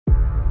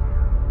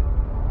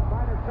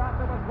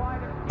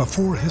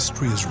Before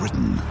history is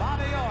written,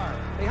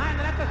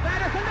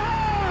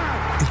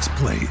 it's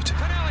played.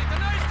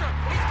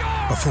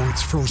 Before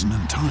it's frozen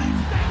in time,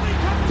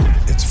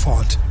 it's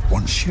fought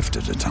one shift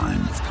at a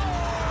time.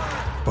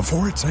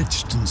 Before it's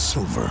etched in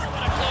silver,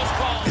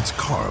 it's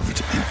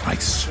carved in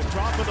ice.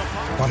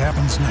 What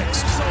happens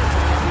next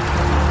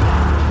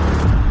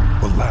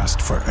will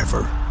last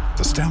forever.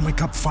 The Stanley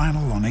Cup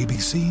Final on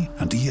ABC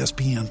and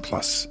ESPN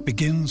Plus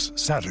begins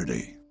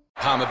Saturday.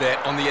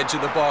 Palmerbet on the edge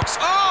of the box.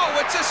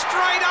 Oh, it's a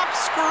straight-up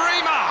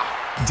screamer!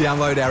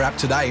 Download our app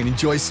today and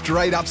enjoy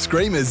straight-up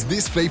screamers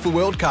this FIFA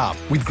World Cup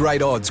with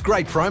great odds,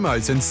 great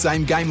promos and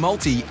same-game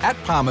multi at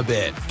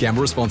Palmerbet.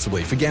 Gamble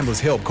responsibly. For Gamblers'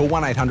 Help, call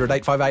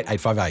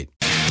 1-800-858-858.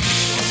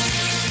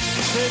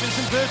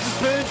 Stevenson versus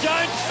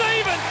Burne-Jones.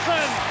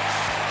 Stevenson!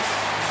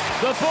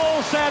 The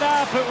ball sat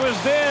up. It was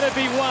there to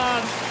be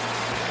won.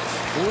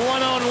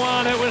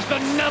 One-on-one, it was the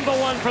number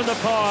one from the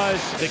Pies.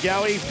 De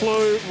Goey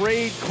flew,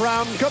 Reid,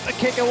 Crum, got the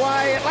kick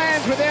away. It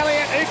lands with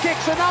Elliott, who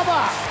kicks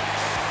another.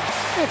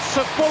 It's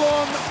a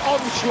full-on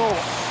onslaught.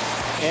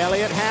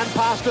 Elliott hand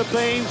pass to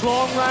Beans,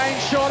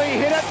 long-range shot,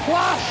 he hit it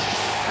flush.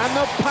 And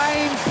the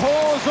pain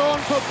pours on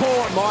for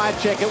Port.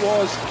 Myercheck it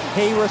was.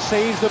 He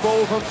receives the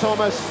ball from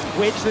Thomas.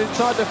 Wedged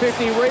inside the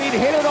 50. Reid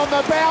hit it on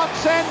the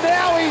bounce, and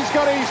now he's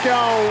got his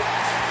goal.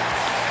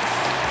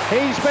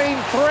 He's been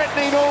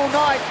threatening all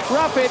night.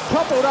 Roughhead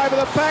toppled over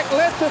the back,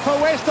 left it for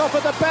Westhoff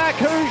at the back,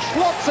 who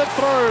slots it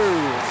through.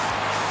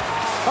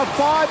 A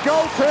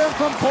 5-goal turn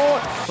from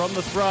Port. From the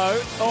throw,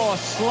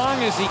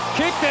 slung as he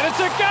kicked it. It's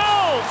a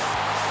goal!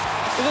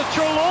 Is it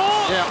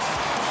Treloar? Yeah.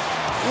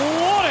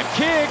 What a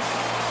kick!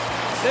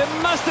 There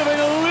must have been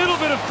a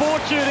little bit of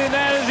fortune in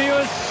that as he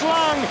was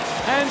slung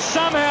and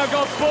somehow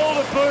got ball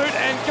to boot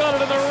and got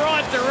it in the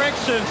right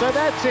direction. So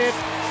that's it.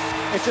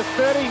 It's a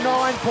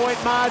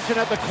 39-point margin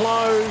at the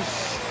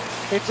close.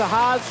 It's a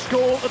hard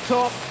score at the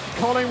top.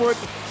 Collingwood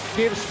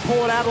gives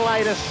Port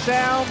Adelaide a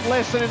sound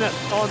lesson in it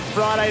on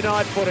Friday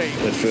night footy.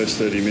 That first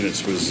 30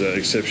 minutes was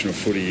exceptional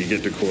footy. You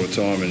get to quarter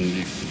time and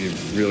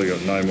you've really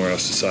got no more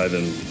else to say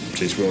than,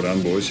 geez, well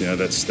done, boys. You know,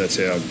 that's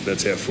how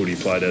footy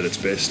played at its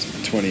best.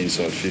 20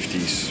 inside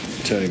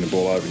 50s, turning the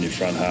ball over in your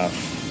front half,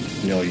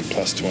 nearly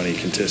plus 20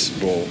 contested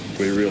ball.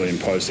 We really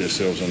imposed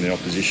ourselves on the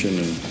opposition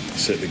and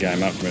set the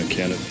game up when it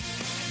counted.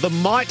 The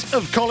might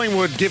of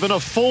Collingwood given a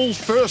full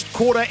first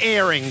quarter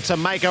airing to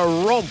make a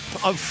romp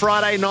of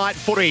Friday night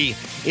footy.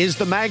 Is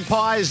the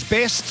Magpies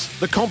best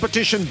the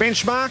competition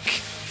benchmark?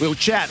 We'll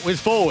chat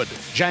with forward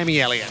Jamie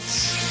Elliott.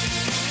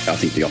 I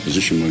think the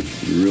opposition were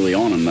really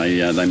on and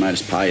they made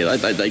us pay.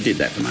 They did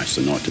that for most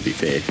of the night, to be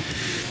fair.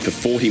 For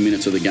 40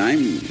 minutes of the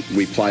game,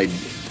 we played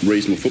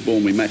reasonable football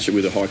and we matched it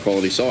with a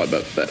high-quality side,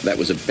 but that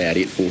was about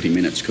it, 40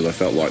 minutes, because I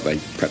felt like they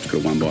perhaps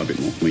could have won by a bit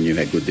more. We knew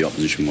how good the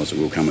opposition was that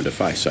we were coming to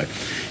face. So,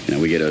 you know,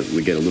 we get a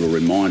little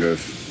reminder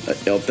of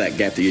that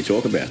gap that you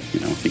talk about.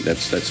 You know, I think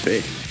that's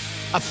fair.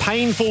 A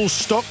painful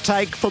stock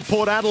take for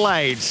Port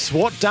Adelaide.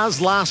 What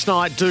does last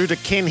night do to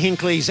Ken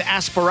Hinkley's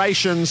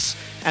aspirations,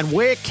 and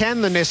where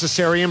can the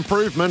necessary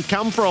improvement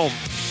come from?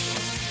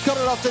 Got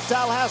it off to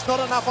Dalhouse, not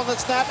enough on the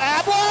snap.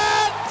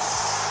 Ablett!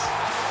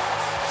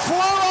 Flew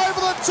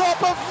over the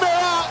top of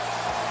Mirror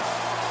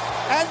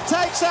and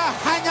takes a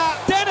hanger.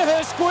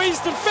 Danaher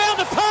squeezed and found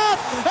a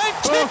path and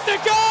kicked the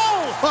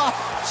goal!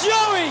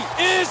 Joey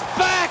is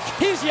back!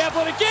 Here's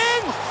Yablett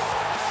again!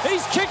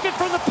 He's kicked it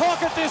from the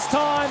pocket this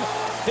time.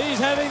 He's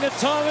having the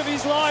time of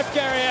his life,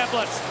 Gary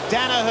Ablett.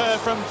 Danaher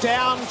from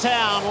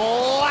downtown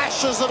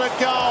lashes at a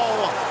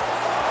goal.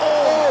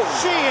 Oh,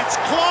 gee, it's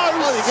close.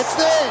 I think it's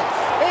there.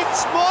 It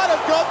might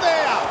have got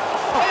there.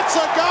 It's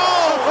a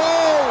goal.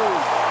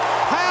 Oh.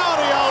 How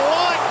do you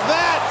like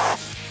that?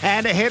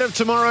 And ahead of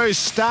tomorrow's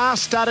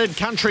star-studded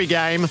country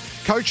game,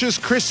 coaches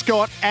Chris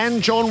Scott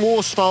and John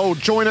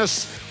Worsfold join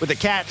us with the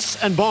Cats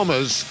and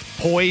Bombers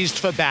poised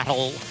for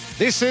battle.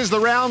 This is the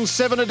Round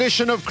 7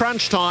 edition of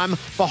Crunch Time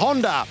for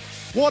Honda.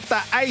 What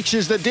the H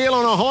is the deal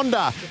on a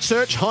Honda?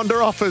 Search Honda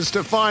offers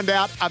to find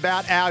out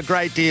about our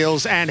great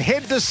deals and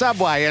head to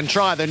Subway and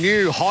try the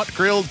new hot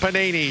grilled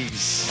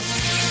paninis.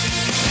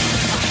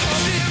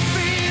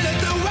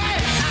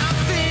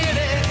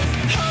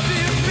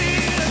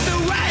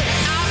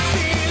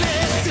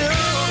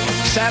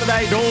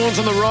 Saturday dawns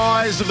on the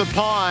rise of the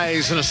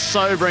Pies and a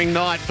sobering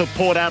night for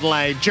Port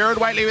Adelaide. Gerard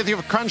Whateley with you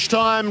for Crunch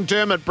Time.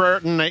 Dermot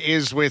Burton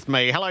is with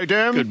me. Hello,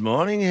 Derm. Good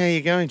morning. How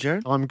you going,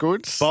 Gerard? I'm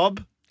good.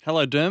 Bob?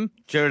 Hello, Derm.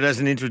 Gerard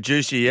hasn't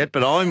introduced you yet,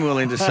 but I'm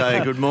willing to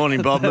say good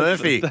morning, Bob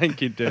Murphy.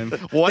 Thank you, Derm.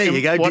 There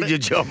you go. Did your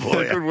job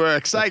for you. Good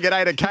work. Say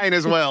g'day to Kane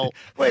as well.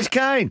 Where's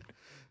Kane?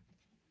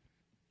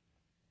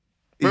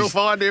 We'll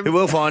find him.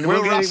 We'll find him.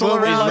 We'll rustle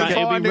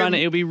around.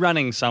 He'll be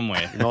running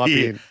somewhere. He might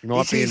be in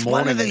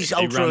one morning. of these He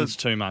ultra... runs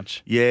too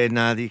much. Yeah,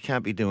 no, you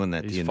can't be doing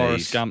that to He's your Forrest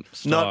knees. Gump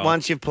style. Not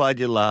once you've played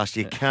your last.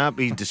 You can't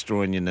be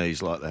destroying your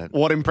knees like that.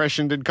 What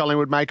impression did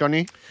Collingwood make on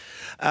you?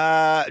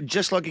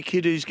 Just like a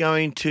kid who's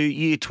going to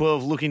year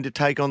 12 looking to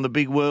take on the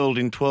big world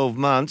in 12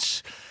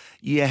 months,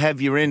 you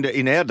have your end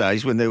in our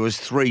days when there was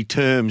 3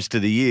 terms to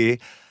the year.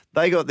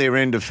 They got their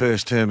end of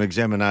first term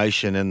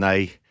examination and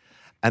they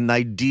and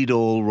they did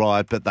all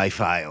right, but they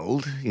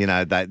failed. You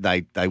know,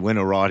 they went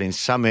all right in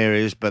some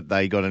areas, but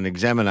they got an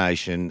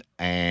examination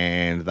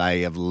and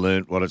they have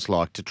learnt what it's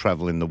like to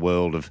travel in the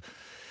world of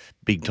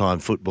big-time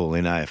football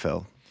in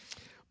AFL.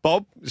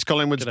 Bob, is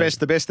Collingwood's best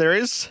the best there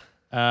is?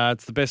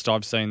 It's the best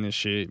I've seen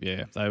this year.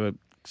 Yeah, they were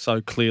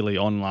so clearly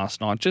on last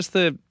night.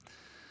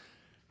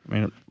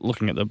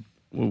 Looking at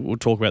we'll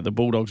talk about the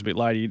Bulldogs a bit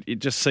later. You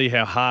just see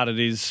how hard it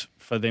is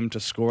for them to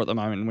score at the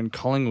moment. When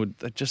Collingwood,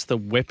 just the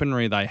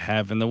weaponry they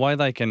have and the way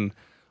they can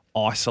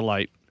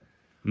isolate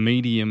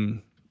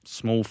medium,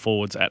 small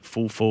forwards at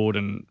full forward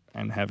and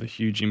have a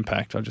huge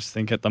impact. I just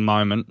think at the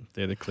moment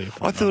they're the clear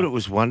front. I thought it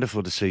was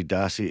wonderful to see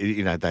Darcy.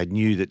 You know, they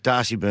knew that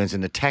Darcy Byrne's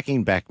an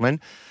attacking backman,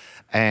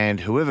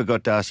 and whoever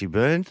got Darcy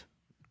Byrne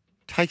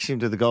takes him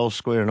to the goal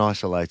square and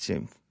isolates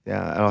him.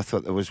 Yeah, and I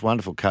thought it was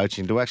wonderful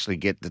coaching to actually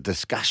get the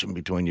discussion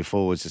between your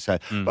forwards to say,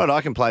 right,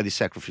 I can play this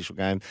sacrificial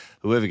game.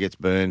 Whoever gets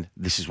burned,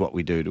 this is what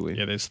we do to him.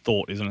 Yeah, there's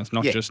thought, isn't it?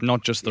 It's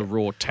not just the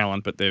raw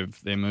talent, but they're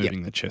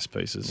moving the chess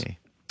pieces. Yeah.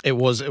 It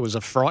was a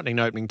frightening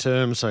opening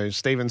term. So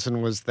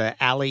Stevenson was the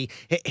alley.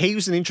 He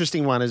was an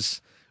interesting one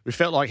as we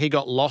felt like he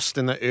got lost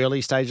in the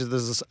early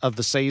stages of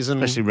the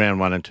season. Especially round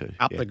 1 and 2.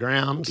 Up the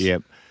ground.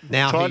 Yep.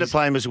 Now tried to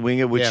play him as a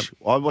winger, which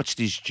I watched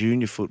his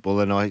junior football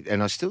and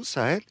I still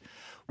say it.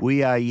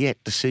 We are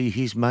yet to see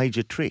his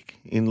major trick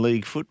in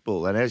league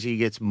football. And as he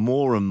gets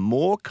more and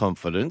more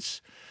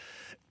confidence,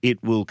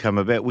 it will come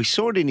about. We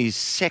saw it in his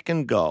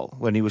second goal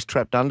when he was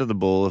trapped under the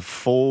ball,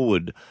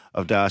 forward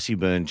of Darcy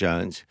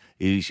Byrne-Jones.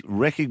 He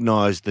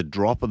recognised the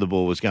drop of the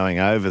ball was going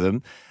over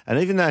them. And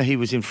even though he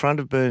was in front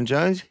of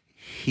Byrne-Jones,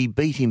 he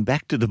beat him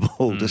back to the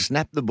ball to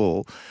snap the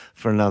ball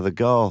for another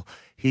goal.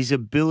 His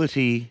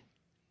ability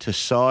to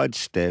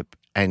sidestep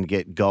and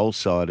get goal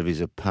side of his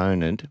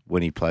opponent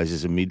when he plays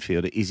as a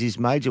midfielder is his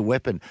major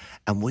weapon,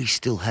 and we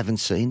still haven't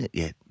seen it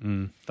yet.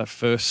 That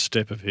first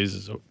step of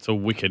his it's a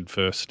wicked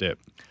first step.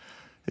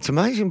 It's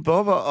amazing,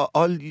 Bob.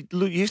 I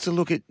used to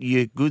look at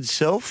your good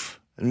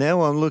self, and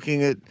now I'm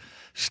looking at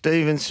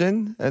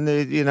Stevenson, and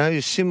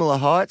they're similar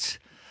heights.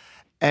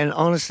 And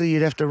honestly,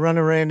 you'd have to run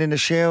around in the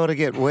shower to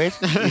get wet.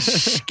 You're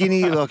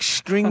skinny like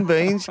string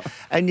beans,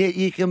 and yet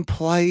you can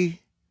play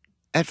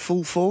at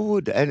full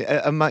forward. And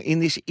in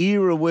this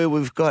era where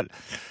we've got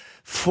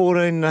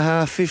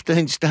 14.5,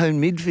 15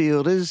 stone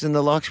midfielders and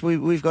the likes,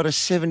 we've got a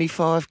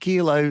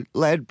 75-kilo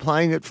lad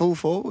playing at full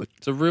forward.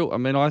 It's a real...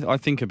 I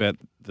think about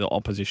the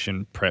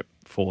opposition prep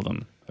for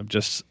them.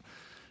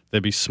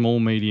 There'd be small,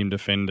 medium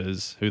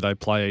defenders who they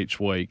play each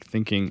week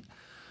thinking,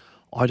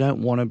 I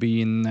don't want to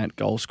be in that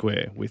goal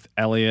square with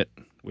Elliott,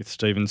 with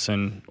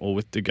Stevenson or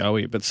with De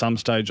Goey, but some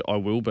stage I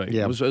will be.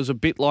 Yeah. It was a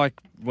bit like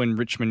when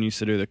Richmond used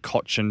to do the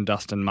Cochin,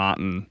 Dustin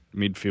Martin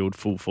midfield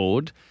full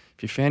forward.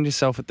 If you found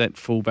yourself at that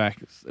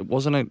fullback, it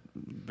wasn't a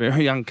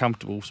very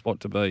uncomfortable spot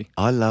to be.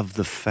 I love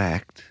the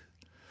fact,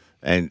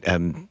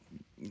 and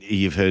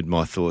you've heard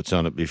my thoughts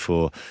on it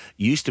before,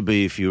 used to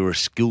be if you were a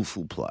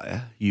skillful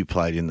player, you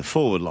played in the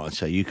forward line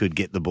so you could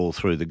get the ball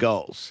through the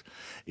goals.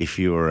 If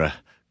you were a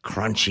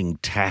crunching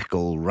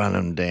tackle, run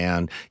them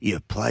down, you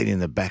played in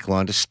the back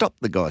line to stop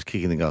the guys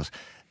kicking the goals.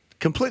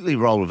 Completely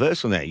role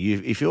reversal now.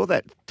 If you're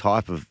that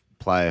type of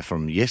player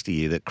from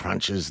yesteryear that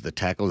crunches the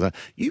tackles,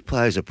 you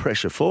play as a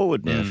pressure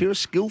forward now. If you're a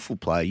skillful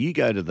player, you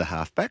go to the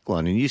half back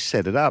line and you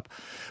set it up.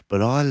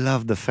 But I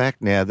love the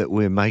fact now that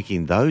we're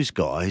making those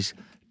guys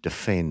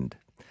defend.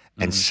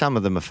 And some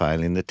of them are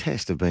failing the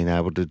test of being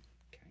able to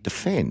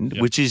defend,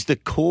 which is the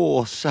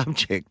core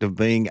subject of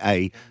being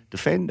a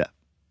defender.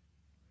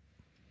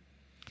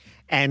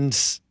 And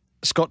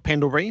Scott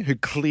Pendlebury, who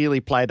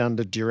clearly played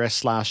under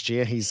duress last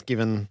year, he's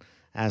given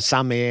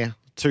some air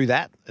to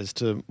that as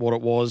to what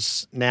it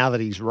was. Now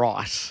that he's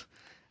right,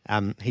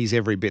 he's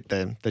every bit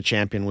the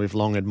champion we've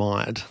long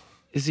admired.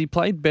 Has he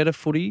played better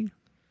footy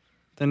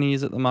than he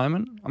is at the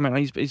moment? I mean,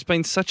 he's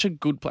been such a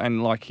good player,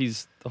 and like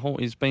he's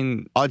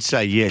been. I'd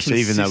say yes, consistent.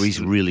 Even though he's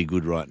really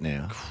good right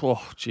now.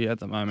 Oh, gee, at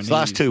the moment, the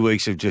last 2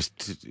 weeks have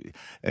just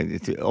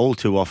all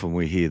too often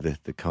we hear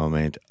the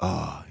comment,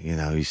 "Oh,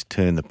 he's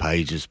turned the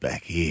pages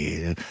back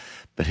here,"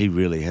 but he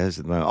really has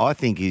at the moment. I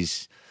think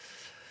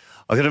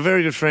I've got a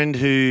very good friend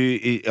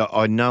who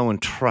I know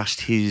and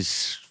trust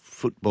his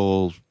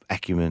football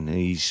acumen.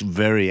 He's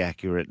very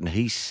accurate, and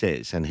he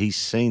says, and he's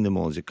seen them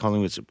all. He's a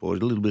Collingwood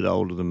supporter, a little bit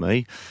older than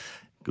me.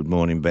 Good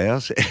morning,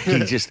 Bowes.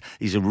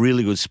 He's a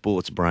really good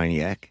sports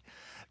brainiac,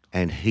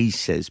 and he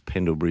says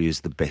Pendlebury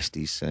is the best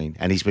he's seen,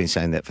 and he's been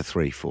saying that for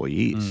 3-4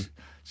 years.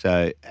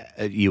 So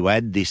you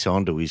add this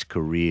onto his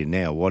career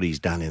now, what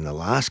he's done in the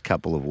last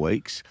couple of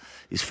weeks.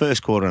 His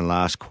first quarter and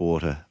last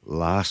quarter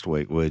last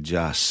week were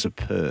just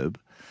superb.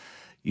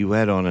 You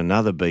add on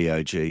another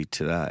BOG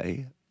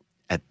today.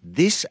 At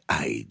this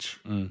age,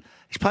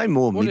 he's playing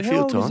more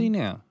midfield time. How old is he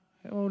now?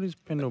 How old is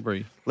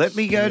Pendlebury? Let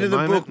me go to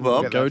the book,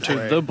 Bob. Go to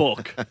the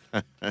book.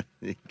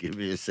 Give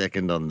me a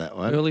second on that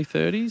one. Early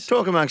 30s?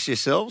 Talk amongst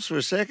yourselves for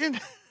a second.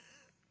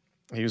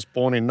 He was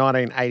born in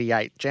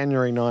 1988,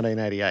 January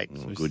 1988.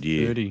 So good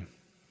year. 30.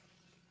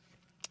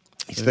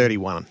 He's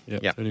 31.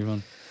 Yep.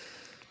 31.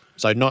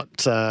 So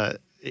not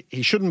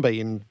he shouldn't be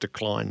in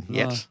decline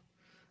yet.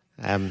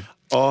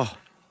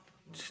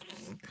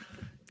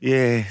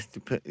 Yeah,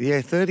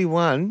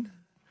 31.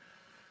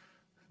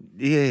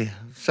 Yeah,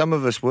 some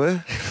of us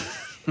were.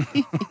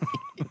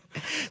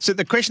 So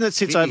the question that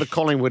sits over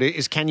Collingwood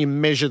is, can you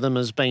measure them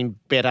as being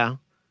better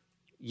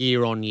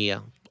year on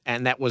year?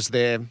 And that's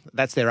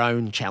their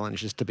own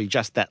challenge, is to be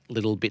just that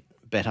little bit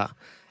better.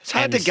 It's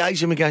hard to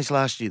gauge them against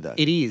last year, though.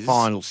 It is.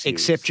 Final series.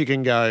 Except you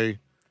can go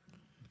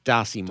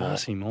Darcy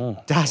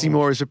Moore. Darcy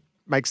Moore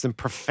makes them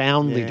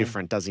profoundly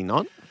different, does he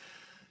not?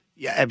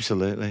 Yeah,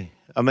 absolutely.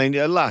 I mean,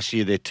 last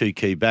year their two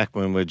key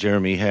backmen were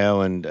Jeremy Howe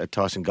and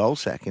Tyson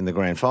Goldsack in the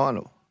grand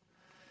final.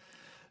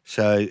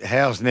 So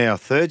Howe's now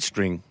third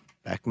string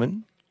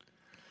backman.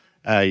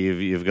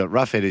 You've got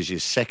Roughead as your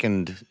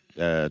second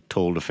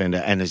tall defender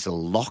and as a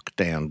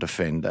lockdown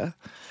defender.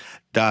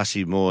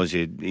 Darcy Moore's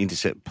your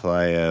intercept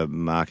player,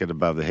 mark it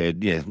above the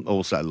head. Yeah,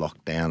 also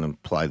lock down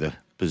and play the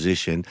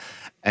position.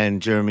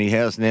 And Jeremy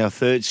Howe's now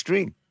third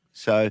string.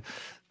 So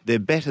they're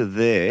better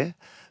there.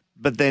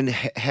 But then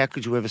how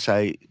could you ever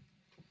say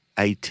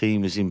a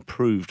team has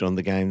improved on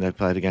the game they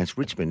played against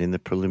Richmond in the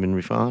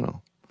preliminary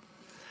final?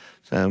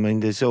 So, I mean,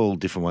 there's all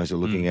different ways of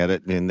looking at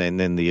it. And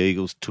then the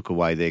Eagles took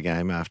away their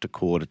game after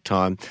quarter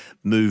time.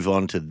 Move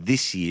on to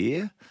this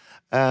year.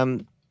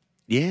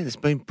 There's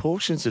been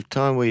portions of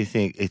time where you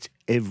think it's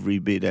every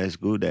bit as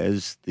good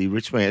as the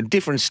Richmond. A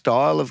different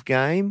style of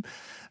game,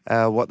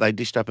 what they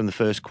dished up in the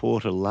first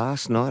quarter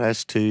last night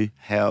as to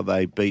how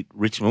they beat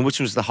Richmond, which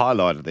was the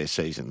highlight of their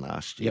season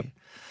last year.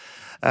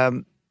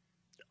 Yep.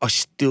 I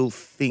still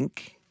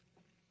think,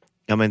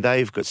 I mean,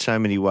 they've got so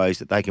many ways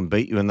that they can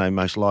beat you, and they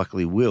most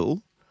likely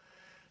will.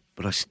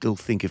 But I still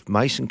think if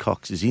Mason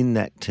Cox is in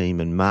that team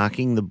and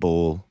marking the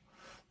ball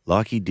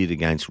like he did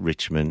against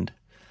Richmond,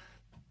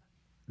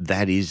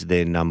 that is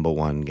their number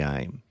one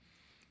game.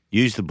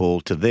 Use the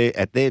ball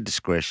at their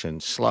discretion,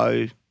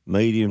 slow,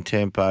 medium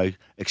tempo,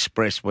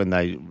 express when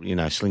they,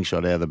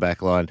 slingshot out of the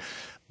back line.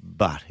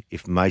 But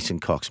if Mason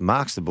Cox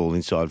marks the ball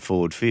inside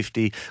forward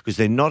 50, because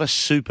they're not a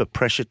super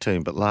pressure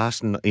team, but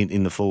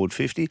in the forward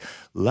 50,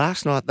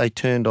 last night they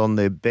turned on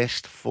their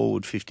best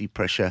forward 50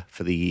 pressure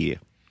for the year.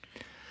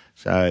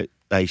 So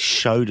they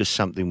showed us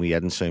something we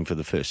hadn't seen for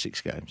the first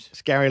 6 games.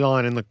 Gary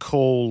Lyon in the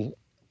call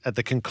at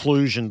the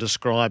conclusion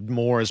described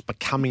Moore as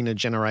becoming a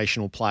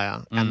generational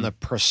player and the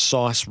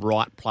precise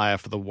right player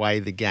for the way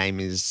the game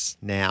is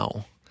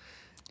now.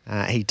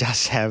 He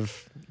does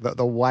have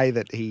the way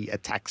that he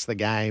attacks the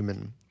game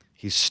and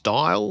his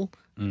style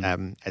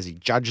as he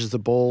judges the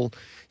ball.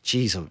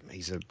 Geez,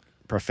 he's a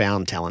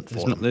profound talent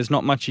for them. There's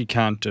not much he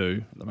can't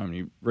do at the moment.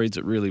 He reads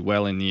it really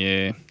well in the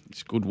air.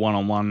 He's good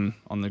one-on-one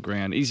on the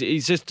ground.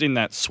 He's just in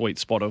that sweet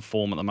spot of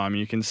form at the moment.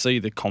 You can see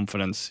the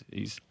confidence.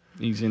 He's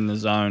in the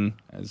zone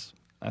as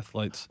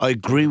athletes. I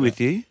agree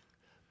with you,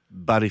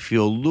 but if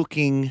you're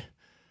looking,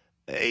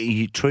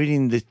 you're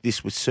treating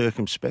this with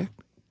circumspect,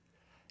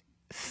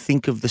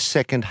 think of the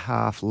second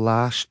half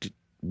last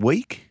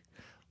week,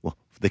 well,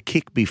 the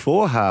kick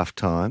before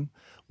halftime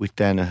with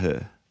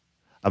Danaher.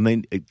 I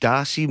mean,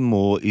 Darcy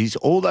Moore is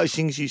all those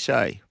things you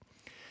say,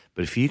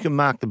 but if you can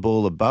mark the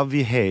ball above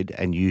your head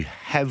and you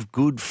have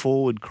good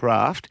forward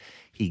craft,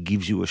 he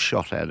gives you a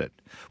shot at it,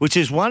 which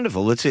is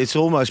wonderful. It's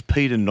almost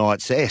Peter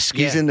Knights-esque,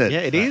 isn't it? Yeah,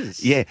 it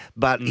is. Yeah,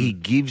 but he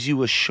gives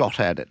you a shot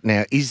at it.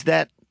 Now, is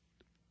that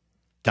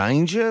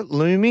danger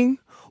looming?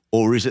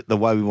 Or is it the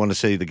way we want to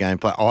see the game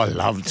play? I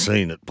loved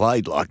seeing it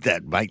played like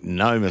that, make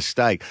no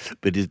mistake.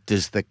 But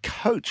does the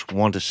coach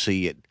want to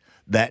see it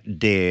that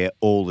dare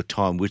all the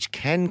time, which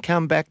can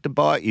come back to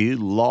bite you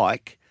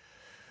like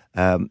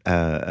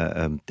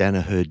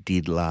Danaher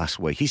did last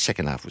week? His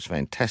second half was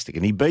fantastic,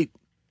 and he beat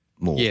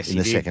Moore in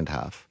the second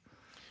half.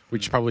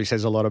 Which probably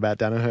says a lot about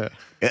Danaher.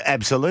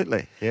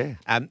 Absolutely, yeah.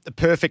 The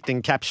perfect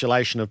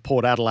encapsulation of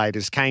Port Adelaide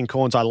is Kane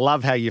Corns. I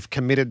love how you've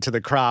committed to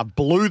the craft.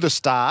 Blew the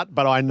start,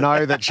 but I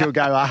know that she'll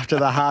go after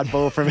the hard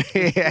ball from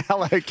here.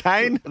 Hello,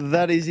 Kane.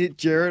 That is it,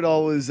 Jared. I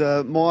was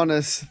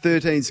minus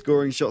 13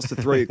 scoring shots to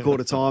 3 at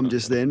quarter time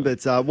just then,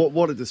 but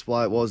what a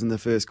display it was in the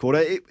first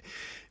quarter.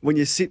 When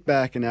you sit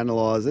back and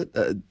analyse it,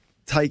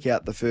 take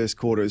out the first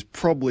quarter is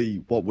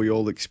probably what we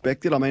all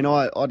expected. I mean,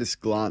 I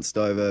just glanced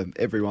over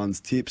everyone's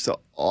tips.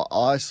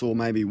 I saw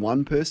maybe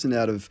one person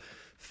out of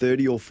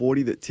 30 or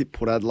 40 that tipped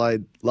Port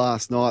Adelaide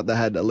last night. They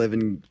had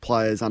 11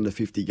 players under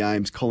 50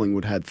 games.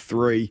 Collingwood had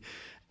 3.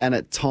 And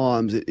at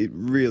times, it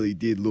really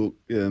did look,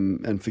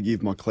 and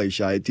forgive my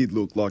cliche, it did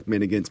look like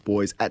men against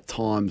boys at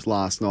times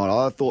last night.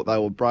 I thought they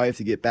were brave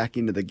to get back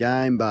into the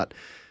game, but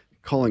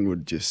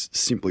Collingwood just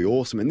simply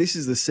awesome. And this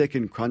is the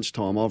second crunch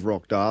time I've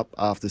rocked up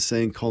after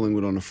seeing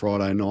Collingwood on a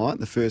Friday night.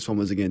 The first one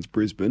was against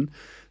Brisbane.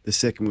 The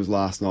second was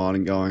last night,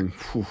 and going,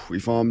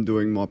 if I'm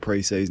doing my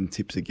pre-season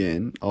tips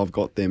again, I've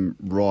got them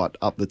right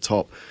up the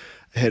top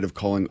ahead of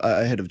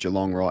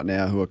Geelong right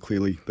now, who are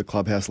clearly the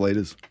clubhouse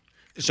leaders.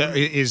 So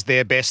is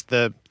their best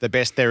the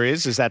best there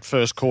is? Is that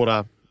first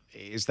quarter,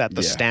 is that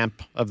the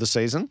stamp of the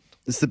season?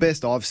 It's the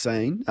best I've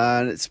seen,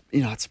 and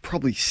it's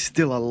probably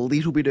still a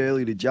little bit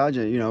early to judge.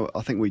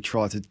 I think we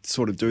try to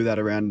sort of do that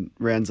around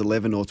rounds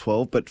 11 or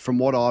 12. But from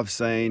what I've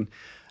seen,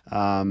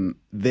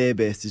 their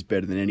best is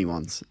better than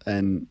anyone's,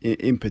 and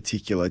in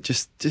particular,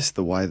 just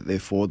the way that their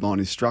forward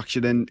line is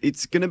structured. And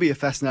it's going to be a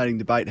fascinating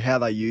debate how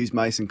they use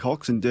Mason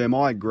Cox and Derm.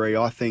 I agree.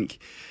 I think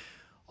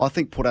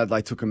Port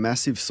Adelaide took a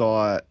massive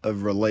sigh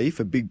of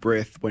relief, a big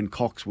breath when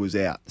Cox was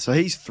out. So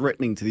he's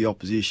threatening to the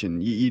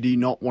opposition. You do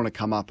not want to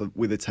come up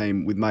with a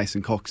team with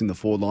Mason Cox in the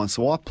forward line.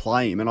 So I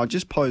play him, and I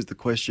just posed the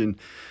question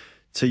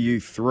to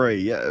you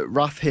three.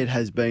 Roughhead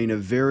has been a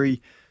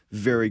very,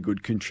 very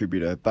good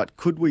contributor, but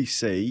could we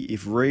see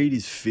if Reid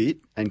is fit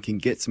and can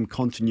get some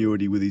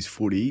continuity with his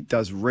footy,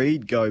 does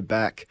Reid go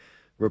back,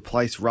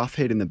 replace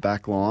Roughhead in the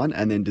back line,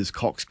 and then does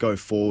Cox go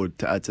forward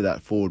to add to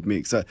that forward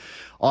mix? So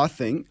I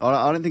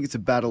don't think it's a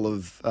battle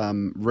of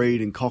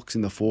Reid and Cox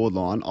in the forward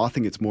line. I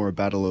think it's more a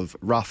battle of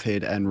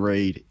Roughhead and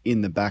Reid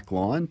in the back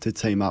line to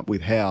team up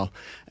with Howell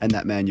and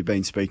that man you've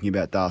been speaking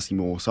about, Darcy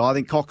Moore. So I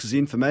think Cox is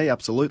in for me,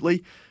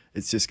 absolutely.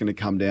 It's just going to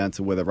come down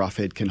to whether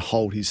Roughhead can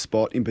hold his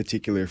spot, in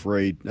particular if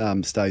Reid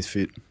stays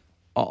fit.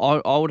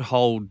 I would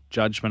hold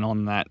judgment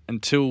on that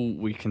until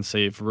we can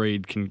see if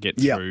Reid can get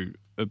through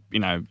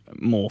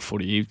more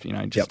footy,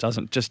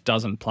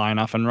 doesn't play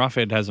enough, and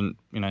Roughhead hasn't,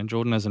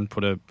 Jordan hasn't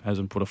put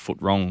a foot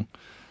wrong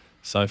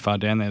so far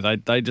down there.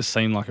 They just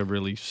seem like a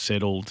really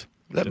settled.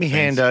 Let me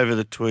hand over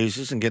the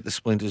tweezers and get the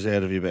splinters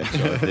out of your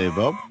backside there,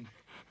 Bob.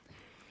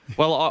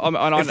 Well,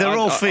 if they're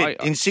all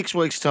fit in 6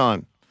 weeks'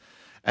 time,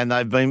 and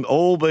they've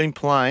all been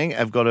playing,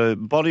 have got a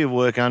body of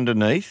work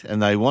underneath,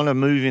 and they want to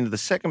move into the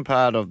second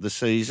part of the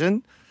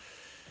season.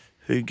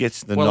 Who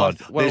gets the nod?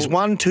 There's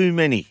one too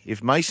many.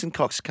 If Mason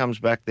Cox comes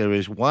back, there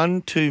is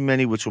one too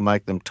many, which will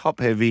make them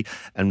top-heavy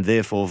and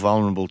therefore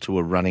vulnerable to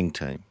a running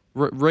team.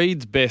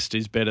 Reid's best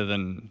is better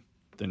than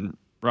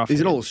Roughhead.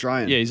 He's an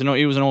All-Australian. Yeah,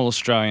 he was an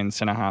All-Australian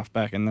centre-half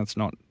back, and that's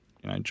not,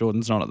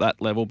 Jordan's not at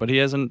that level, but he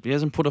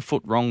hasn't put a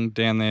foot wrong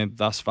down there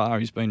thus far.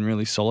 He's been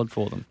really solid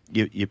for them.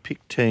 You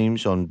pick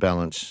teams on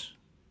balance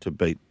to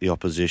beat the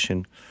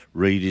opposition.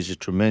 Reid is a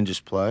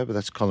tremendous player, but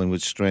that's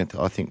Collingwood's strength.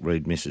 I think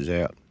Reid misses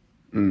out.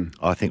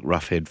 I think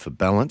Roughhead, for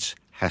balance,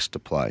 has to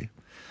play.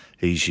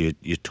 He's your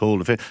tall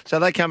defender. So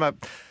they come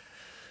up.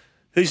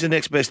 Who's the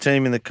next best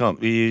team in the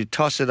comp? You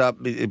toss it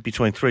up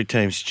between three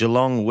teams: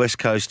 Geelong, West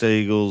Coast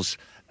Eagles,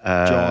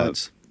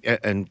 Giants,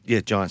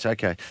 Giants.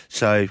 Okay,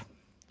 so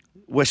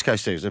West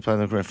Coast Eagles, they're playing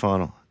the grand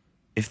final.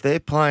 If they're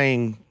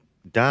playing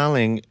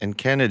Darling and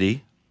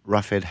Kennedy,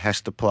 Roughhead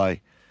has to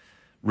play.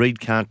 Reid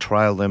can't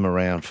trail them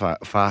around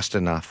fast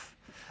enough,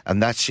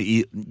 and that's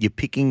you're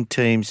picking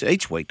teams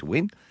each week to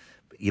win.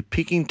 You're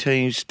picking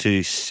teams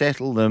to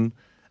settle them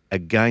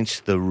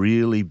against the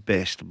really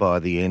best by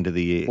the end of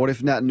the year. What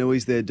if Nat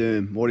Nui's there,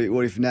 Doom? What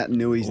if Nat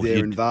Nui's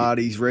there and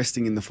Vardy's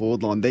resting in the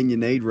forward line? Then you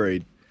need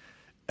Reid.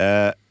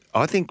 I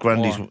think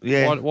Grundy's...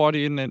 Yeah. Why do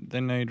you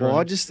then need Reid? Well,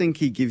 I just think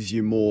he gives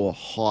you more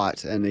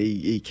height, and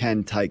he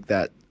can take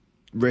that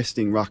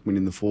resting ruckman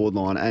in the forward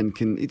line and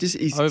can...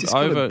 He's just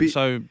got a bit...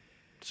 So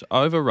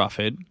over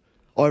Roughhead...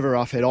 Over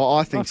Roughhead,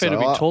 I think so. Roughhead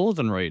would be taller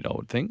than Reid, I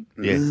would think.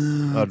 Yeah, I'd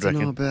reckon. I don't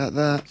know about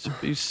that.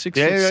 He's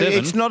 6'7".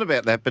 It's not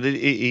about that, but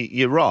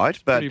you're right.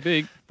 But pretty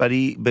big. But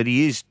he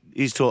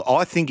is tall.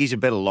 I think he's a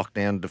better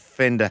lockdown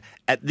defender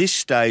at this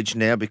stage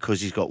now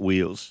because he's got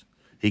wheels.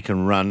 He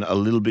can run a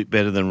little bit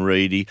better than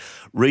Reedy.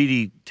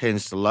 Reedy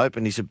tends to lope,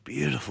 and he's a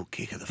beautiful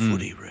kick of the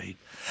footy, Reid.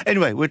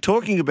 Anyway, we're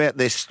talking about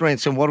their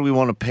strengths and what do we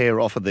want to pair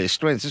off of their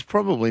strengths. It's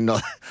probably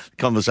not the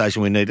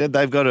conversation we needed.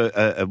 They've got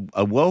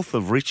a wealth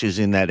of riches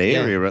in that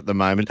area at the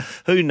moment.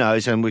 Who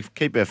knows? And we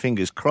keep our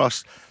fingers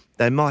crossed.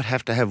 They might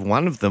have to have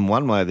one of them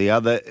one way or the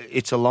other.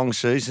 It's a long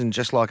season,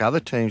 just like other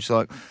teams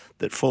that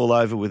fall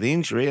over with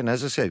injury. And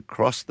as I said,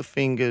 cross the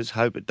fingers,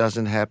 hope it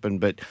doesn't happen.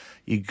 But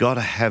you got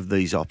to have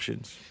these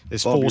options.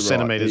 There's 4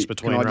 centimetres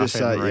between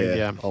Roughhead and Reid.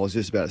 Yeah, I was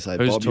just about to say,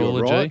 who's Bob,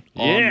 taller, you're right.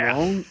 G? I'm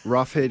wrong.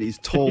 Roughhead is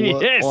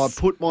taller. Yes. I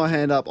put my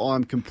hand up.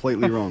 I'm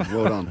completely wrong.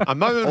 Well done. A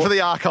moment for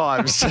the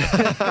archives.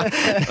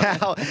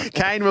 Now,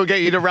 Kane will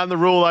get you to run the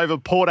rule over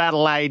Port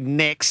Adelaide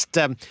next.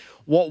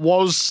 What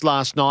was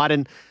last night,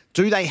 and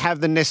do they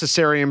have the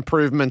necessary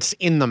improvements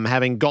in them,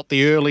 having got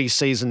the early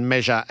season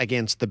measure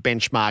against the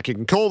benchmark? You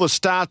can call the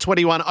Star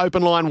 21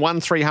 open line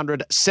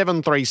 1300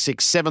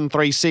 736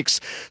 736.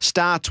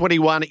 Star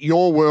 21,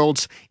 your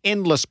world's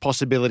endless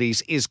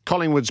possibilities, is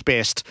Collingwood's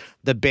best,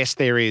 the best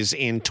there is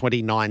in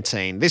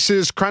 2019. This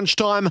is Crunch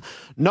Time.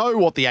 Know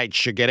what the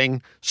H you're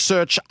getting.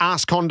 Search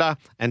Ask Honda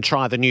and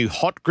try the new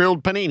hot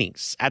grilled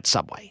paninis at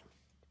Subway.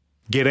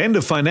 Get end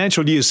of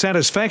financial year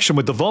satisfaction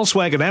with the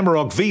Volkswagen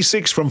Amarok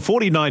V6 from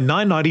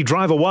 $49,990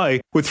 drive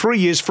away with 3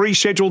 years free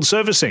scheduled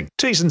servicing.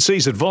 T's and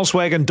C's at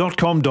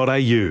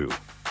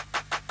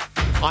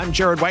volkswagen.com.au. I'm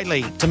Gerard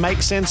Whateley. To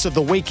make sense of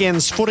the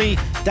weekend's footy,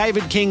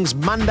 David King's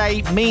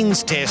Monday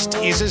means test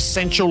is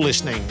essential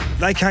listening.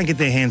 They can't get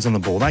their hands on the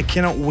ball. They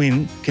cannot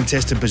win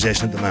contested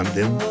possession at the moment.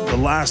 They're the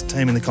last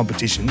team in the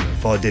competition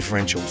by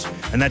differentials,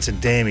 and that's a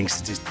damning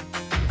statistic.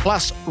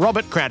 Plus,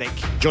 Robert Craddock.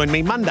 Join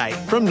me Monday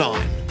from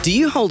 9. Do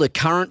you hold a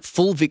current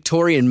full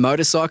Victorian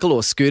motorcycle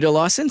or scooter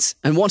licence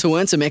and want to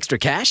earn some extra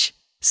cash?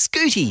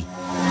 Scooty.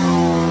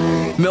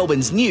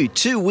 Melbourne's new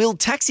two-wheel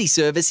taxi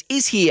service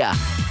is here.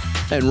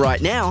 And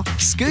right now,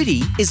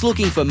 Scooty is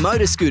looking for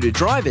motor scooter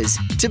drivers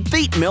to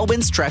beat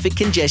Melbourne's traffic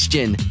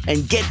congestion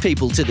and get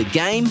people to the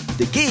game,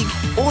 the gig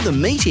or the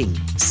meeting.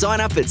 Sign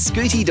up at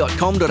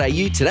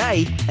scooty.com.au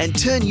today and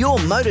turn your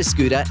motor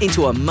scooter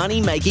into a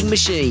money-making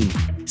machine.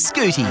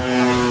 Scooty.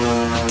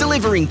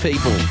 Delivering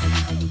people.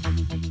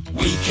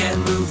 We can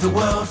move the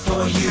world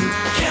for you.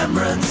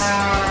 Camerons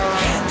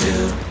can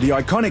do. The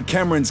iconic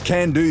Camerons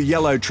Can Do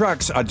yellow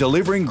trucks are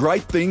delivering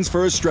great things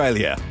for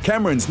Australia.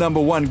 Camerons'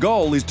 #1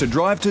 goal is to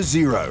drive to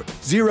zero.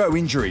 Zero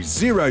injuries,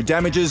 zero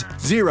damages,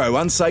 zero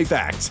unsafe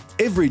acts.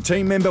 Every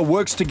team member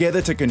works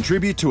together to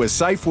contribute to a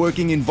safe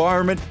working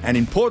environment and,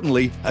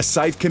 importantly, a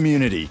safe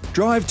community.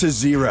 Drive to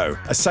zero,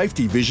 a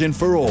safety vision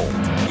for all.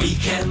 We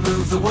can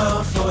move the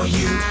world for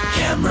you.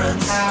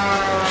 Camerons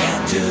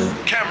can do.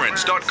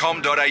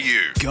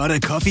 Camerons.com.au. Got a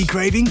coffee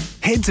craving?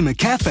 Head to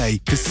McCafe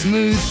for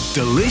smooth,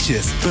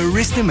 delicious,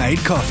 barista-made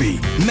coffee.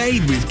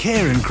 Made with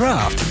care and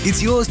craft,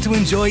 it's yours to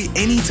enjoy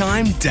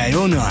anytime, day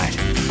or night.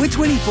 We're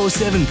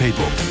 24/7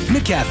 people.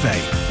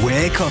 McCafe.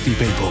 We're coffee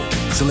people.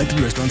 Selected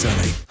restaurants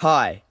only.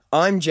 Hi,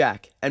 I'm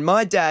Jack, and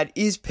my dad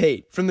is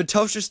Pete from the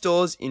Telstra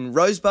stores in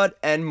Rosebud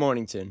and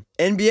Mornington.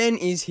 NBN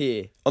is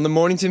here on the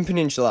Mornington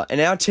Peninsula, and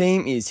our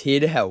team is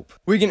here to help.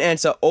 We can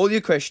answer all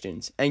your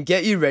questions and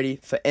get you ready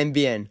for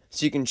NBN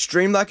so you can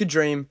stream like a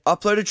dream,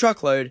 upload a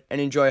truckload,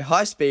 and enjoy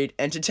high-speed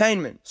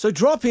entertainment. So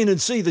drop in and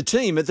see the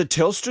team at the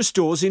Telstra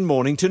stores in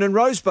Mornington and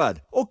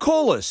Rosebud, or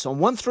call us on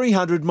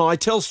 1300 My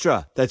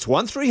Telstra. That's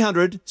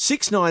 1300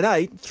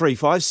 698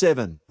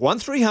 357.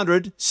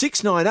 1300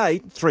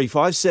 698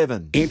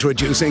 357.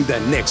 Introducing the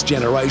next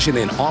generation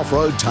in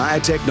off-road tyre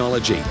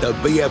technology, the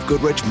BF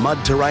Goodrich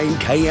Mud Terrain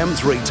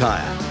KM3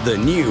 tyre. The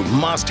new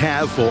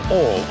must-have for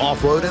all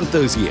off-road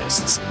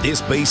enthusiasts. This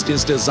beast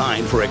is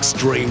designed for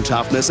extreme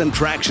toughness and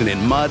traction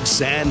in mud,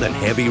 sand and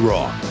heavy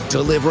rock.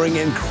 Delivering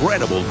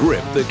incredible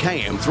grip, the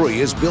KM3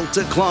 is built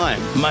to climb,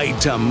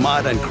 made to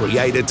mud and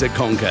created to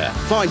conquer.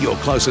 Find your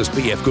closest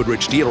BF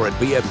Goodrich dealer at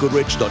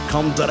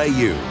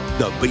bfgoodrich.com.au.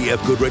 The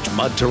BF Goodrich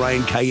Mud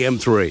Terrain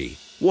KM3.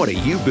 What are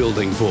you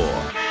building for?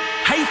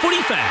 Hey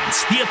footy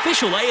fans, the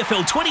official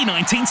AFL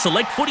 2019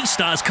 Select Footy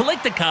Stars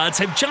collector cards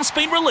have just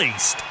been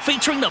released,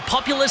 featuring the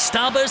popular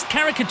Starburst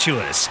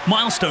caricatures,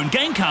 milestone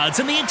game cards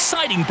and the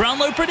exciting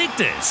Brownlow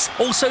predictors.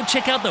 Also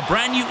check out the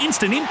brand new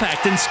Instant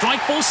Impact and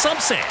Strikeforce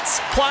subsets.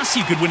 Plus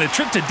you could win a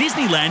trip to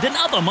Disneyland and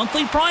other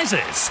monthly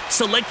prizes.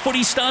 Select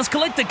Footy Stars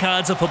collector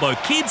cards are for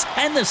both kids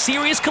and the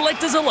serious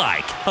collectors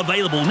alike.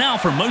 Available now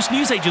from most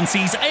news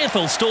agencies,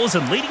 AFL stores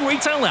and leading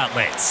retail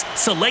outlets.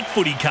 Select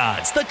Footy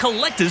Cards, the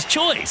collector's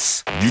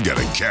choice. You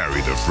gotta carry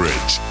the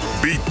fridge,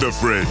 beat the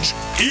fridge,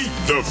 eat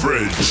the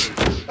fridge.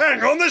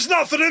 Hang on, there's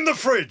nothing in the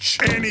fridge.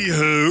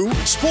 Anywho,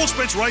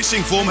 Sportsbet's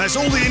racing form has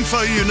all the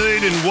info you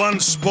need in one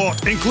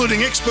spot,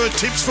 including expert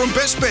tips from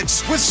Best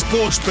Bets with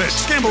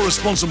Sportsbet. Gamble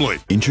responsibly.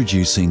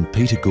 Introducing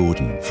Peter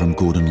Gordon from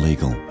Gordon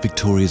Legal,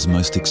 Victoria's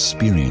most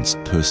experienced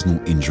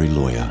personal injury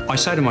lawyer. I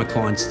say to my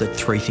clients that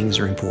three things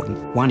are important.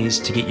 One is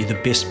to get you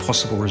the best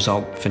possible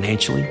result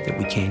financially that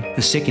we can.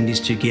 The second is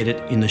to get it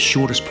in the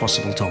shortest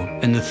possible time.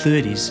 And the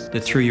third is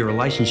that through your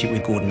relationship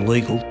with Gordon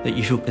Legal, that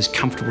you feel as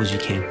comfortable as you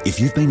can. If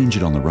you've been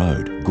injured on the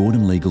road,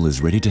 Gordon Legal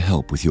is ready to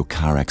help with your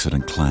car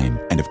accident claim.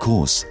 And of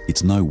course,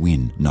 it's no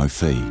win, no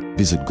fee.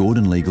 Visit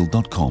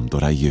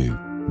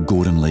gordonlegal.com.au.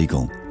 Gordon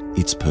Legal.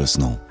 It's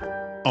personal.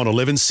 On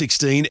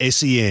 1116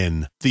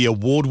 SEN, the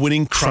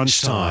award-winning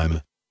Crunch Time.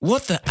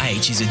 What the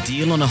H is a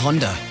deal on a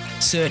Honda?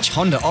 Search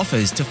Honda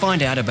offers to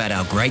find out about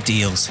our great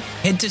deals.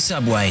 Head to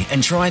Subway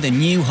and try the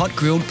new hot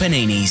grilled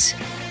paninis.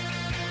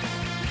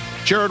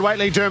 Gerard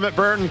Whateley, Dermot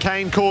Burton,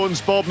 Kane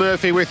Corns, Bob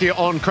Murphy with you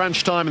on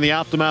Crunch Time in the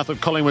aftermath of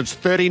Collingwood's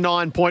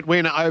 39-point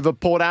win over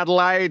Port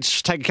Adelaide.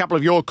 Take a couple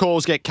of your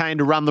calls, get Kane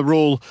to run the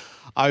rule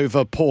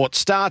over Port.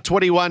 Star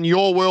 21,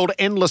 your world,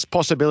 endless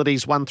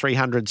possibilities,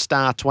 1300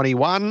 star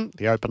 21.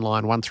 The open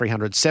line,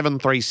 1300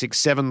 736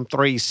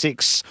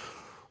 736.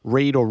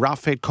 Reid or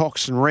Roughhead,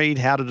 Cox and Reid,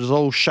 how did it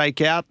all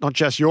shake out? Not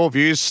just your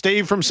views.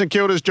 Steve from St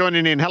Kilda's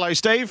joining in. Hello,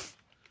 Steve.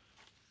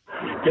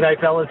 G'day,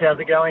 fellas.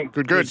 How's it going?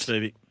 Good.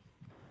 Stevie.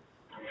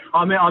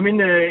 I'm in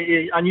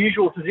the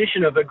unusual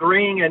position of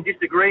agreeing and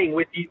disagreeing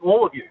with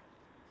all of you.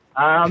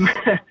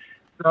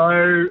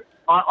 So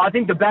I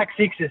think the back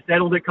six is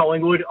settled at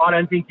Collingwood. I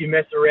don't think you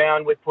mess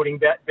around with putting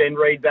Ben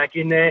Reid back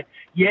in there.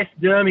 Yes,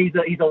 Derm,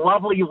 he's a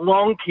lovely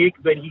long kick,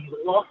 but he's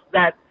lost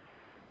that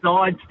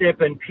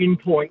sidestep and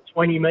pinpoint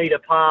 20-metre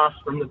pass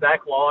from the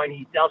back line.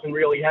 He doesn't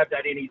really have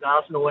that in his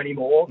arsenal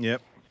anymore.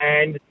 Yep.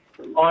 And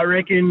I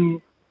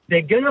reckon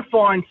they're going to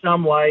find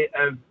some way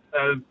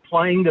of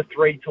playing the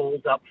three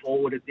tools up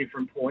forward at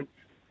different points.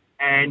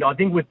 And I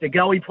think with De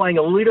Goey playing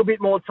a little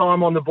bit more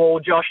time on the ball,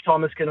 Josh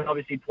Thomas can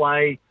obviously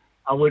play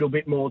a little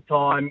bit more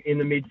time in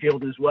the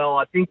midfield as well.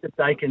 I think that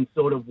they can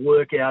sort of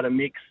work out a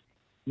mix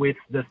with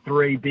the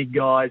three big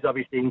guys,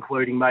 obviously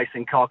including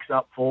Mason Cox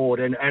up forward.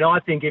 And I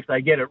think if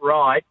they get it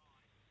right,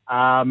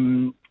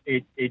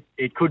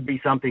 it could be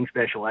something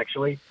special,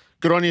 actually.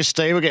 Good on you,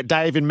 Steve. We'll get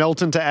Dave in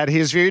Melton to add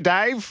his view.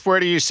 Dave, where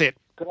do you sit?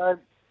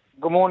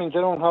 Good morning,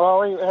 gentlemen. How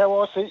are you?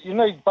 How I see it, you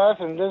need both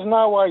of them. There's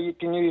no way you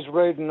can use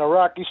Reid and the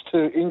ruck. He's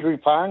too injury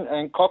prone,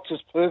 and Cox is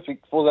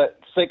perfect for that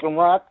second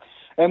ruck.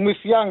 And with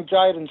young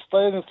Jaden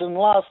Stevenson,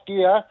 last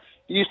year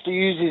he used to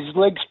use his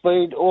leg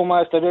speed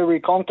almost at every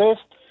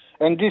contest,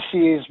 and this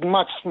year he's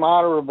much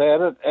smarter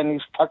about it, and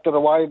he's tucked it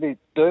away a bit.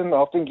 Doom,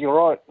 I think you're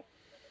right.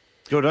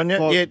 Good on you.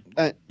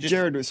 Well,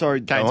 Jared,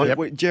 sorry,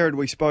 Jared,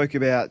 we spoke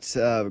about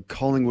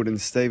Collingwood and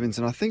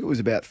Stevenson. I think it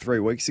was about 3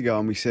 weeks ago,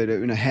 and we said,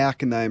 how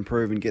can they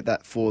improve and get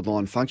that forward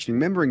line functioning?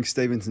 Remembering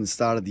Stevenson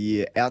started the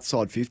year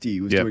outside 50,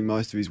 he was doing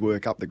most of his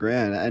work up the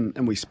ground,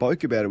 and we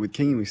spoke about it with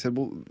King, and we said,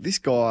 well, this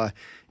guy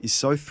is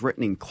so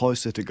threatening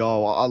closer to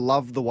goal. I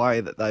love the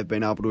way that they've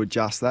been able to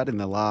adjust that in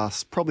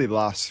probably the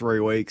last 3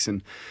 weeks,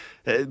 and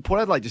Port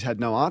Adelaide just had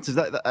no answers.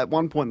 At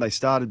one point, they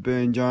started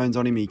Burn Jones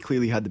on him. He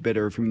clearly had the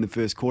better of him in the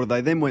first quarter.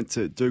 They then went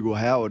to Dougal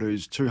Howard,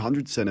 who's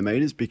 200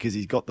 centimetres, because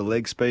he's got the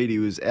leg speed. He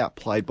was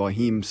outplayed by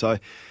him. So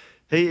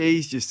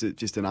he's just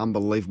an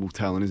unbelievable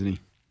talent, isn't he?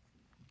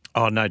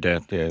 Oh, no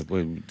doubt. Yeah,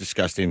 we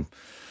discussed him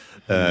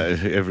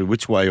every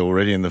which way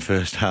already in the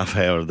first half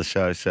hour of the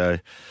show. So,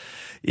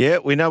 yeah,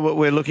 we know what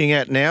we're looking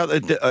at now.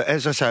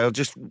 As I say, I'll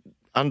just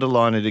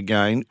underline it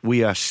again.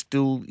 We are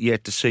still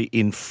yet to see,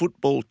 in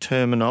football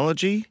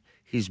terminology,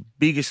 his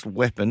biggest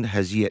weapon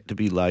has yet to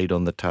be laid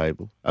on the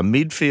table. A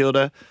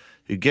midfielder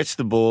who gets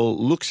the ball,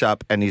 looks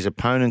up, and his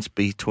opponent's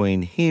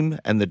between him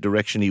and the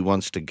direction he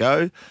wants to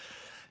go.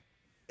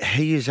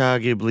 He is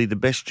arguably the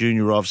best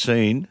junior I've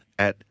seen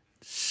at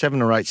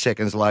 7 or 8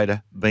 seconds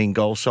later being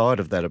goal side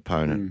of that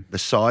opponent. The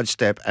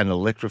sidestep and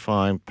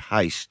electrifying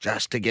pace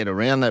just to get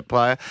around that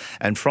player.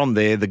 And from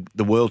there,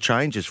 the world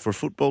changes for a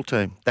football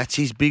team. That's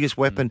his biggest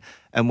weapon,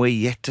 and we're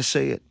yet to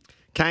see it.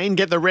 Kane,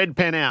 get the red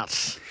pen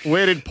out.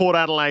 Where did Port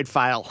Adelaide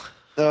fail?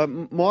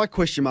 My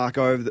question mark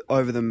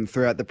over them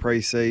throughout the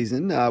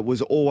pre-season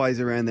was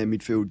always around their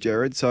midfield,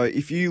 Jared. So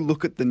if you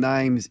look at the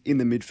names in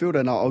the midfield,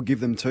 and I'll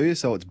give them to you.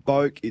 So it's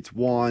Boak, it's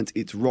Wines,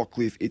 it's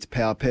Rockcliffe, it's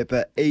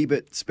Powell-Pepper.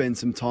 Ebert spends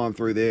some time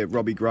through there.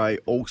 Robbie Gray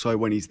also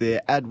when he's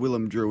there. Add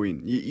Willem Drew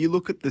in. You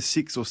look at the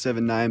 6 or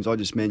 7 names I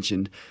just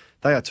mentioned,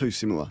 they are too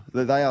similar.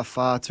 They are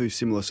far too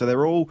similar. So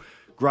they're all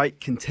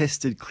great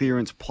contested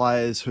clearance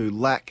players who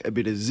lack a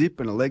bit of zip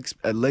and a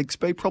leg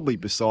speed, probably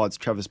besides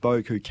Travis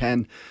Boak, who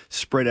can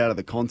spread out of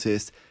the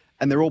contest,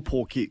 and they're all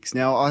poor kicks.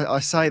 Now, I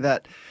say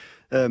that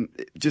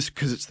just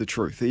because it's the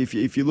truth.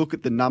 If you look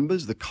at the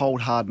numbers, the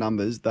cold, hard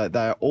numbers, they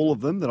are all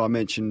of them that I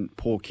mentioned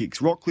poor kicks.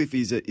 Rockcliffe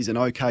is an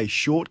okay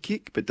short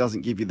kick, but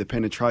doesn't give you the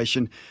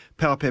penetration.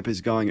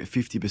 Powell-Pepper's going at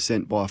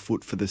 50% by a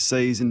foot for the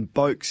season.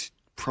 Boak's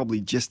probably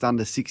just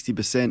under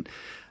 60%.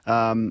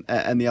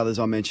 And the others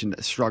I mentioned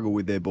struggle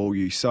with their ball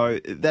use. So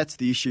that's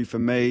the issue for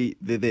me.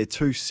 They're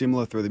too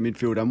similar through the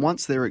midfield. And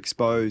once they're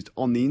exposed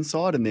on the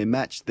inside and they're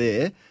matched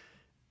there,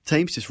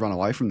 teams just run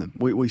away from them.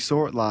 We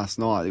saw it last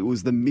night. It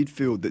was the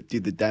midfield that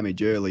did the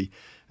damage early,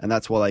 and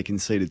that's why they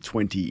conceded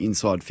 20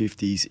 inside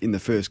 50s in the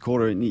first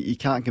quarter. And you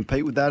can't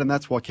compete with that, and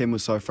that's why Ken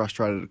was so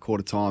frustrated at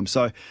quarter time.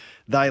 So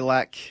they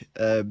lack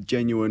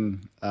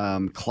genuine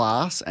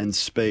class and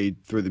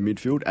speed through the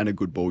midfield, and a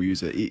good ball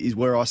user is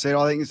where I said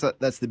I think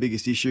that's the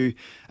biggest issue.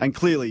 And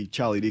clearly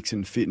Charlie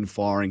Dixon fit and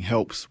firing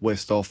helps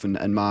Westhoff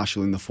and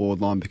Marshall in the forward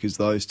line, because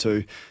those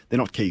two, they're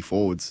not key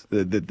forwards.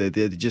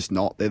 They're just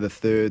not. They're the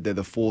third, they're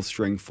the fourth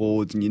string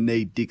forwards, and you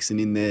need Dixon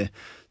in there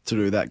to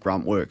do that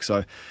grunt work.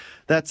 So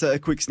that's a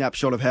quick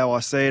snapshot of how I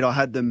see it. I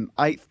had them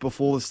 8th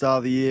before the start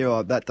of the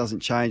year. That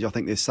doesn't change. I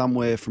think they're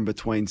somewhere from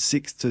between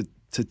 6th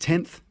to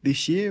 10th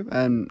this year,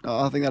 and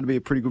I think that'd be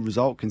a pretty good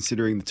result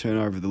considering the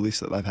turnover of the list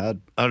that they've had.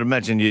 I'd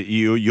imagine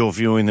you're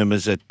viewing them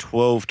as a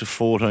 12 to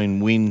 14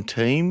 win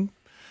team.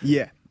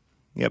 Yeah.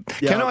 Yep.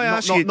 Yeah, Can I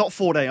ask you? Not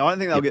 14. I don't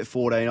think they'll get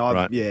 14.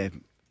 Right. Yeah.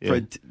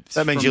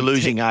 That means you're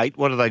losing 8.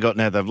 What have they got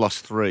now? They've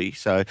lost 3.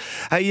 So,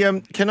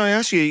 hey, can I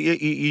ask you?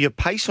 Your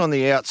pace on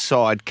the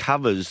outside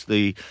covers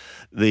the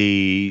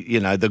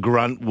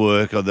grunt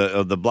work of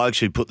the blokes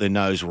who put their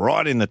nose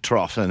right in the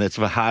trough, and it's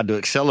hard to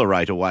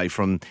accelerate away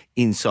from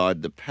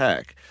inside the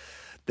pack.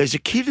 There's a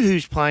kid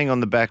who's playing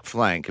on the back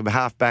flank, a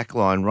half back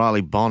line,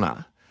 Riley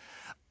Bonner.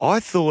 I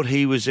thought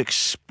he was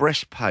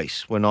express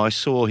pace when I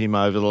saw him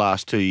over the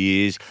last 2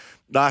 years.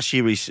 Last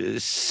year he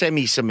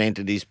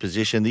semi-cemented his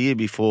position. The year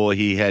before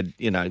he had,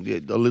 a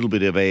little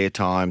bit of air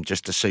time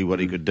just to see what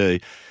he could do.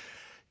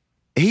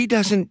 He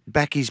doesn't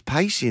back his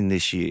pace in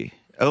this year.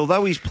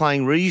 Although he's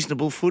playing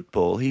reasonable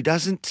football, he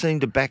doesn't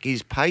seem to back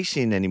his pace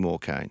in anymore,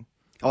 Kane.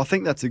 I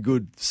think that's a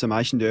good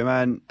summation,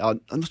 man.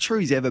 I'm not sure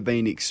he's ever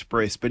been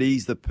express, but he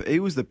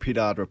was the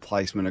Pittard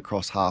replacement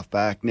across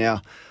half-back.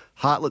 Now,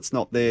 Hartlett's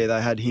not there.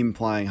 They had him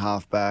playing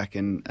half-back,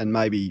 and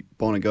maybe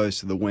Bonner goes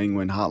to the wing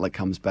when Hartlett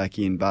comes back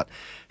in, but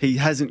he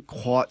hasn't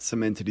quite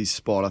cemented his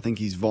spot. I think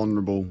he's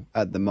vulnerable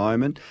at the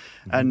moment.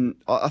 Mm-hmm. And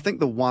I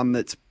think the one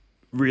that's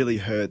really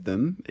hurt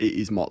them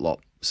is Motlop.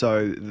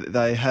 So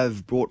they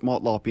have brought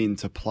Motlop in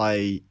to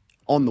play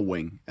on the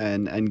wing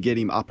and get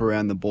him up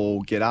around the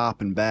ball, get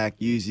up and back,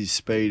 use his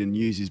speed and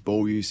use his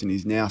ball use and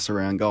his nous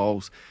around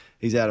goals.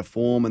 He's out of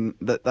form, and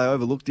that they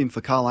overlooked him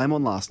for Carl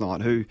Amon last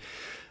night, who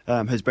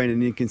has been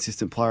an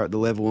inconsistent player at the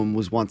level and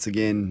was once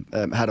again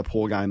had a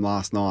poor game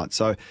last night.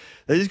 So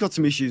they just got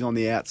some issues on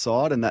the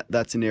outside, and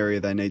that's an area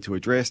they need to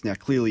address. Now,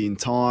 clearly in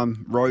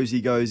time,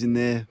 Rosie goes in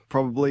there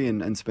probably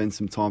and spends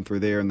some time through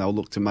there, and they'll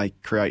look to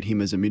create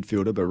him as a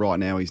midfielder, but right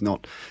now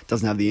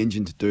doesn't have the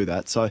engine to do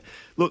that. So,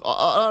 look,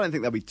 I don't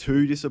think they'll be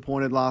too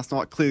disappointed last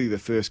night. Clearly the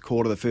first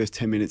quarter, the first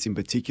 10 minutes in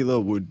particular,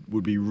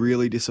 would be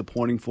really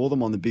disappointing for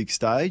them on the big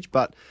stage,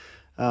 but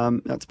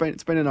it's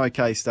been an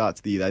okay start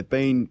to the year. They've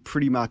been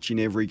pretty much in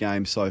every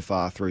game so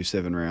far through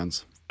 7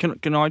 rounds.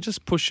 Can I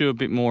just push you a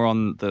bit more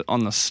on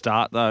the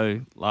start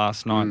though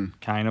last night,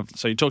 Kane?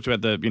 So you talked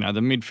about the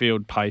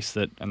midfield pace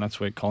and that's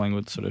where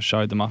Collingwood sort of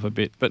showed them up a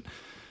bit.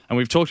 And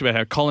we've talked about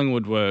how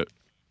Collingwood were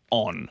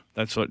on.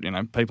 That's what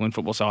people in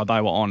football say. They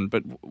were on.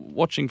 But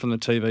watching from the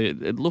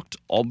TV, it looked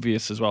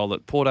obvious as well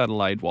that Port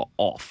Adelaide were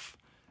off.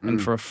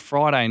 And for a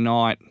Friday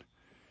night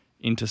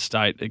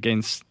interstate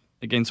against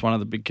one of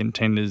the big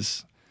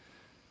contenders.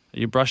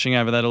 You're brushing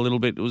over that a little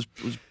bit. It was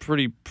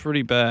pretty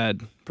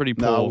bad, pretty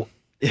poor. No,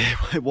 yeah,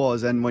 it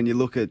was. And when you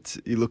look at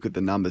the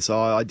numbers, so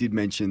I did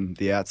mention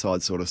the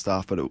outside sort of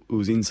stuff, but it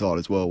was inside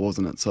as well,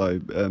 wasn't it? So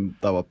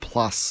they were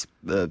plus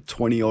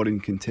 20 odd in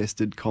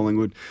contested,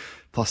 Collingwood,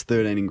 plus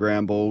 13 in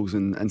ground balls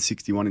and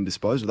 61 in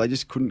disposal. They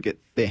just couldn't get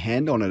their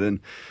hand on it.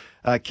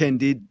 And Ken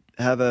did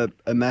have a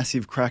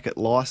massive crack at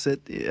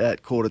Lycett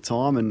at quarter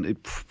time, and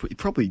it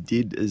probably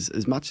did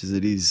as much as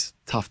it is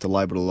tough to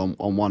label it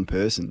on one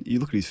person. You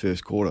look at his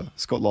first quarter.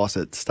 Scott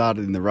Lycett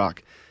started in the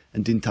ruck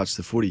and didn't touch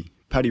the footy.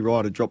 Paddy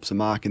Ryder drops a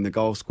mark in the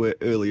goal square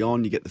early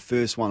on. You get the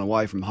first one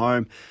away from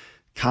home,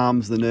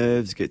 calms the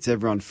nerves, gets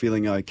everyone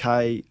feeling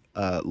okay.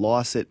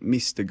 Lycett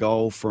missed a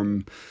goal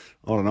from,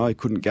 I don't know, he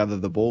couldn't gather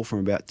the ball from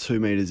about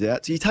 2 metres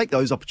out. So you take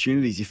those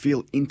opportunities, you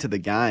feel into the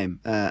game,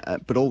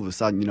 but all of a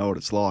sudden you know what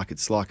it's like.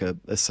 It's like a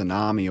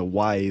tsunami, a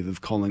wave of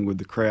Collingwood,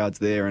 the crowd's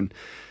there, and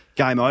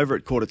game over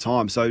at quarter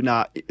time. So,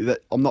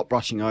 I'm not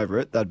brushing over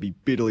it. They'd be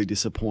bitterly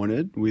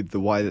disappointed with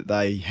the way that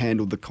they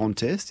handled the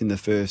contest in the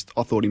first,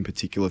 I thought in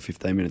particular,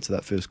 15 minutes of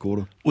that first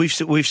quarter. We've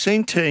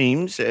seen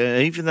teams,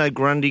 even though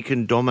Grundy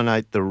can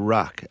dominate the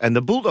ruck, and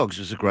the Bulldogs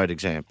was a great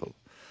example.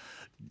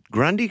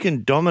 Grundy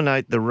can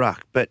dominate the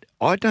ruck, but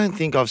I don't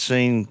think I've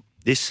seen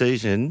this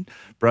season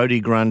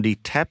Brodie Grundy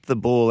tap the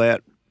ball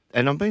out,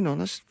 and I'm being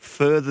honest,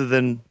 further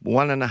than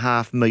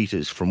 1.5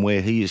 metres from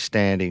where he is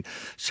standing.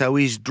 So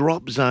his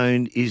drop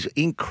zone is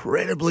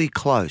incredibly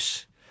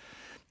close.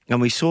 And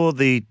we saw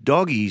the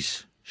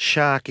doggies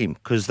shark him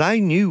because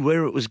they knew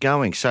where it was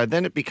going. So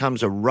then it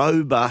becomes a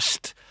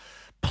robust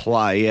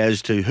play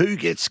as to who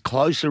gets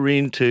closer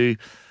into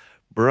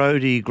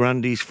Brodie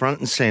Grundy's front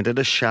and centre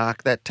to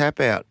shark that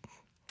tap out.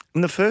 In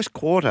the first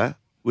quarter,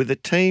 with a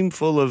team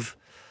full of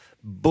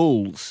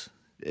bulls,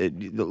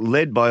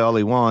 led by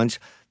Ollie Wines,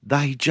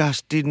 they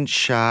just didn't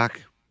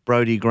shark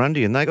Brodie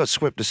Grundy, and they got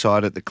swept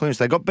aside at the clearance.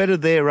 They got better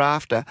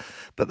thereafter,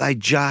 but they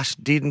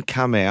just didn't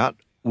come out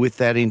with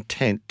that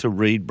intent to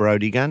read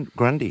Brodie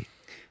Grundy.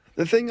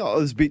 The thing I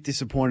was a bit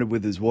disappointed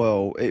with as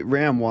well,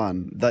 round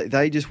one,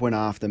 they just went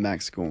after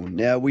Max Gawn.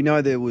 Now, we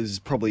know there was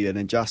probably an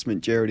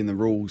adjustment, Jared, in the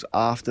rules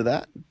after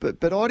that, but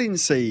I didn't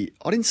see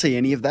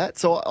any of that.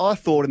 So I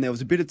thought, and there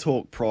was a bit of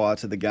talk prior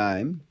to the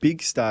game,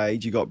 big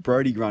stage, you got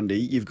Brodie Grundy,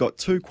 you've got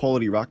 2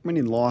 quality ruckmen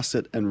in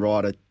Lycett and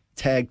Ryder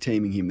tag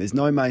teaming him. There's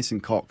no Mason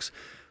Cox.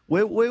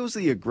 Where was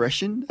the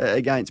aggression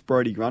against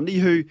Brodie Grundy,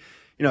 who...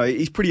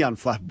 he's pretty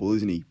unflappable,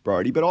 isn't he,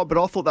 Brodie? But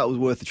I thought that was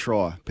worth a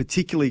try,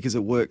 particularly because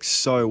it works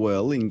so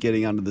well in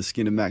getting under the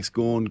skin of Max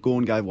Gawn.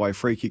 Gawn gave away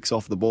free kicks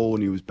off the ball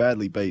and he was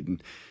badly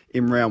beaten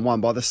in round one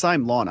by the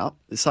same lineup,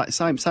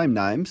 same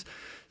names.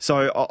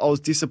 So I was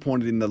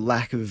disappointed in the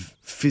lack of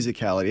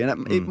physicality,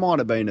 and it might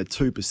have been a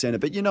 2%,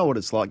 but you know what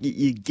it's like.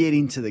 You get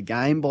into the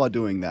game by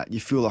doing that. You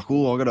feel like,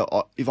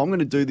 if I'm going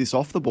to do this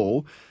off the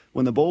ball,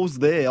 when the ball's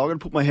there, I've got to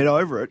put my head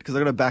over it because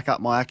I've got to back up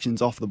my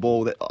actions off the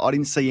ball. I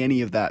didn't see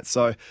any of that.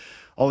 So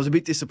I was a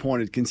bit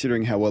disappointed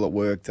considering how well it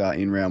worked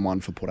in round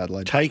one for Port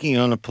Adelaide. Taking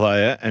on a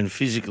player and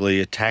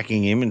physically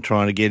attacking him and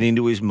trying to get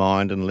into his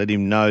mind and let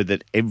him know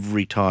that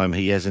every time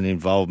he has an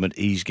involvement,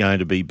 he's going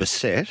to be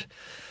beset.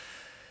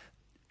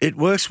 It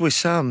works with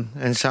some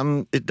and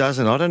some it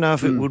doesn't. I don't know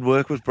if it would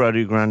work with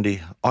Brodie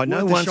Grundy. I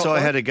know once I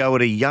had a go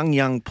at a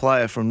young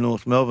player from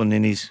North Melbourne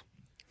in his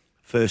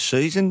first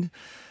season,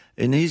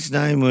 and his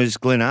name was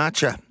Glenn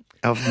Archer.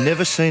 I've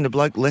never seen a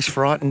bloke less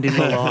frightened in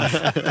my life.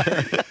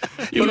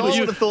 You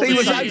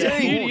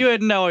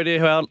had no idea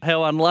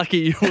how unlucky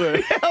you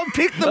were. I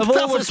picked the of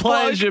all the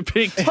players you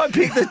picked. I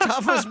picked the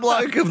toughest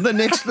bloke of the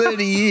next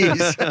 30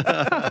 years.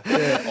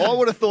 I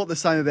would have thought the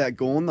same about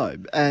Gawn, though.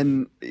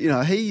 And,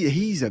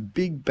 he's a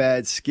big,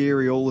 bad,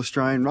 scary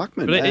All-Australian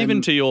ruckman. But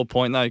even to your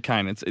point, though,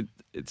 Kane,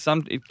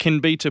 it can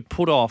be to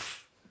put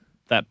off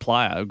that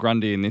player,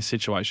 Grundy, in this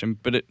situation,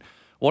 but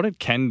what it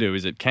can do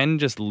is it can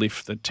just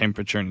lift the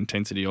temperature and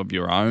intensity of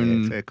your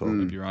own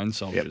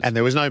soldiers. Yep. And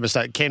there was no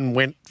mistake. Ken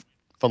went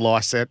for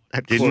Lysette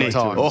at Didn't quarter he?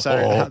 time. Oh.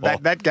 So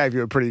that gave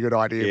you a pretty good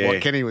idea of Yeah.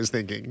 what Kenny was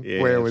thinking.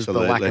 Yeah, Where was the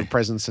lack absolutely. of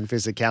presence and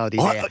physicality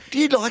there? Do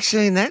you like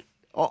seeing that?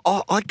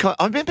 I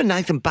remember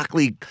Nathan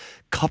Buckley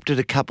copped it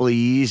a couple of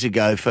years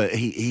ago for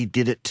he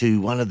did it to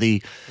one of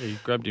the He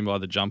grabbed him by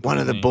the jumper. one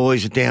of the didn't he?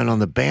 boys down on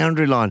the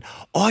boundary line.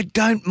 I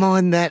don't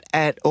mind that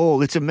at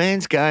all. It's a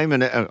man's game,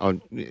 and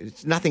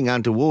it's nothing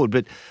untoward.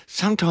 But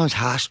sometimes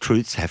harsh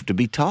truths have to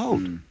be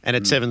told. And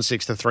at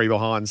 7-6 to 3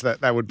 behinds,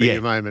 that would be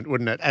your moment,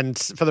 wouldn't it? And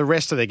for the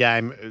rest of the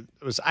game,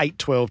 it was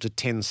 8-12 to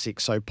 10-6.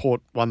 So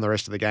Port won the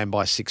rest of the game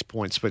by 6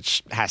 points,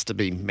 which has to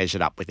be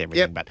measured up with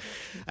everything. But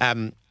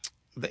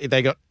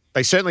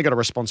they certainly got a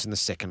response in the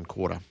second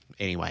quarter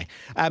anyway.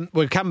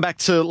 We'll come back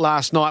to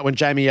last night when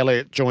Jamie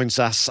Elliott joins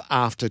us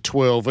after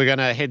 12. We're going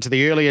to head to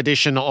the early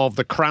edition of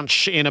The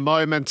Crunch in a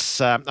moment.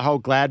 A whole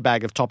glad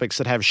bag of topics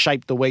that have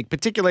shaped the week.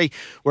 Particularly,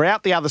 we're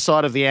out the other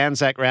side of the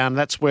Anzac round.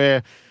 That's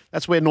where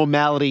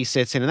normality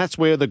sets in, and that's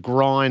where the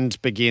grind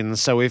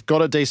begins. So we've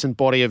got a decent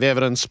body of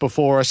evidence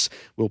before us.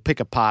 We'll pick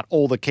apart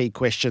all the key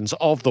questions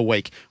of the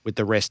week with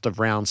the rest of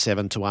round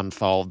 7 to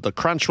unfold. The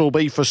crunch will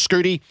be for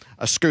Scooty,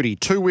 a Scooty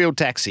two-wheel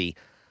taxi.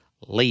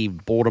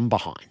 Leave boredom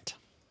behind.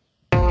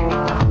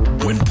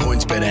 When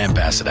PointsBet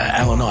ambassador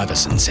Allen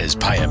Iverson says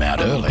pay him out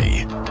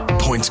early,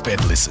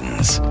 PointsBet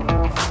listens.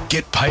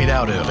 Get paid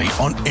out early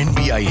on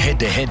NBA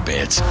head-to-head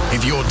bets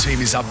if your team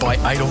is up by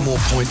 8 or more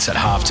points at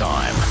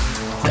halftime.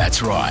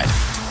 That's right.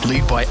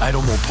 Lead by 8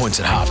 or more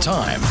points at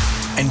halftime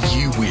and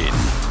you win.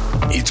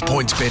 It's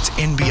PointsBet's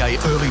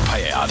NBA early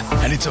payout,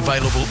 and it's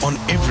available on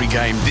every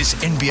game this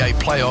NBA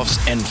playoffs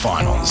and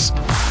finals.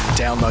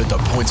 Download the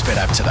PointsBet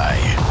app today.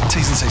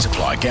 T's and C's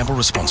apply. Gamble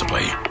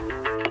responsibly.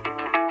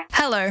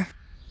 Hello,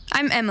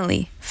 I'm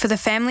Emily for the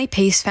Family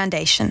Peace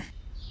Foundation.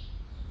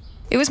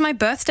 It was my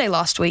birthday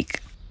last week.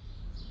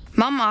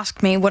 Mum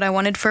asked me what I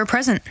wanted for a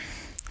present.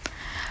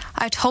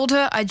 I told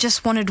her I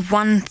just wanted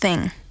one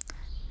thing.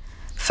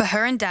 For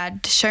her and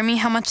Dad to show me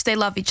how much they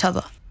love each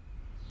other.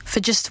 For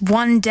just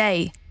one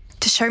day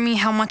to show me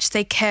how much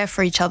they care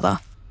for each other.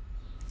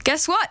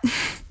 Guess what?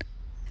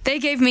 They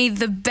gave me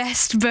the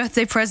best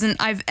birthday present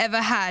I've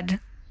ever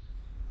had.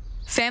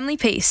 Family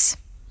Peace.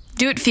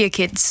 Do it for your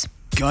kids.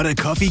 Got a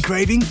coffee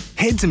craving?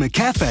 Head to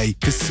McCafe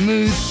for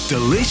smooth,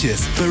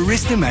 delicious,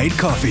 barista-made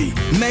coffee.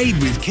 Made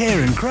with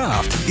care and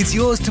craft, it's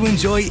yours to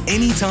enjoy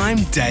anytime,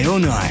 day or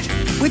night.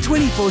 We're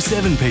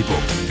 24/7 people.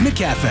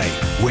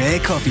 McCafe, we're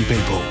coffee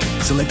people.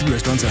 Selected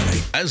restaurants only.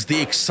 As the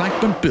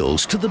excitement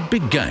builds to the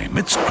big game,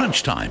 it's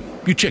crunch time.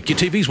 You check your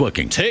TV's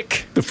working.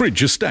 Tick. The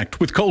fridge is stacked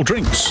with cold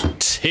drinks.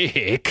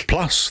 Tick.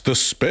 Plus the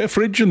spare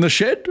fridge in the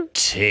shed.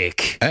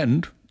 Tick.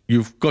 And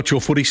you've got your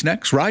footy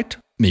snacks, right?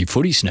 Me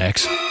footy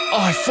snacks?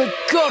 I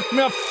forgot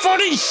my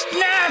footy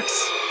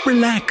snacks!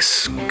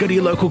 Relax. Go to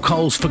your local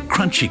Coles for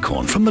crunchy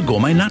corn from the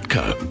Gourmet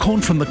Nutco.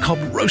 Corn from the cob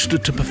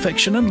roasted to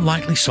perfection and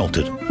lightly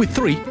salted with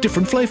 3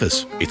 different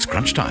flavours. It's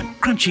crunch time.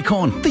 Crunchy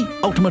corn, the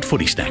ultimate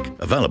footy snack.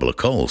 Available at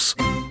Coles.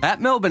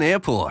 At Melbourne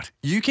Airport,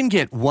 you can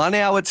get 1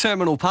 hour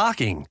terminal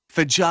parking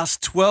for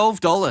just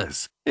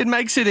 $12. It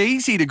makes it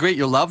easy to greet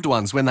your loved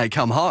ones when they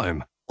come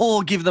home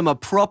or give them a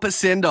proper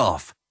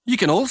send-off. You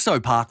can also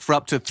park for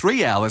up to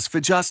 3 hours for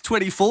just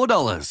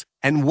 $24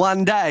 and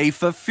 1 day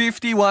for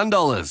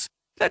 $51.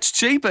 That's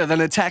cheaper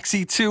than a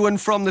taxi to and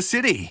from the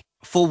city.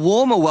 For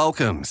warmer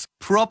welcomes,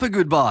 proper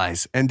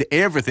goodbyes, and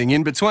everything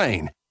in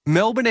between,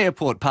 Melbourne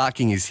Airport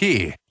Parking is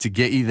here to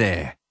get you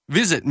there.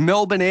 Visit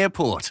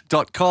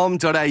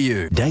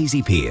melbourneairport.com.au.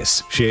 Daisy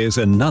Pearce shares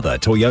another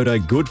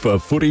Toyota Good for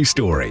Footy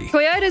story.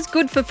 Toyota's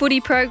Good for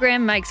Footy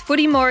program makes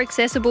footy more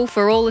accessible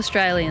for all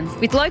Australians,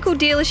 with local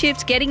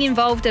dealerships getting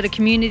involved at a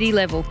community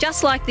level,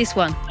 just like this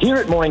one. Here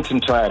at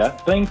Mornington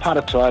Toyota, being part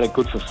of Toyota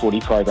Good for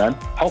Footy program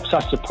helps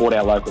us support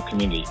our local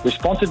community. We've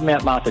sponsored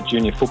Mount Martha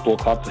Junior Football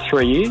Club for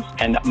 3 years,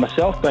 and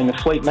myself being the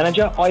fleet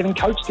manager, I even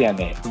coach down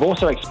there. We've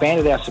also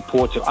expanded our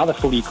support to other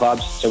footy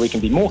clubs so we can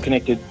be more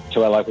connected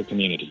to our local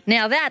community.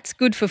 Now that's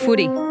good for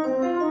footy.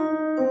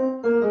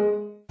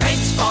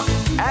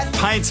 At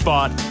Paint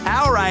Spot,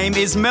 our aim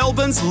is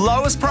Melbourne's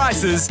lowest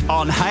prices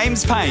on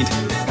Hames paint.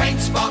 Paint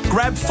Spot.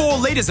 Grab 4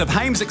 litres of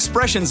Hames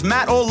Expressions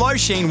matte or low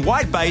sheen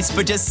white base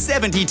for just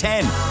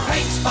 $70.10.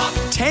 Paint Spot.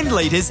 10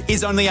 litres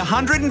is only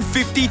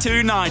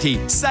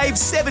 $152.90. Save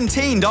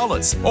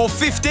 $17. Or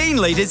 15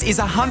 litres is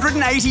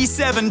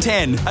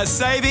 $187.10. A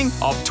saving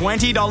of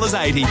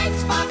 $20.80.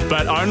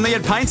 But only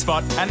at Paint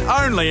Spot and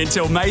only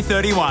until May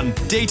 31.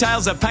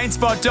 Details at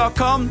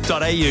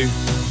paintspot.com.au.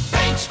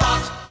 Paint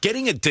Spot.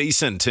 Getting a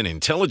decent and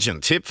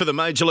intelligent tip for the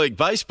Major League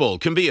Baseball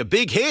can be a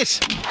big hit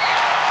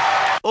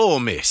or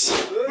miss.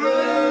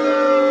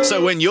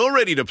 So when you're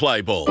ready to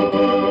play ball,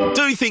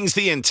 do things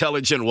the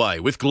intelligent way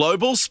with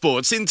Global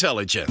Sports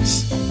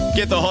Intelligence.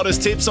 Get the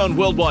hottest tips on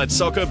worldwide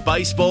soccer,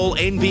 baseball,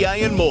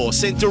 NBA and more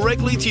sent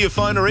directly to your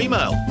phone or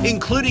email,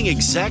 including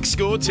exact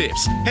score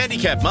tips,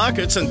 handicap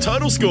markets and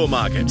total score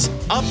markets,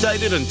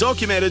 updated and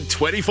documented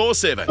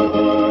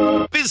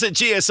 24/7. Visit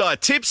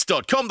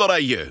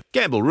gsitips.com.au.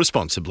 Gamble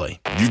responsibly.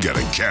 You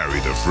gotta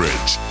carry the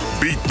fridge,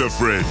 beat the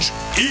fridge,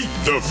 eat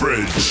the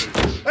fridge.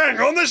 Hang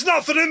on, there's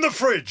nothing in the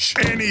fridge.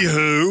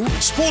 Anywho,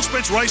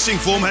 Sportsbet's racing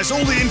form has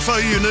all the info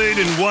you need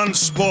in one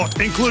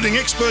spot, including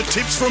expert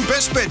tips from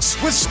Best Bets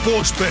with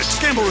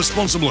Sportsbet. Gamble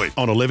responsibly.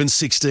 On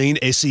 1116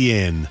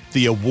 SEN,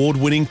 the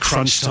award-winning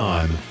Crunch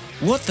Time.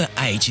 What the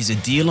H is a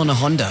deal on a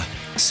Honda?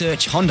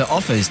 Search Honda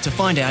offers to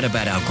find out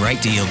about our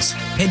great deals.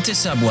 Head to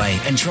Subway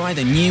and try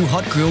the new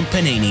hot grilled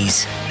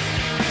paninis.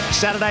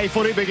 Saturday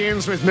footy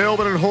begins with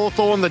Melbourne and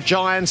Hawthorn, the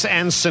Giants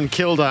and St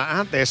Kilda.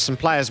 Aren't there some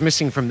players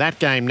missing from that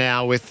game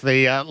now with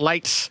the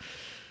late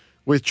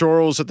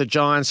withdrawals at the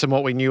Giants and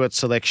what we knew at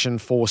selection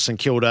for St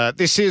Kilda?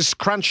 This is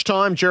Crunch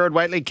Time. Gerard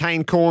Whateley,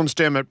 Kane Corns,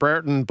 Dermot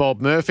Brereton,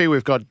 Bob Murphy.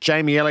 We've got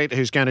Jamie Elliott,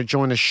 who's going to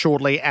join us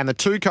shortly, and the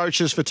two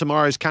coaches for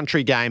tomorrow's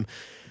country game,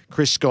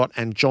 Chris Scott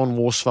and John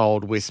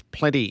Worsfold, with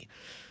plenty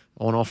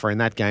on offer in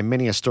that game.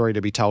 Many a story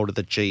to be told at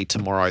the G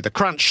tomorrow. The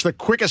Crunch, the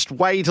quickest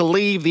way to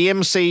leave the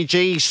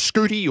MCG.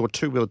 Scooty, your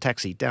two-wheel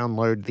taxi.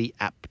 Download the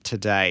app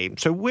today.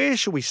 So where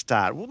should we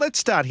start? Well, let's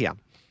start here.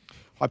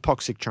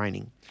 Hypoxic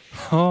training.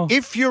 Oh.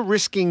 If you're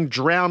risking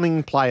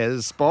drowning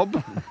players,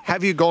 Bob,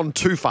 have you gone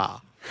too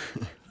far?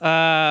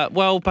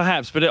 Well,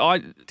 perhaps, but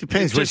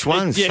depends which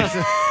ones.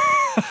 Yeah.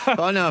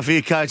 I know a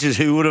few coaches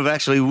who would have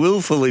actually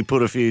willfully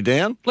put a few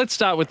down. Let's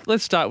start with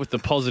the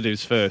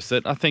positives first.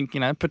 That I think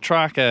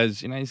Petrarca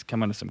is he's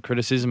come under some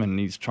criticism and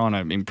he's trying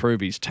to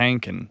improve his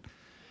tank and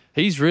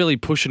he's really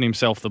pushing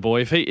himself. The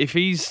boy, if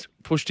he's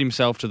pushed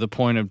himself to the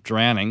point of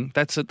drowning,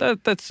 that's a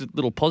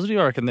little positive.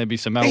 I reckon there'd be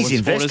some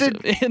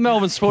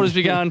Melbourne supporters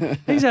be going,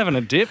 he's having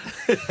a dip.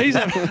 He's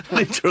having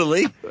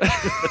literally.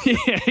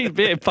 Yeah, he'd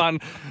be a pun.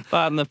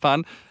 Pardon the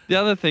pun. The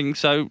other thing,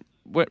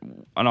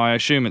 and I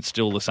assume it's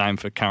still the same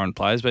for current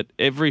players, but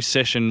every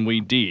session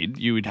we did,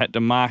 you would have to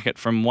mark it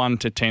from 1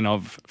 to 10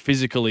 of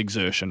physical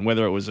exertion,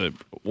 whether it was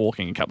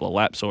walking a couple of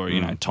laps or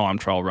time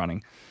trial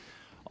running.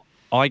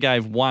 I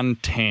gave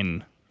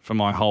 110 for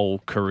my whole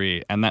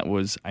career, and that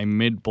was a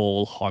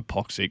mid-ball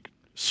hypoxic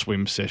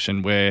swim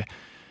session where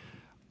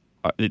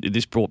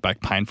this brought back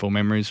painful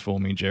memories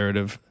for me, Gerard,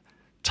 of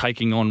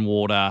taking on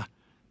water,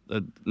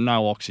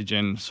 no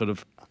oxygen, sort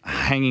of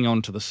hanging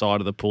on to the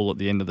side of the pool at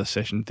the end of the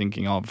session,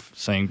 thinking of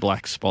seeing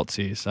black spots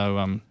here. So,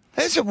 how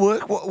does it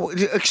work?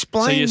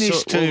 Explain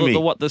this to me.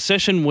 What the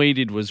session we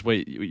did was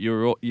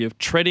you're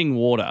treading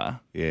water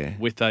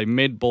with a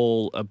med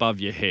ball above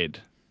your head.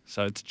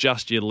 So it's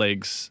just your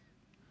legs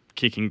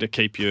kicking to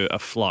keep you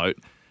afloat,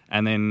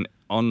 and then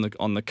on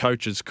the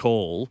coach's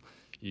call,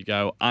 you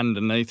go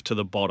underneath to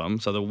the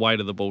bottom, so the weight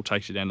of the ball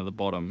takes you down to the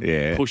bottom.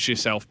 Yeah. Push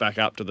yourself back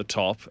up to the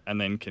top,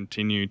 and then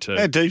continue to.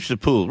 How deep's the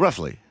pool,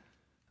 roughly?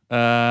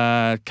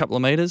 A couple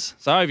of metres.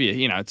 So over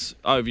it's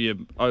over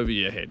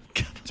your head.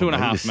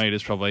 2.5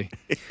 metres probably.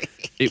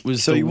 It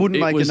was. So you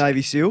wouldn't make a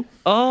Navy SEAL?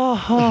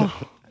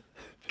 Oh,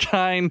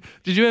 Kane,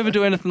 did you ever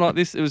do anything like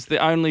this? It was the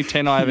only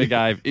 10 I ever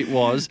gave. It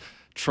was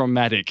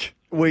traumatic.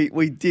 We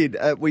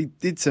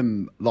did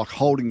some like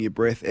holding your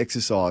breath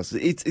exercise.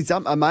 It's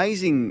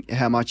amazing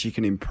how much you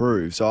can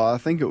improve. So I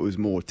think it was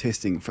more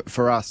testing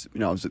for us. It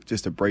was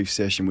just a brief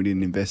session. We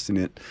didn't invest in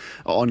it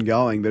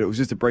ongoing, but it was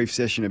just a brief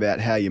session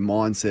about how your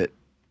mindset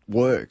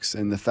works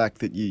and the fact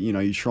that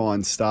you try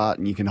and start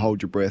and you can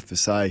hold your breath for,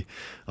 say,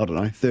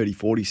 30,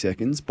 40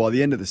 seconds. By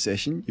the end of the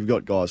session, you've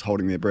got guys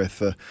holding their breath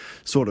for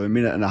sort of a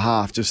minute and a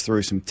half just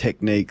through some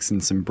techniques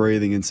and some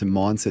breathing and some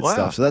mindset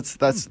stuff. So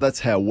that's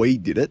how we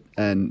did it.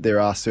 And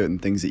there are certain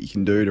things that you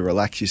can do to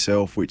relax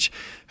yourself, which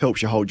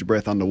helps you hold your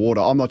breath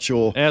underwater. I'm not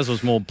sure. Ours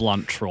was more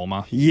blunt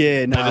trauma.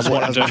 Yeah, no, ours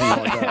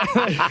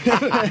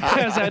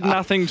had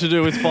nothing to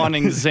do with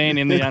finding zen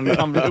in the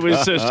uncomfortable. It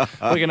was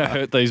just, we're going to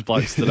hurt these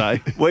blokes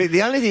today.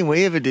 The only thing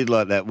we ever did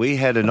like that, we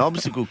had an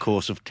obstacle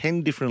course of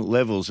 10 different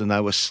levels, and they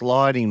were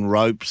sliding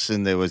ropes,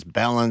 and there was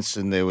balance,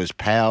 and there was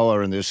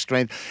power, and there was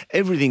strength.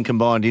 Everything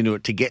combined into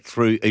it to get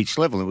through each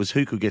level. It was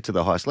who could get to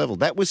the highest level.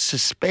 That was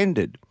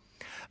suspended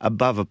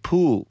above a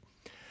pool.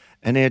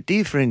 And our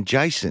dear friend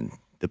Jason,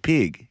 the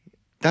pig,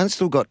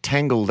 Dunstall got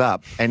tangled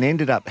up and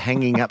ended up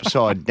hanging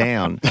upside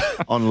down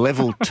on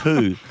level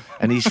 2,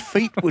 and his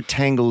feet were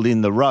tangled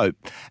in the rope,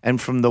 and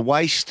from the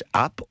waist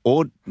up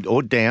or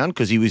down,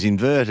 because he was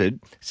inverted,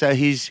 so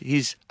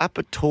his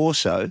upper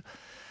torso,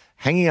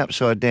 hanging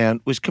upside down,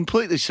 was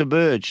completely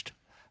submerged.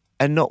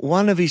 And not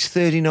one of his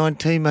 39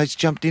 teammates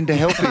jumped in to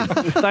help him.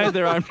 They had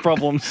their own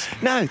problems.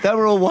 No, they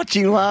were all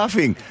watching,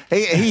 laughing.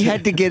 He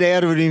had to get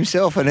out of it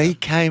himself, and he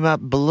came up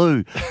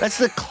blue. That's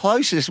the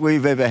closest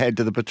we've ever had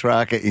to the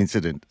Petrarca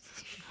incident.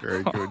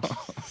 Very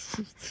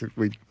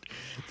good.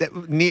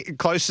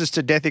 Closest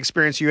to death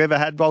experience you ever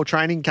had while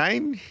training,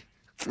 Kane?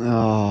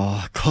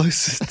 Oh,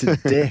 closest to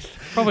death.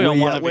 Probably on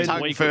one of his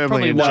weekly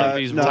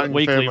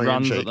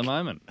runs at the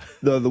moment.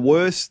 The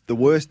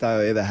worst day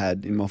I ever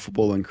had in my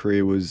footballing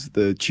career was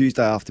the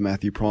Tuesday after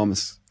Matthew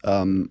Primus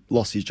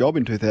lost his job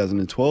in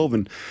 2012,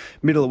 and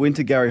middle of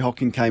winter, Gary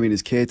Hocking came in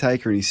as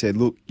caretaker, and he said,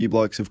 "Look, you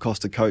blokes have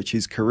cost a coach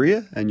his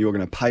career, and you're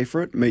going to pay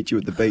for it. Meet you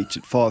at the beach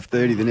at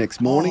 5:30 the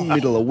next morning,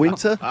 middle of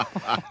winter."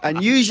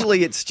 And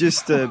usually it's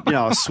just a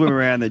swim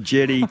around the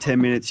jetty,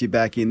 10 minutes, you're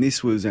back in.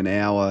 This was an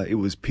hour. It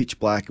was pitch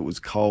black. It was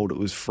cold. It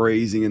was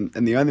freezing,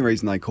 and the only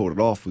reason they called it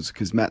off was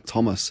because Matt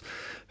Thomas,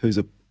 who's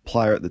a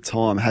player at the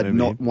time, had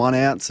not 1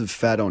 ounce of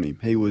fat on him.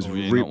 He was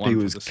ripped, he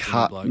was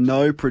cut,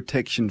 no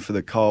protection for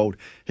the cold.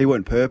 He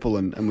went purple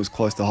and was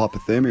close to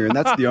hypothermia, and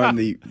that's the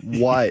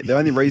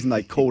only reason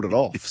they called it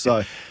off.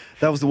 So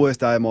that was the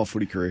worst day of my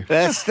footy career.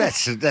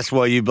 That's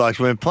why you blokes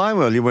weren't playing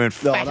well. You weren't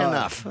fat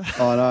enough.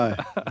 I know.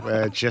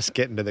 We're just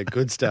getting to the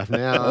good stuff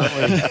now, aren't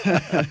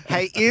we?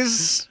 Hey,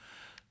 is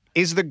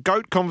the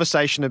GOAT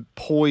conversation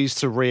poised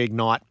to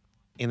reignite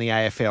in the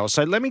AFL?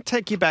 So let me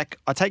take you back.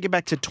 I take you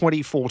back to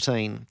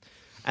 2014.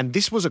 And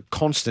this was a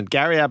constant.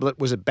 Gary Ablett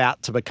was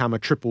about to become a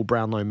triple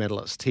Brownlow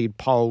medalist. He'd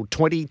polled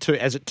 22,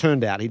 as it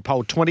turned out, he'd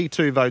polled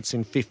 22 votes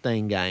in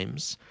 15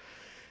 games.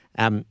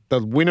 The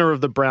winner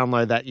of the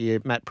Brownlow that year,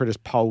 Matt Priddis,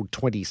 polled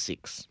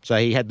 26. So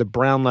he had the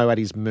Brownlow at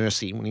his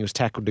mercy when he was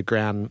tackled to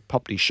ground,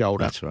 popped his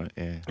shoulder. That's right,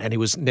 yeah. And he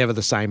was never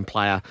the same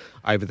player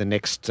over the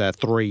next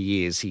 3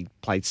 years. He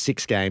played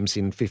 6 games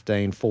in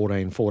 15,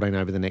 14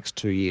 over the next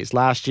 2 years.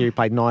 Last year he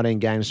played 19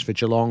 games for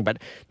Geelong, but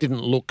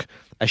didn't look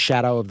a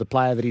shadow of the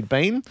player that he'd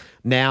been.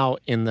 Now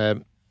in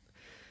the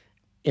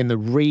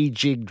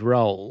rejigged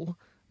role,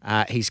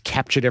 he's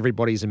captured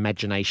everybody's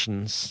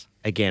imaginations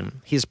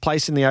again. His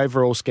place in the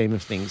overall scheme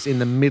of things, in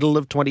the middle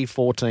of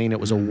 2014, it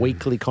was a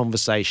weekly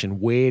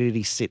conversation. Where did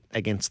he sit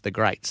against the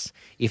greats?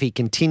 If he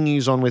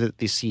continues on with it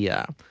this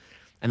year,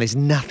 and there's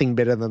nothing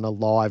better than a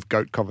live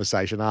GOAT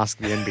conversation, ask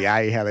the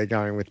NBA how they're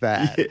going with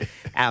that.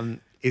 Yeah.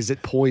 Is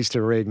it poised to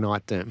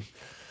reignite them?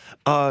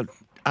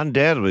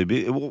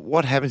 Undoubtedly.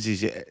 What happens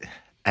is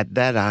at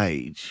that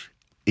age,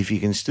 if you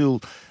can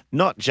still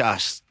not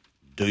just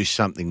do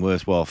something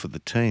worthwhile for the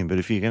team, but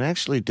if you can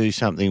actually do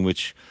something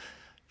which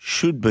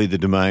should be the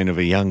domain of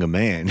a younger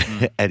man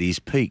at his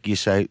peak, you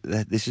say,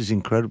 this is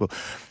incredible.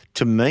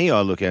 To me,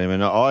 I look at him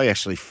and I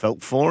actually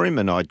felt for him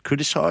and I'd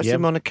criticised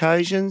him on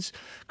occasions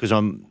because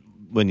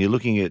when you're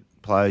looking at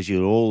players,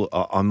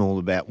 I'm all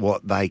about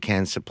what they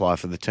can supply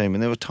for the team.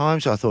 And there were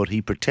times I thought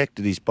he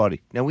protected his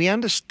body. Now, we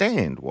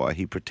understand why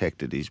he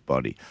protected his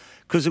body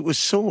because it was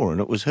sore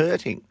and it was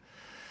hurting.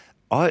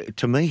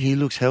 To me, he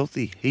looks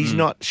healthy. He's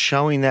not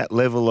showing that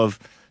level of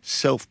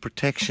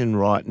self-protection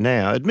right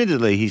now.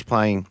 Admittedly, he's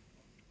playing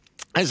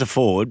as a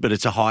forward, but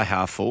it's a high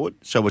half forward,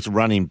 so it's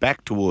running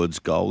back towards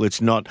goal.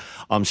 It's not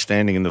I'm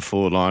standing in the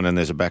forward line and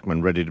there's a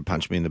backman ready to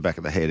punch me in the back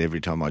of the head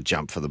every time I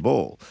jump for the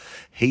ball.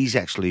 He's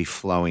actually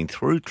flowing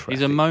through traffic.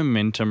 He's a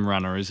momentum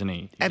runner, isn't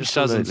he?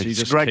 Absolutely.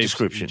 It's a great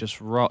description.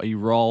 He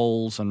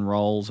rolls and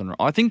rolls and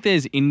I think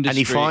there's industry and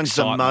he finds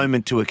excitement. the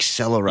moment to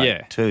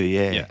accelerate too.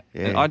 Yeah.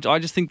 I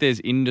just think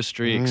there's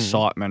industry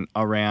excitement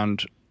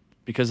around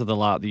because of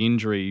the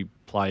injury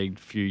plagued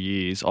few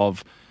years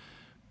of.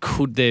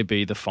 Could there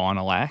be the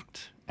final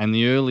act? And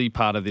the early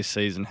part of this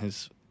season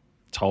has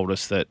told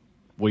us that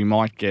we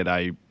might get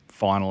a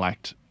final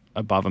act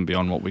above and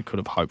beyond what we could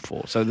have hoped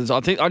for. So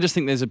I just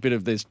think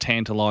there's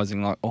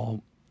tantalising, like,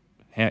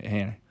 how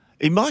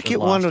he might get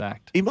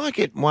act. He might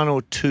get 1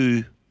 or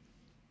 2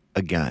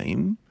 a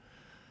game.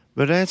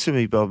 But answer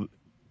me, Bob,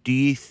 do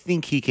you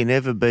think he can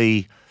ever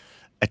be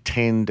a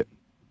 10,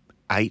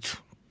 8,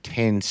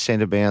 10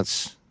 centre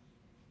bounce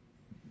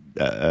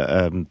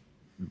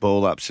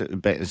ball up,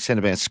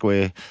 centre bounce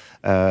square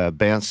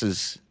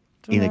bounces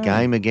in a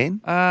game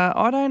again?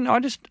 I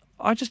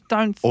just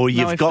don't. Or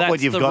you've got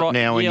what you've got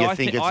now, and you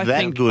think it's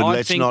that good.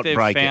 Let's not break it.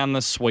 I think they've found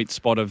the sweet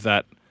spot of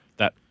that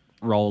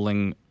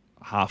rolling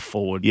half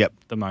forward. Yep.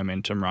 The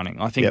momentum running.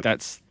 I think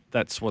that's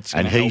what's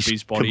going to help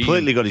his body. And he's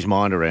completely got his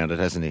mind around it,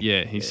 hasn't he?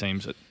 Yeah, he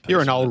seems it. Personally.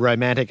 You're an old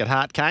romantic at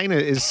heart, Kane.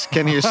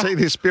 Can you see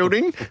this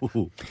building?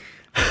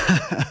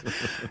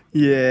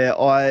 Yeah,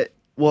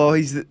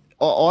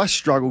 I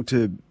struggle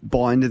to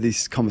buy into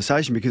this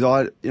conversation because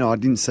I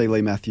didn't see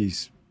Lee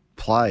Matthews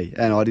play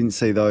and I didn't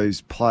see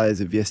those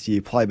players of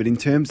yesteryear play. But in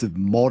terms of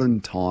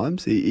modern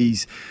times,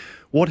 he's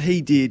what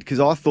he did,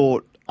 because I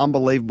thought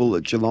unbelievable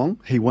at Geelong.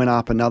 He went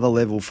up another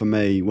level for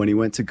me when he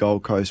went to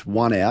Gold Coast,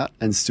 1 out,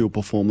 and still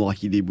performed like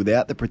he did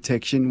without the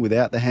protection,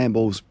 without the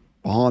handballs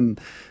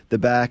behind the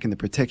back and the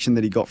protection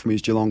that he got from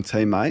his Geelong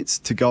teammates.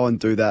 To go and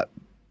do that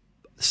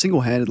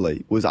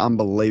single-handedly was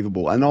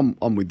unbelievable. And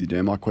I'm with you,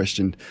 Dan. I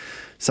questioned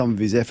some of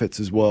his efforts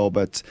as well.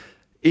 But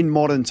in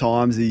modern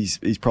times,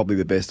 he's probably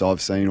the best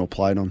I've seen or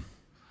played on.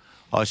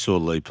 I saw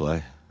Lee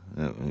play.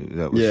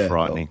 That was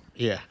frightening.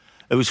 Yeah.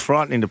 It was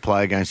frightening to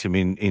play against him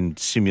in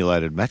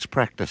simulated match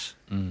practice.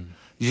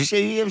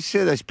 You ever see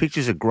those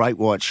pictures of great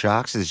white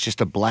sharks? There's just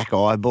a black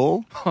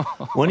eyeball.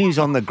 When he was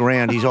on the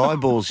ground, his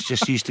eyeballs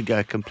just used to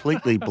go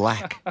completely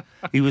black.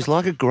 He was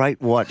like a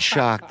great white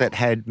shark that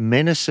had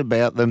menace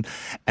about them,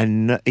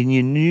 and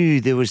you knew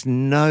there was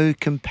no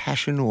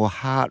compassion or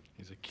heart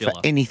Killer.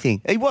 For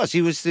anything. He was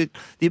the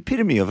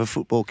epitome of a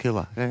football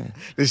killer. Yeah.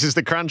 This is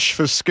the crunch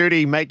for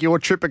Scooty. Make your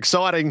trip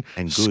exciting.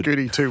 And good.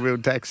 Scooty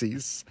two-wheeled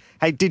taxis.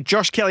 Hey, did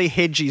Josh Kelly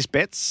hedge his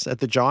bets at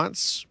the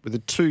Giants with a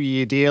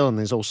 2-year deal? And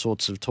there's all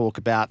sorts of talk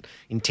about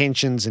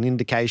intentions and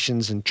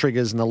indications and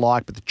triggers and the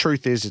like. But the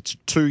truth is it's a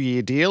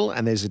 2-year deal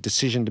and there's a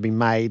decision to be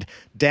made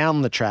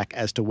down the track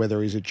as to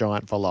whether he's a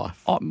Giant for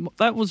life.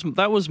 That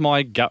was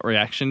my gut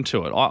reaction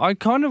to it.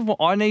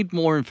 I need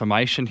more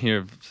information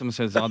here. If someone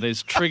says,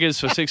 there's triggers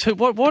for 6.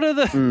 What are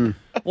the...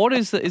 What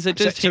is the... Is it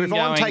just him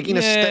going...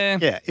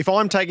 if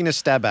I'm taking a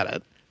stab at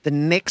it, the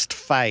next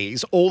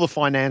phase, all the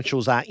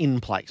financials are in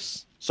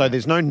place. So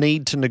there's no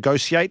need to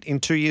negotiate in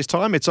 2 years'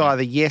 time. It's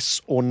either yes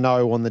or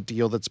no on the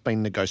deal that's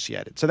been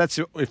negotiated. So that's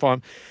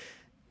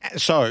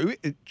So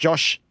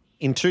Josh,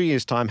 in 2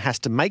 years' time, has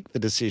to make the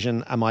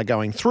decision, am I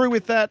going through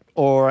with that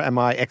or am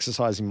I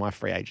exercising my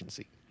free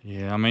agency?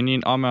 Yeah, I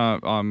mean, I'm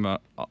a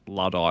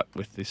Luddite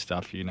with this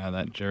stuff. You know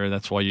that, Jerry.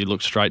 That's why you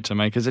look straight to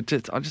me because I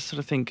just sort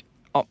of think,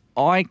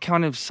 I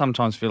kind of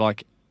sometimes feel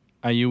like,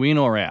 are you in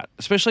or out?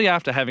 Especially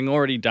after having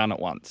already done it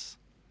once.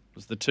 It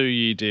was the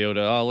 2-year deal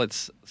to,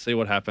 let's see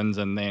what happens.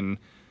 And then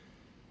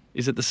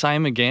is it the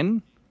same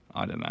again?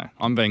 I don't know.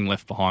 I'm being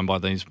left behind by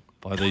these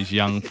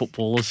young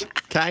footballers.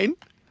 Kane?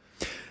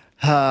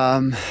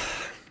 Look,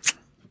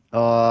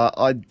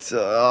 I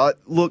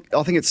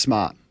think it's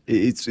smart.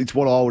 It's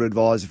what I would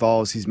advise if I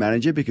was his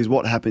manager, because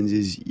what happens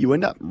is you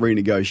end up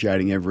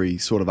renegotiating every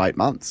sort of 8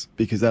 months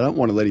because they don't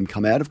want to let him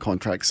come out of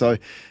contract. So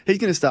he's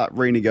going to start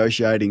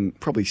renegotiating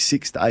probably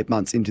 6 to 8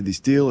 months into this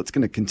deal. It's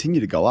going to continue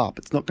to go up.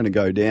 It's not going to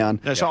go down.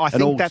 No, so I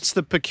think that's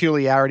the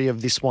peculiarity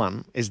of this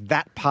one, is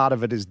that part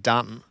of it is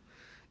done.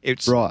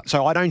 It's right.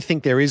 So I don't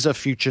think there is a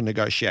future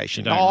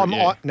negotiation. I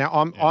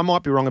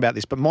might be wrong about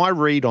this, but my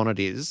read on it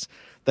is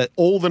that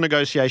all the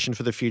negotiation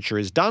for the future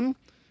is done.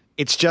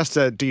 It's just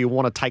do you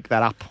want to take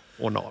that up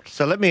or not?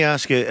 So let me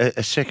ask you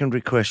a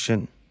secondary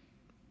question.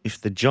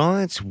 If the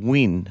Giants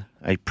win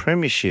a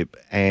premiership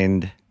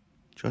and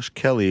Josh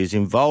Kelly is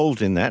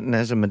involved in that and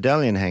has a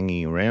medallion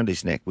hanging around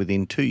his neck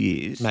within 2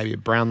 years... Maybe a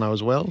Brownlow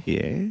as well?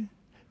 Yeah.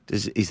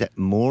 Is that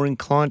more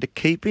inclined to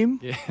keep him?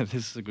 Yeah,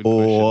 this is a good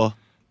or question.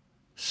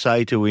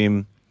 Say to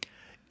him,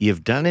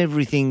 you've done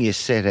everything you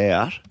set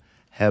out,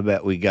 how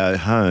about we go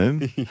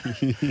home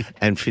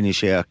and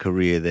finish our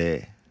career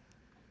there?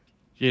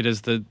 Yeah,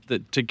 does to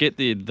get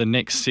the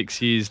next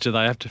 6 years, do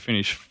they have to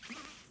finish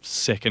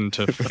second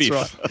to fifth?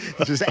 That's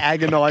right. Just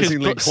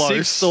agonisingly close.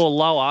 Sixth or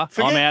lower,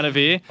 I'm out of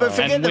here. But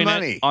forget the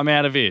money. I'm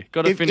out of here.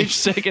 Got to finish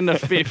second to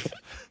fifth.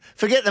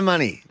 Forget the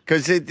money,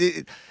 because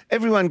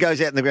everyone goes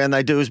out in the ground,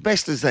 they do as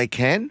best as they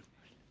can,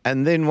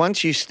 and then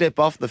once you step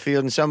off the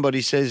field and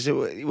somebody says,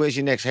 where's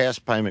your next house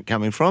payment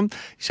coming from?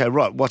 You say,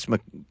 right, what's my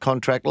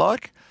contract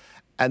like?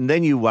 And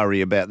then you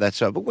worry about that.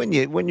 So, but when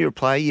you're a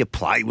player, you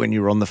play when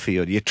you're on the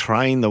field. You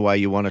train the way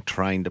you want to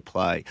train to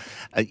play.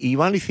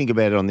 You only think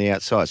about it on the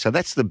outside. So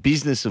that's the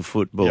business of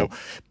football. Yep.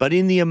 But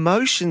in the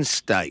emotion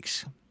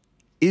stakes,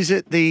 is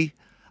it the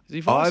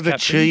I've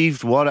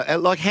achieved what...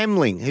 Like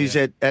Hamling, who's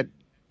at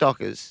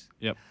Dockers,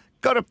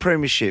 got a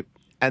premiership,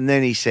 and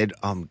then he said,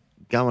 I'm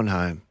going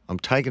home. I'm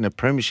taking a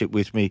premiership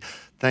with me.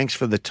 Thanks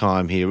for the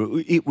time here.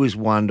 It was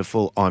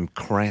wonderful. I'm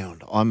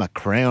crowned. I'm a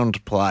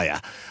crowned player,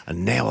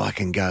 and now I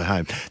can go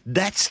home.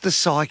 That's the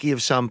psyche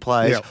of some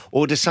players. Yep.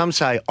 Or do some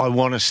say, I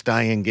want to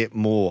stay and get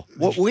more?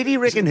 Where do you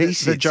reckon he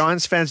sits? The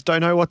Giants fans don't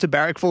know what to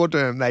barrack for,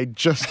 Derm. They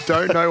just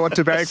don't know what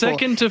to barrack for.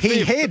 Second to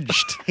fifth.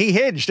 He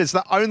hedged. It's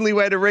the only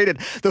way to read it.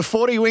 The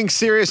 40 Winks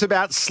serious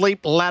about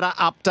sleep ladder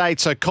update.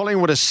 So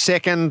Collingwood is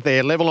second.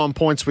 They're level on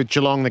points with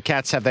Geelong. The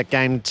Cats have that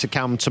game to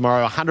come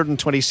tomorrow.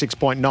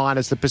 126.9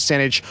 is the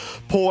percentage.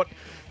 Port,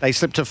 they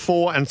slipped to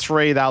 4 and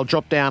 3. They'll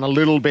drop down a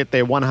little bit.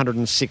 They're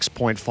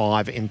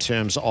 106.5 in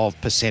terms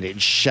of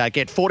percentage.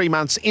 Get 40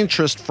 months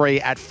interest free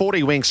at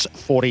 40 Winks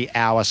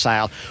 40-hour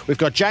sale. We've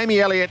got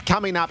Jamie Elliott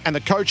coming up and the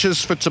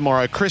coaches for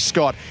tomorrow, Chris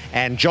Scott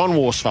and John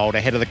Worsfold,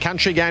 ahead of the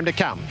country game to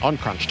come on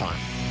Crunch Time.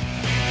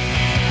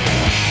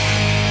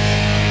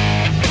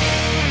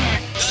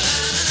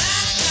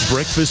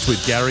 Breakfast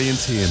with Gary and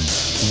Tim.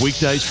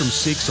 Weekdays from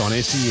 6 on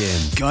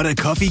SEN. Got a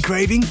coffee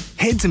craving?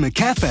 Head to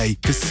McCafe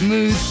for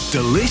smooth,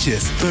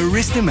 delicious,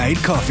 barista-made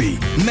coffee.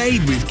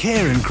 Made with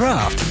care and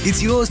craft,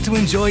 it's yours to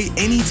enjoy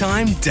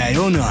anytime, day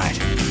or night.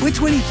 We're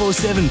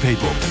 24/7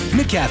 people.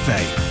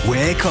 McCafe.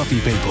 We're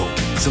coffee people.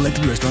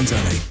 Selected restaurants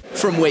only.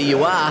 From where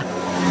you are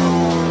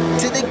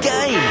to the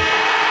game.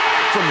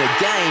 From the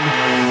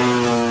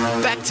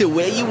game back to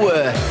where you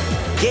were.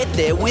 Get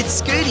there with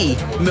Scooty.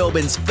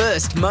 Melbourne's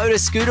first motor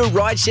scooter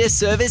rideshare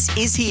service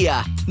is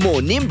here.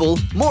 More nimble,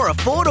 more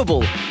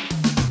affordable.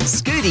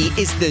 Scooty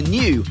is the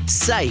new,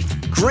 safe,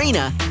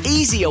 greener,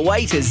 easier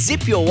way to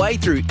zip your way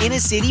through inner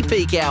city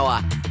peak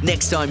hour.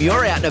 Next time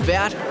you're out and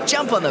about,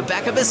 jump on the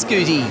back of a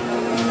Scooty.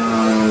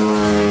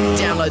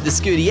 Download the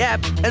Scooty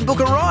app and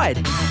book a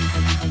ride.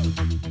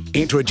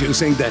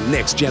 Introducing the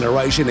next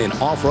generation in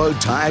off-road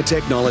tyre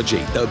technology,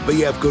 the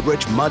BF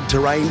Goodrich Mud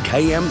Terrain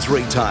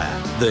KM3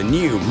 tyre. The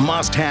new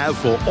must-have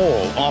for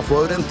all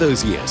off-road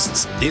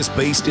enthusiasts. This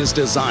beast is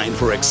designed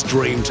for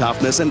extreme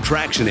toughness and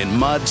traction in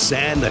mud,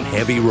 sand and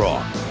heavy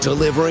rock.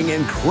 Delivering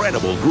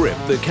incredible grip,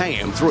 the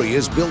KM3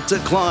 is built to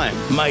climb,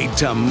 made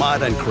to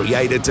mud and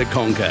created to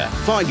conquer.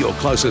 Find your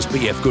closest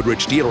BF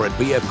Goodrich dealer at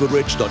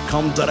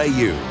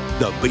bfgoodrich.com.au.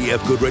 The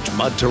BF Goodrich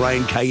Mud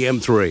Terrain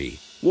KM3.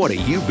 What are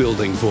you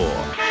building for?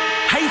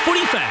 Hey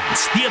footy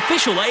fans, the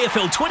official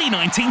AFL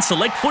 2019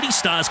 Select Footy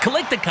Stars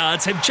collector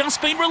cards have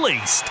just been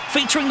released,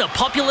 featuring the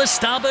popular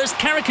Starburst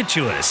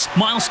caricatures,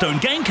 milestone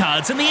game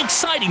cards and the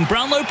exciting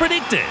Brownlow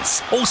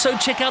predictors. Also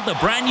check out the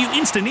brand new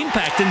Instant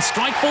Impact and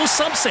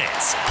Strikeforce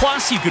subsets.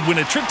 Plus you could win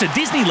a trip to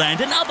Disneyland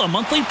and other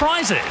monthly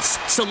prizes.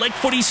 Select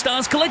Footy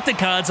Stars collector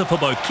cards are for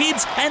both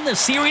kids and the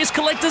serious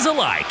collectors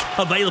alike.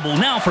 Available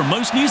now from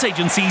most news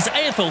agencies,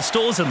 AFL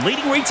stores and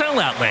leading retail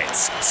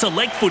outlets.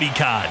 Select Footy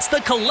Cards,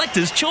 the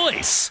collector's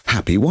choice.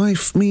 Happy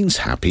wife means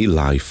happy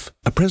life.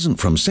 A present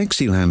from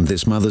Sexyland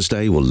this Mother's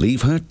Day will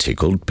leave her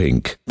tickled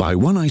pink. Buy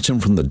one item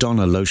from the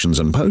Donna Lotions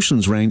and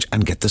Potions range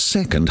and get the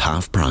second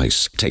half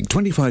price. Take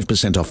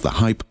 25% off the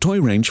Hype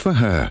toy range for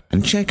her.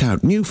 And check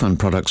out new fun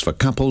products for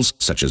couples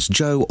such as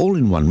Joe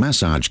all-in-one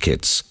massage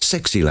kits.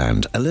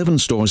 Sexyland, 11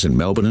 stores in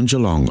Melbourne and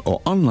Geelong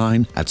or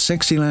online at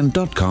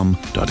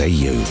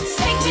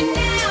sexyland.com.au.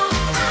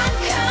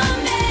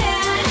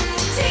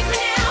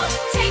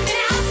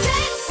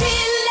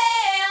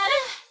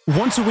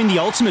 Want to win the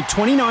ultimate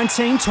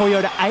 2019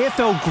 Toyota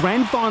AFL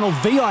Grand Final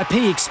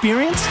VIP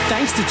experience?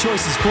 Thanks to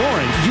Choices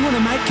Flooring, you and a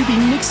mate could be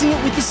mixing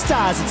it with the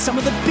stars at some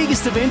of the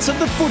biggest events of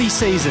the footy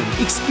season.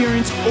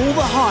 Experience all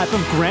the hype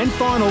of Grand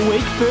Final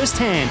week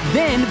firsthand,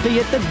 then be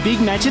at the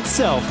big match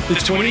itself. The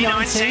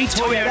 2019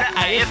 Toyota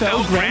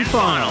AFL Grand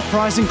Final.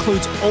 Prize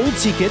includes all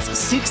tickets,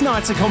 6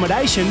 nights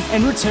accommodation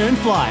and return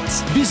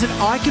flights. Visit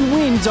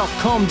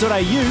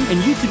iCanWin.com.au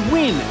and you could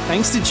win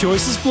thanks to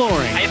Choices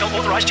Flooring. AFL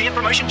authorised GM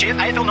promotion, GF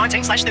AFL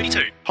 19/32.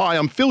 Hi,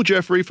 I'm Phil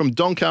Jeffrey from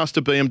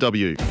Doncaster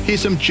BMW.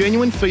 Here's some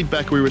genuine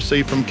feedback we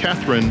received from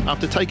Catherine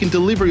after taking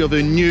delivery of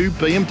her new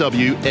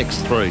BMW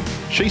X3.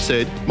 She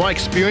said, "My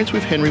experience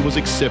with Henry was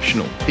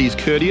exceptional. He's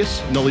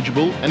courteous,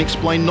 knowledgeable, and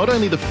explained not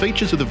only the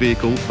features of the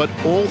vehicle, but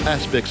all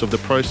aspects of the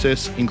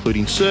process,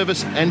 including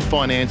service and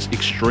finance,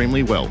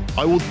 extremely well.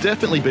 I will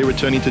definitely be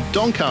returning to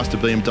Doncaster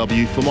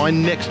BMW for my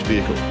next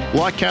vehicle."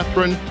 Like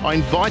Catherine, I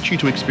invite you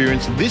to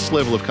experience this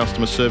level of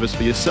customer service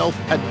for yourself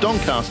at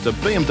Doncaster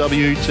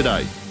BMW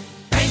today.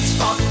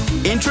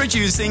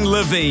 Introducing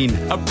Levine,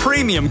 a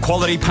premium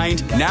quality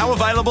paint now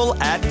available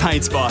at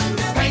PaintSpot.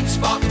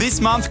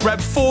 This month, grab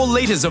 4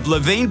 litres of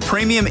Levine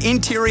Premium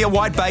Interior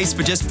White Base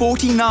for just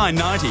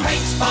 $49.90.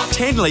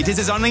 10 litres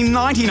is only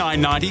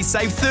 $99.90,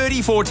 save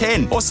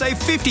 $34.10. Or save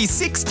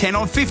 $56.10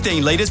 on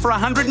 15 litres for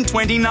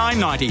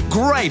 $129.90.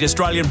 Great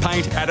Australian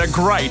paint at a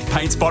great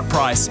PaintSpot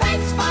price.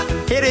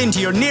 Head into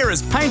your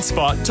nearest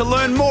PaintSpot to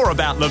learn more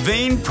about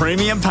Levine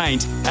Premium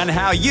Paint and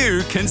how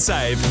you can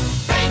save.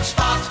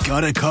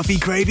 Got a coffee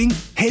craving?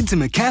 Head to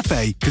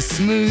McCafe for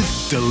smooth,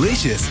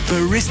 delicious,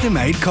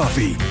 barista-made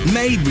coffee.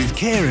 Made with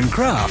care and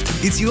craft,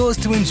 it's yours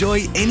to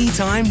enjoy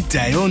anytime,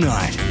 day or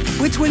night.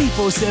 We're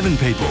 24/7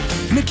 people.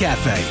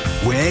 McCafe,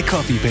 we're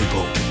coffee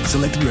people.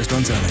 Selected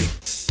restaurants only.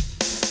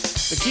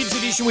 The Kids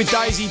Edition with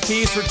Daisy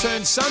Pearce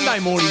returns Sunday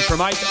morning from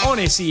 8 on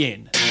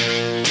SEN.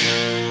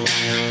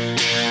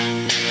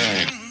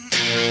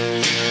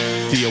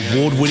 The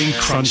award-winning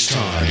Crunch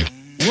Time.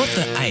 What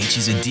the H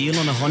is a deal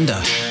on a Honda?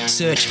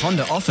 Search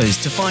Honda offers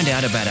to find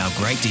out about our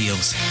great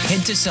deals.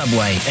 Head to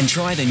Subway and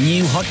try the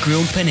new hot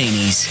grilled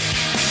paninis.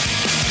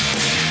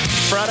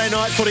 Friday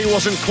night footy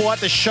wasn't quite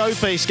the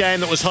showpiece game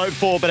that was hoped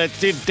for, but it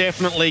did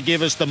definitely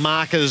give us the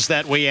markers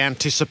that we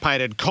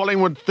anticipated.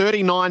 Collingwood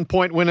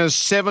 39-point winners,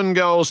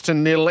 7-0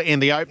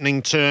 in the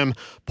opening term.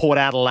 Port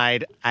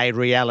Adelaide, a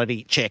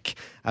reality check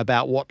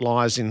about what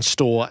lies in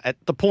store at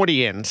the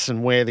pointy ends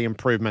and where the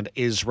improvement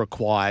is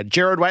required.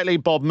 Gerard Whateley,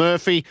 Bob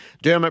Murphy,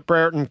 Dermot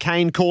Brereton,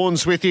 Kane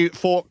Corns with you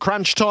for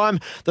Crunch Time.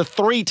 The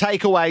 3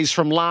 takeaways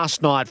from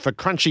last night for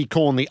Crunchy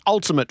Corn, the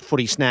ultimate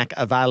footy snack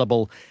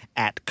available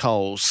at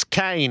Coles.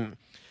 Kane,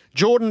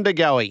 Jordan De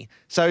Goey.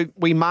 So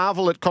we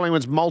marvel at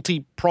Collingwood's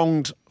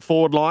multi-pronged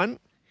forward line.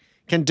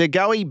 Can De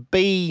Goey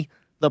be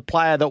the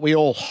player that we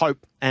all hope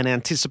and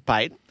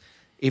anticipate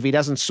if he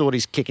doesn't sort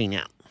his kicking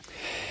out?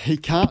 He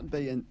can't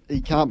be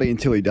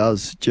until he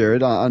does,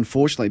 Jared,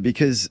 unfortunately,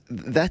 because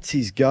that's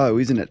his go,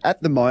 isn't it?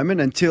 At the moment,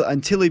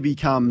 until he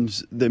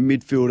becomes the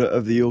midfielder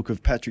of the ilk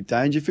of Patrick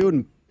Dangerfield,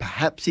 and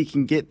perhaps he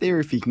can get there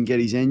if he can get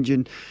his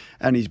engine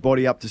and his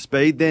body up to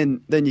speed,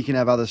 then you can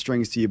have other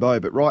strings to your bow.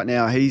 But right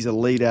now, he's a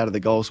lead out of the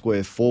goal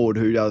square forward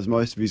who does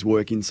most of his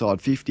work inside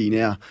 50.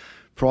 Now,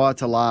 prior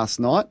to last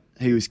night,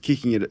 he was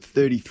kicking it at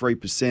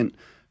 33%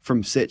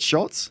 from set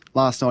shots.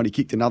 Last night, he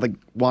kicked another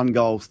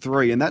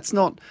 1-goal-3, and that's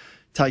not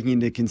taking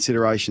into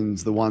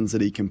considerations the ones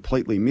that he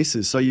completely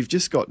misses. So you've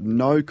just got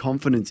no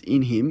confidence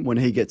in him when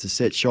he gets a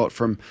set shot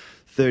from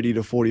 30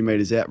 to 40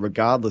 metres out,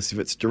 regardless if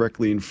it's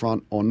directly in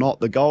front or not.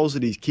 The goals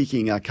that he's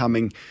kicking are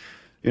coming,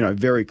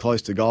 very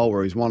close to goal,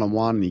 where he's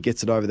one-on-one and he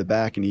gets it over the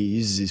back and he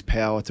uses his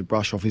power to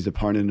brush off his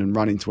opponent and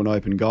run into an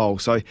open goal.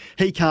 So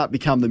he can't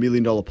become the $1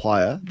 million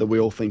player that we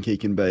all think he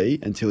can be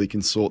until he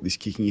can sort this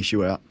kicking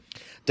issue out.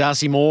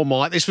 Darcy Moore,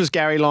 Mike. This was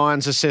Gary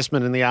Lyons'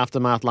 assessment in the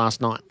aftermath last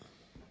night.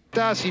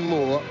 Darcy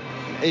Moore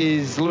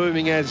is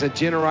looming as a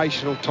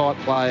generational type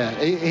player.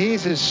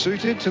 He's as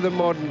suited to the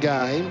modern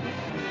game.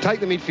 Take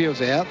the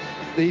midfields out.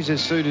 He's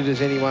as suited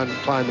as anyone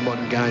playing the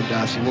modern game,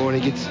 Darcy Moore.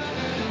 And he gets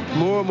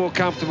more and more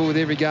comfortable with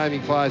every game he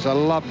plays. I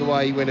love the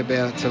way he went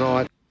about it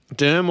tonight.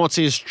 Derm, what's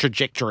his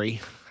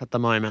trajectory at the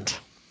moment?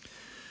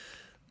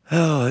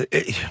 I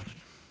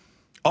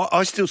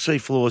still see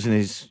flaws in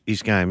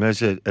his game.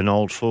 As an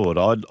old forward,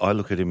 I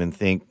look at him and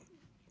think,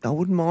 I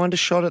wouldn't mind a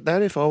shot at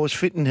that if I was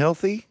fit and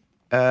healthy.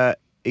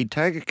 He'd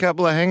take a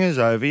couple of hangers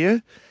over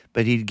you,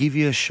 but he'd give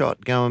you a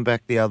shot going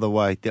back the other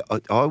way.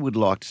 I would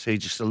like to see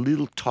just a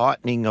little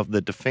tightening of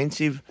the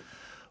defensive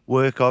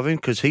work of him,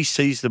 because he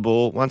sees the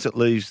ball once it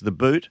leaves the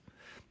boot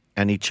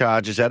and he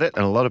charges at it,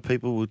 and a lot of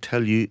people will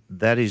tell you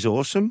that is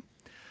awesome.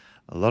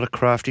 A lot of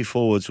crafty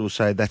forwards will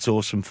say that's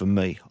awesome for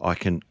me. I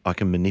can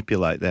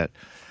manipulate that.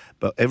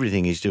 But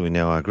everything he's doing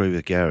now, I agree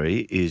with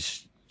Gary,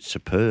 is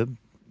superb.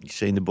 You've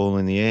seen the ball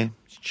in the air,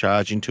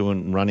 charging to it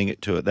and running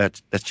it to it.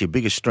 That's your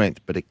biggest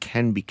strength, but it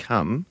can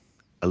become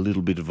a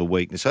little bit of a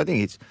weakness. I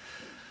think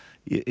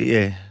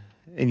and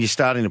you're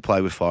starting to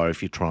play with fire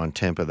if you try and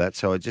temper that.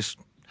 So I just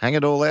hang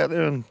it all out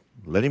there and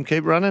let him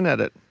keep running at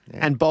it.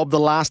 Yeah. And Bob, the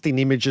lasting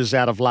images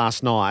out of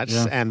last night,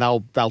 and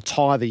they'll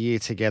tie the year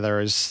together,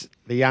 as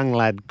the young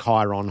lad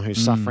Chiron,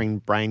 who's suffering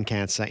brain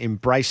cancer,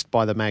 embraced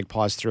by the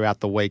Magpies throughout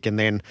the week, and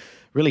then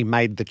really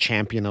made the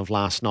champion of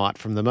last night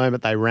from the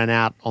moment they ran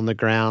out on the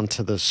ground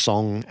to the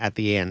song at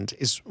the end.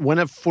 Is when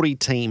a footy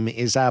team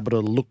is able to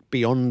look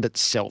beyond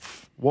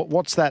itself.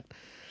 What's that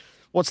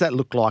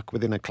look like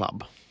within a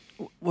club?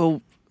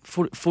 Well,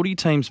 footy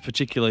teams,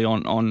 particularly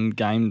on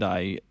game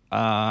day,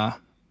 are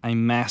a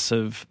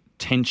massive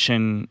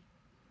tension,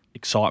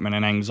 excitement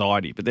and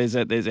anxiety, but there's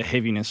a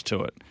heaviness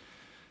to it.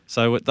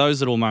 So at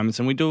those little moments,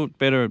 and we do it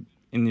better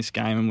in this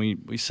game and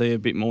we see a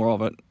bit more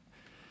of it.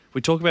 We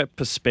talk about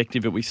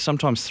perspective, but we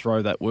sometimes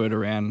throw that word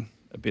around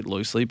a bit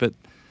loosely. But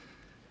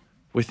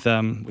with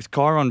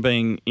Chiron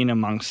being in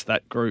amongst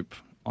that group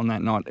on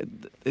that night,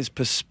 there's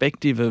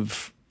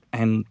perspective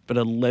but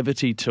a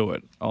levity to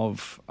it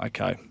of,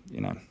 okay,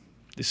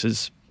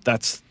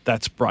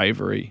 that's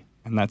bravery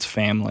and that's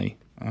family.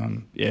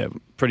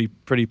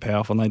 Pretty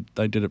powerful. And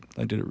they did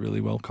it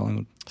really well,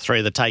 Collingwood. 3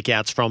 of the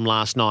takeouts from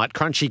last night.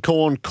 Crunchy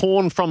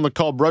corn from the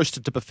cob,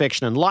 roasted to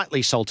perfection and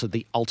lightly salted,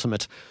 the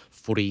ultimate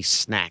footy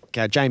snack.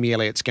 Jamie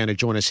Elliott's going to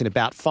join us in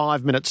about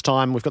 5 minutes'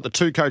 time. We've got the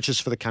 2 coaches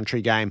for the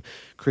country game,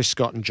 Chris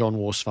Scott and John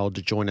Worsfold,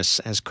 to join us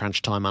as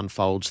crunch time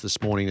unfolds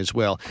this morning as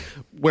well.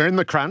 We're in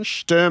the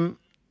crunch. Derm,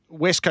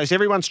 West Coast,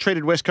 everyone's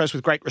treated West Coast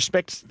with great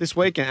respect this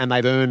week, and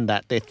they've earned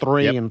that. They're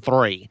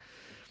 3-3.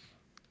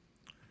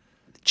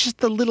 Just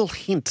the little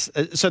hint.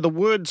 So the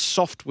word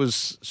soft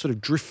was sort of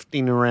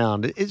drifting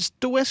around.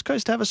 Do West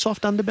Coast have a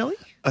soft underbelly?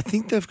 I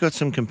think they've got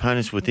some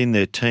components within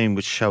their team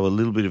which show a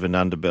little bit of an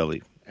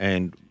underbelly,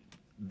 and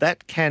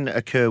that can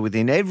occur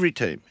within every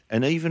team,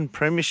 and even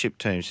premiership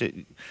teams.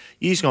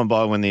 Years gone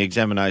by, when the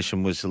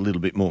examination was a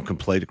little bit more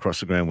complete across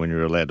the ground, when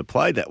you're allowed to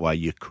play that way,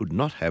 you could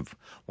not have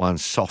one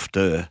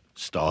softer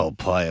style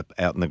player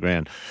out in the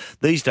ground.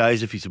 These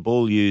days, if he's a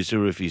ball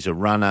user, if he's a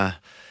runner,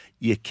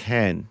 you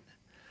can.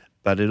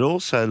 But it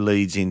also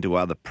leads into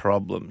other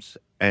problems.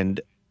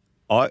 And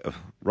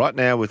right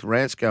now, with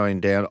Rance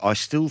going down, I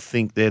still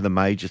think they're the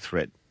major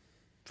threat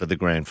for the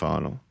grand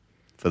final,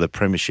 for the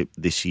premiership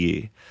this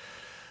year.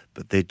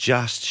 But they're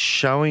just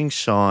showing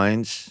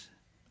signs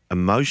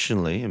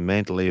emotionally and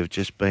mentally of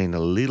just being a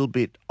little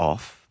bit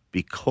off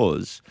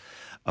because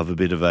of a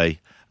bit of I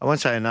won't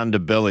say an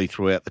underbelly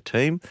throughout the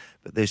team,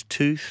 but there's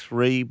 2,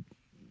 3,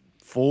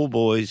 4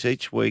 boys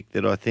each week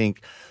that I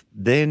think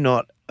they're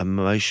not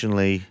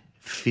emotionally,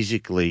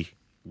 physically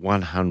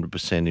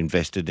 100%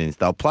 invested in.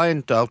 They'll try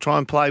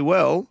and play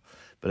well,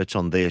 but it's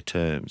on their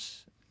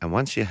terms. And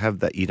once you have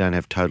that, you don't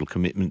have total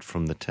commitment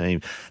from the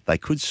team. They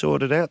could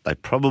sort it out. They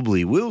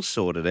probably will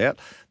sort it out.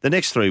 The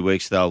next 3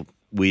 weeks,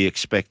 we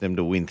expect them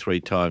to win 3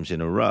 times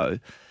in a row.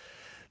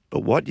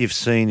 But what you've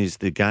seen is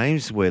the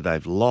games where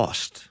they've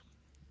lost,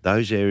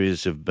 those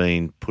areas have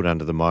been put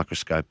under the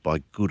microscope by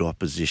good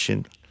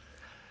opposition.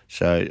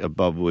 So,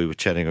 Bob, we were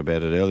chatting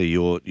about it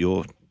earlier.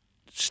 Your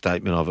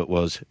statement of it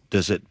was,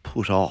 does it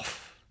put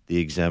off the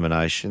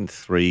examination?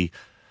 3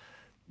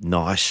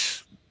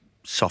 nice,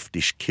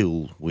 softish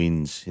kill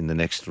wins in the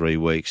next 3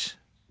 weeks.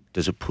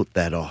 Does it put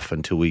that off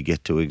until we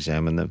get to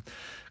examine them?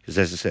 Because,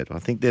 as I said, I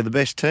think they're the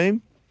best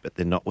team, but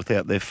they're not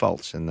without their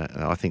faults, and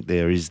I think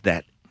there is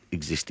that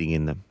existing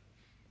in them.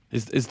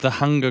 Is the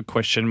hunger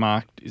question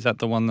mark, is that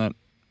the one that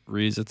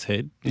rears its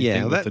head?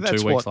 Yeah, with the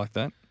 2 weeks like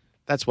that?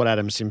 That's what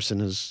Adam Simpson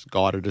has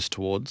guided us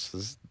towards,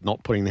 is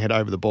not putting the head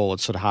over the ball.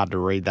 It's sort of hard to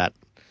read that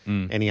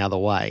any other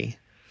way.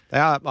 They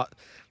are.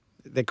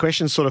 The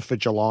question's sort of for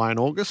July and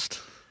August,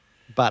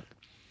 but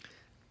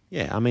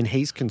yeah, I mean,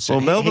 he's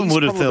concerned. Well, Melbourne he's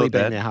would have probably felt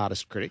been that. their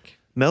hardest critic.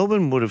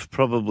 Melbourne would have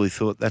probably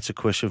thought that's a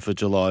question for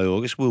July,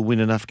 August. We'll win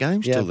enough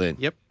games till then.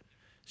 Yep.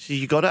 So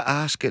you got to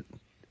ask it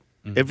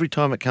every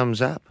time it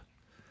comes up.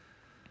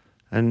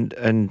 And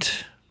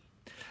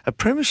a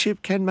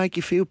premiership can make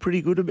you feel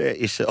pretty good about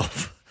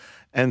yourself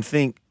and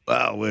think,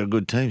 well, we're a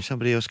good team.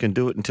 Somebody else can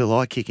do it until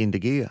I kick into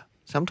gear.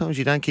 Sometimes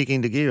you don't kick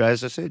into gear.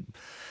 As I said,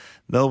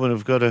 Melbourne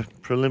have got a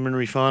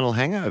preliminary final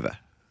hangover.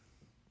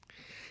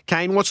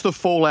 Kane, what's the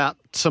fallout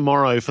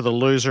tomorrow for the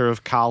loser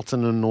of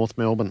Carlton and North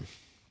Melbourne?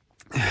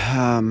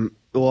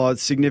 Well,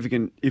 it's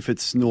significant if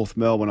it's North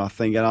Melbourne, I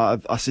think, and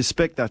I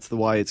suspect that's the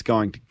way it's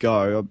going to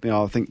go.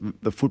 I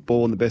think the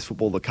football and the best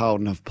football that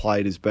Carlton have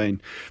played has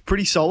been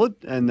pretty solid,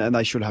 and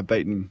they should have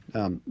beaten,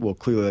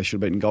 clearly they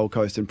should have beaten Gold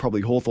Coast and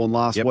probably Hawthorn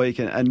last week.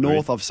 And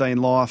North, I've seen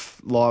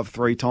live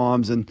 3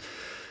 times, and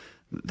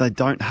they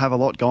don't have a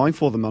lot going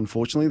for them,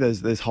 unfortunately.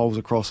 There's holes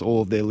across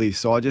all of their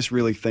list. So I just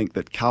really think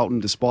that Carlton,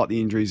 despite the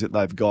injuries that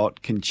they've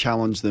got, can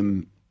challenge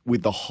them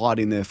with the height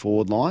in their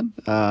forward line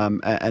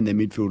and their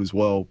midfield as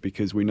well,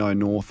 because we know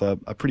North are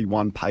pretty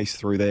one pace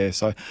through there.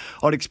 So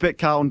I'd expect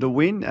Carlton to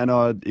win, and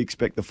I'd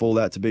expect the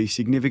fallout to be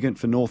significant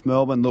for North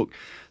Melbourne. Look,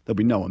 there'll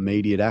be no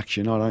immediate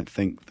action. I don't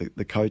think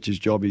the coach's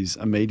job is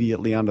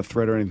immediately under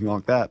threat or anything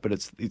like that, but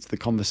it's the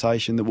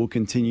conversation that will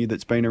continue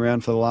that's been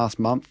around for the last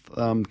month,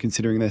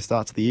 considering their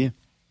starts of the year.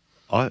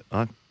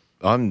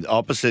 I'm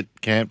opposite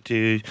camp to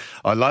you.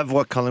 I love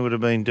what Collingwood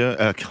have been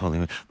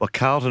doing. What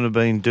Carlton have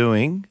been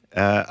doing.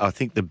 I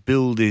think the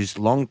build is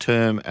long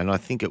term, and I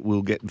think it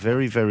will get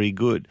very, very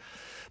good.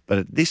 But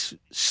at this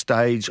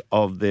stage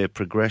of their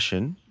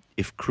progression,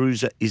 if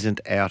Cruiser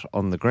isn't out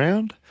on the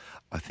ground,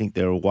 I think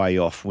they're a way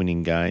off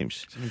winning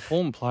games. He's an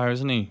important player,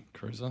 isn't he,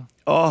 Cruiser?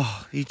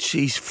 Oh,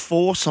 he's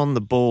force on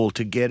the ball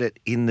to get it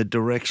in the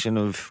direction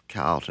of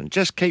Carlton.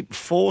 Just keep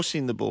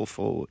forcing the ball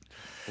forward.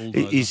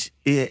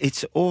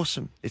 It's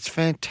awesome. It's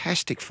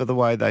fantastic for the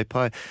way they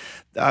play.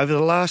 Over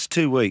the last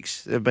 2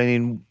 weeks, they've been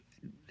in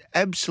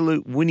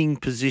absolute winning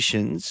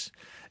positions,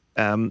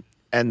 and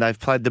they've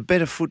played the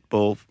better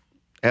football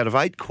out of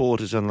 8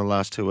 quarters on the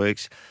last 2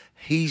 weeks.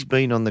 He's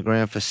been on the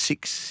ground for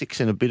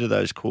six and a bit of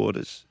those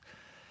quarters.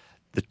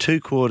 The 2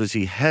 quarters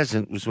he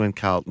hasn't was when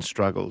Carlton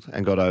struggled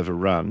and got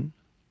overrun,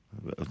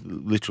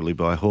 literally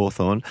by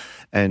Hawthorn,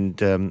 and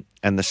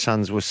the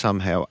Suns were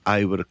somehow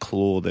able to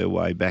claw their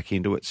way back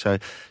into it. So,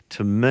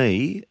 to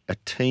me, a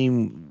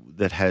team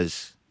that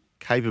has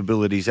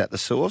capabilities at the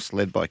source,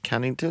 led by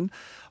Cunnington,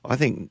 I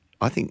think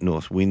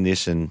North win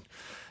this, and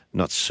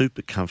not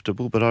super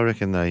comfortable, but I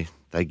reckon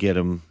they get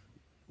them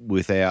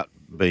without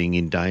being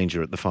in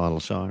danger at the final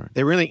siren.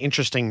 They're really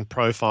interesting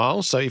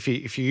profiles. So if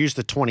you use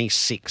the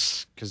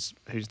 26, because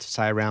who's to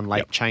say around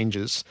late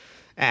changes,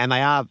 and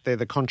they're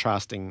the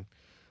contrasting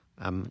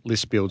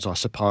list builds, I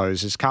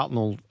suppose, is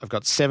Carlton have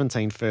got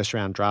 17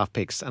 first-round draft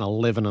picks and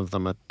 11 of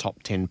them are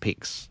top 10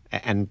 picks.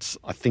 And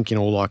I think in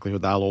all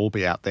likelihood they'll all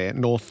be out there.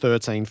 North,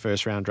 13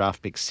 first-round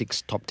draft picks,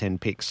 6 top 10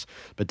 picks.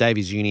 But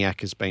Davies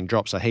Uniacke has been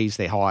dropped, so he's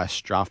their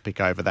highest draft pick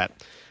over that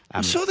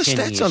I saw the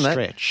stats on that.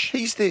 Stretch.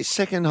 He's their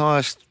second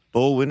highest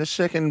ball winner,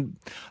 third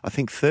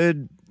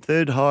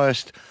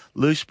highest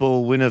loose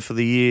ball winner for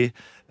the year.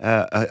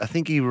 I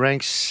think he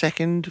ranks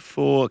second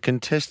for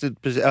contested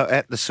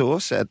at the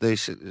source, at the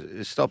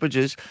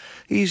stoppages.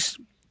 He's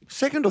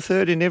second or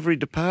third in every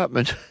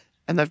department,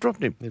 and they've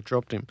dropped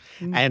him.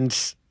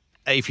 And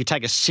if you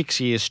take a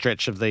 6-year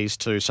stretch of these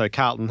two, so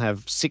Carlton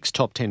have 6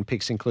 top 10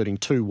 picks, including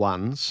 2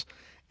 ones,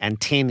 and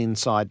 10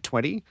 inside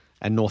 20,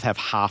 and North have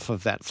half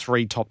of that,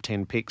 3 top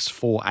 10 picks,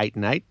 4, 8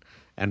 and 8,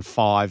 and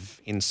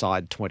 5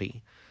 inside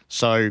 20.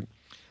 So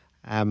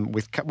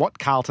with what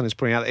Carlton is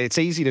putting out, it's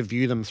easy to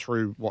view them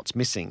through what's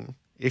missing.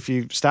 If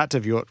you start to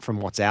view it from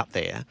what's out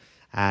there,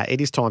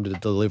 it is time to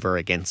deliver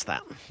against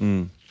that.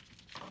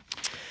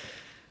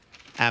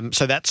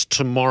 So that's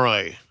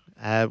tomorrow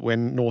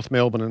when North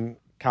Melbourne and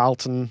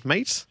Carlton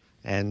meet,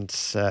 and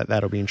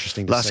that'll be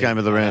interesting to see. Last game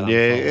of the round,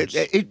 yeah.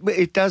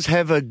 It does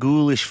have a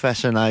ghoulish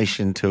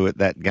fascination to it,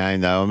 that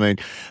game, though. I mean,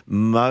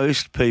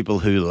 most people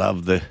who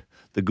love the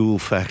ghoul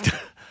factor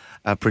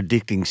are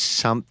predicting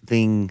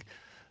something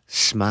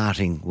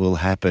smarting will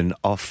happen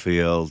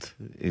off-field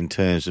in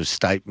terms of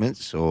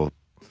statements or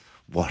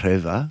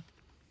whatever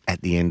at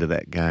the end of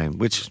that game,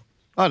 which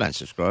I don't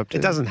subscribe to.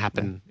 It doesn't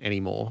happen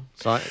anymore.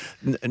 So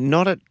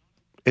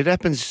it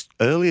happens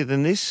earlier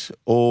than this,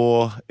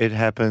 or it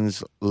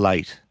happens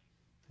late.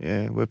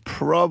 Yeah, we're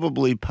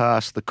probably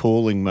past the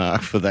calling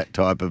mark for that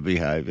type of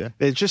behaviour.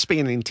 There's just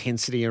been an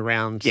intensity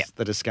around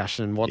the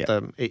discussion.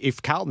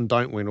 If Carlton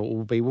don't win, it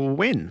will be, we'll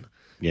win.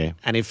 Yeah.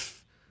 And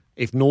if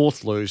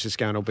North lose, it's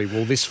going to be,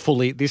 well,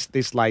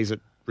 this lays it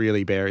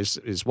really bare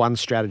is one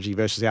strategy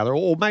versus the other,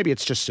 or maybe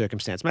it's just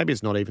circumstance. Maybe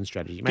it's not even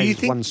strategy. Maybe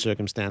it's one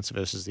circumstance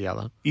versus the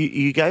other.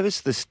 You gave us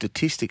the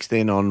statistics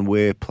then on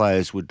where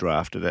players were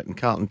drafted at, and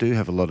Carlton do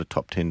have a lot of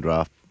top 10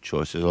 draft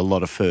choices, a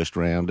lot of first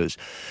rounders.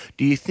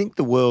 Do you think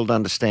the world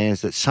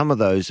understands that some of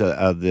those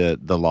are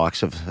the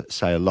likes of,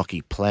 say, a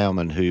Lockie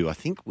Plowman, who I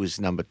think was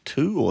number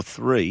 2 or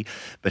 3,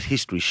 but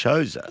history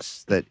shows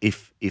us that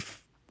if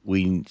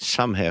we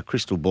somehow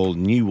crystal ball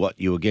knew what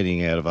you were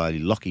getting out of a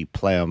Lockie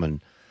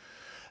Plowman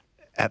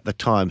at the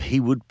time, he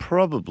would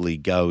probably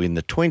go in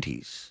the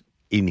 20s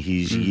in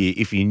his year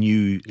if you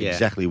knew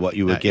exactly what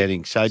you were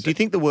getting. So do you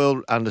think the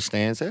world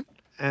understands that?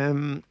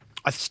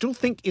 I still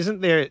think,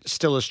 isn't there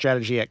still a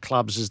strategy at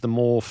clubs is the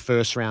more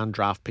first-round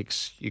draft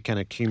picks you can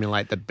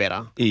accumulate, the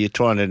better? You're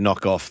trying to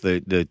knock off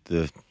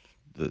the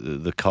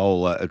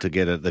coal to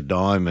get at the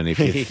diamond if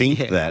you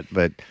think that,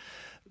 but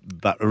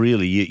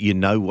really you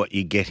know what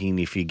you're getting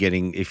if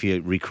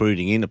you're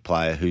recruiting in a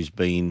player who's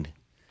been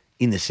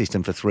in the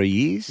system for 3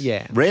 years.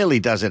 Yeah. Rarely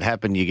does it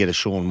happen you get a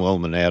Sean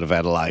Wellman out of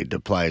Adelaide to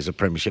play as a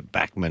premiership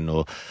backman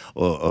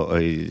or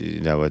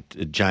a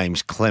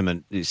James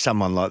Clement,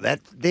 someone like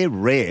that. They're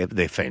rare, but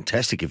they're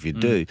fantastic if you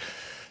do.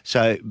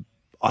 So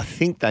I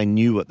think they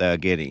knew what they were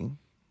getting,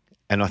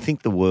 and I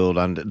think the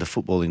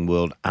footballing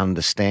world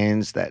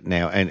understands that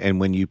now. And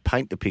when you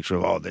paint the picture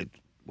of,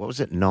 what was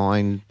it,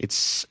 9?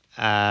 It's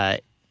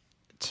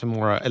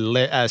tomorrow,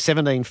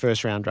 17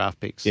 first-round draft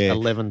picks,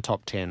 11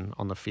 top 10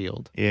 on the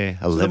field. Yeah,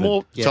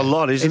 11. It's a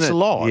lot, isn't it? It's a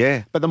lot.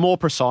 Yeah. But the more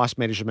precise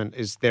measurement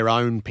is their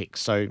own picks.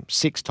 So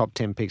 6 top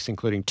 10 picks,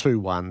 including 2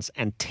 ones,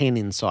 and 10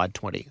 inside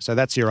 20. So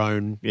that's your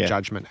own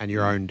judgment and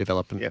your own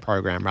development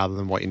program rather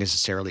than what you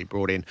necessarily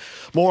brought in.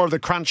 More of the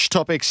crunch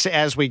topics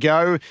as we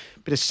go.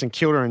 Bit of St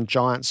Kilda and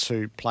Giants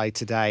who play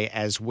today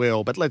as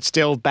well. But let's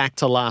delve back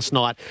to last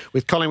night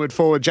with Collingwood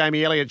forward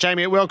Jamie Elliott.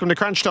 Jamie, welcome to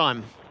Crunch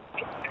Time.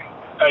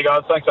 Hey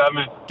guys, thanks for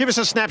having me. Give us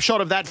a snapshot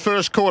of that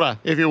first quarter,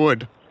 if you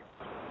would.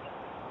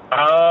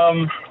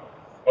 Well,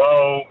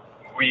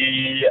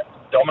 we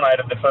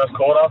dominated the first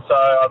quarter, so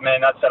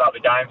that set up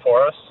the game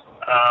for us.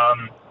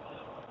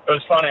 It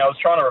was funny. I was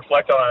trying to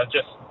reflect on it.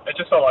 It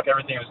just felt like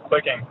everything was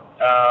clicking.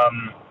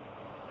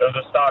 There was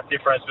a stark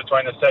difference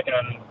between the second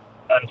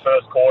and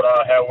first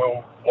quarter how we were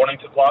wanting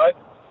to play.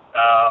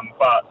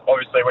 But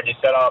obviously, when you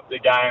set up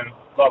the game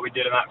like we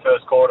did in that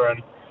first quarter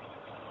and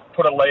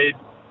put a lead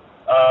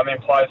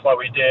in place like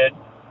we did,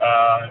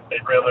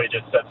 it really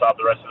just sets up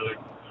the rest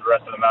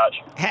of the match.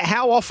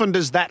 How often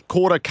does that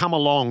quarter come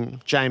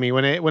along, Jamie,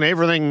 when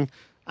everything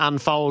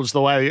unfolds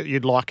the way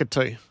you'd like it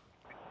to?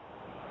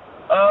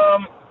 I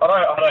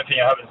don't think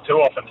it happens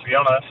too often, to be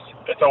honest.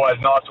 It's always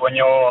nice when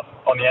you're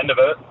on the end of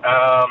it.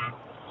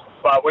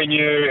 But we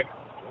knew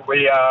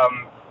we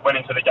went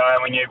into the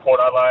game. We knew Port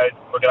Adelaide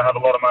were going to have a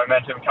lot of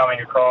momentum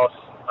coming across,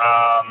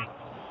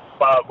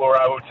 but we were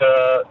able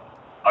to,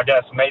 I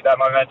guess, meet that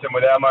momentum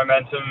with our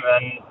momentum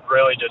and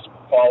really just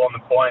pile on the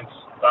points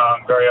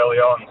very early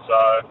on.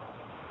 So,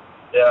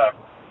 yeah.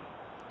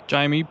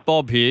 Jamie,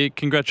 Bob here.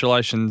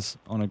 Congratulations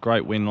on a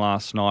great win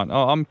last night.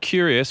 I'm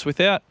curious,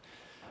 without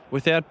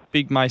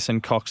Big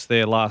Mason Cox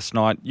there last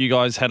night, you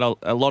guys had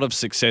a lot of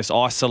success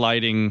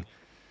isolating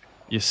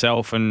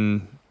yourself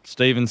and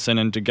Stevenson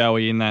and De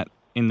Goey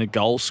in the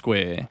goal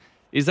square.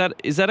 Is that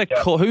a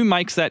call? Who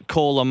makes that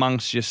call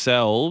amongst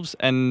yourselves?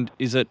 And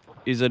is it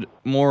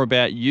more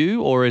about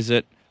you, or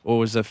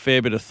was a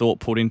fair bit of thought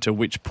put into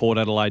which Port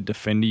Adelaide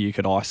defender you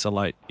could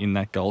isolate in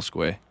that goal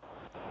square?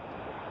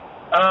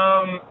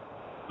 I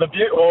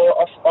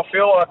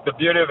feel like the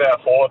beauty of our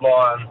forward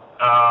line,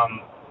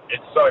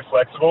 it's so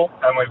flexible,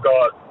 and I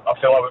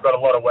feel like we've got a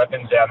lot of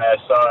weapons down there.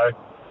 So,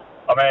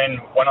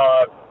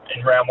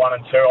 in round 1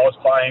 and 2, I was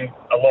playing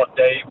a lot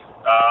deep.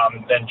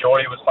 Then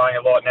Geordie was playing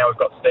a lot. Now we've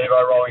got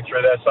Steve-O rolling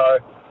through there. So,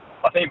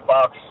 I think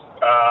Bucks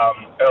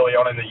early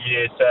on in the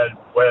year said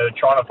we're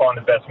trying to find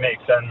the best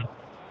mix, and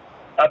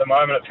at the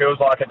moment it feels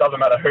like it doesn't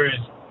matter who's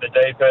the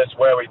deepest,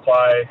 where we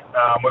play.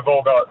 We've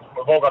all got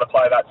to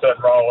play that certain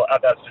role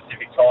at that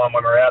specific time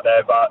when we're out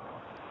there, but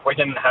we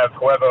can have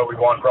whoever we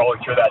want rolling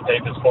through that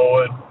deepest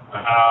forward.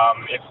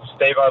 If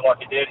Steve-O, like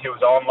he did, he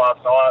was on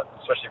last night,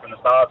 especially from the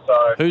start.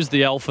 So who's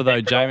the alpha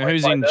though, Jamie?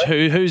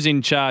 Who's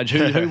in charge?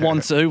 Who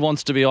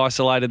wants to be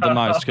isolated the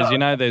most? Because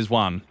there's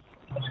one.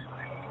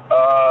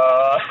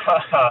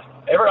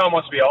 Everyone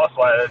wants to be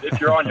isolated. If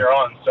you're on, you're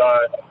on. So,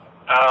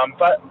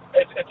 but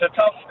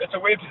it's a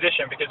weird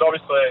position because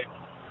obviously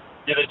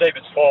you're the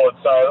deepest forward.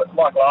 So,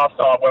 like last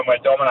time when we're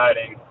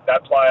dominating,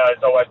 that player is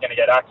always going to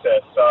get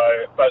access. So,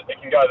 but it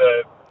can go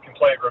the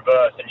complete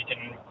reverse, and you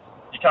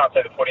can't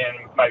see the footy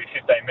in maybe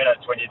 15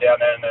 minutes when you're down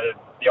there and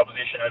the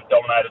opposition has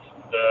dominated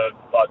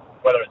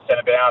whether it's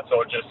centre bounce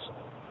or just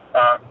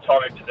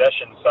time in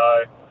possession.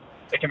 So,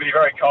 it can be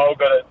very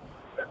cold, but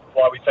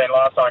like we've seen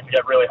last time, it can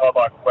get really hot,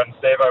 like when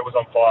Steve-O was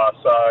on fire.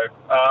 So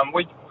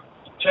we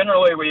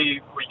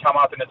come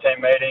up in the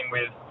team meeting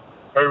with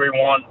who we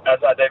want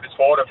as our deepest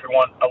forward. If we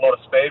want a lot of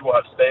speed, we'll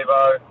have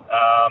Steve-O.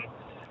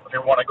 If we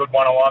want a good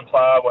one-on-one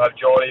player, we'll have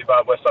Geordie.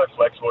 But we're so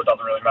flexible, it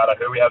doesn't really matter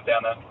who we have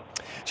down there.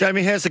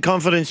 Jamie, how's the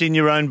confidence in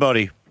your own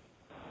body?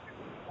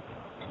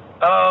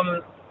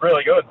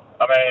 Really good.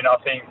 I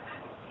think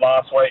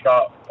last week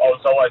I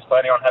was always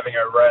planning on having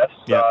a rest.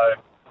 So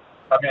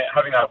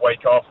having that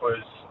week off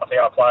was, I think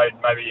I played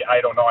maybe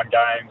 8 or 9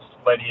 games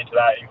leading into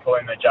that,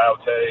 including the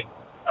JLT.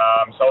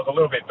 So I was a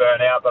little bit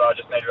burnt out, but I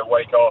just needed a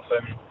week off,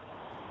 and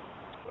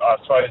I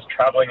suppose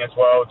travelling as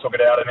well took it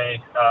out of me.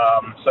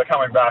 So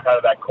coming back out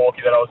of that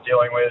corky that I was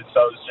dealing with,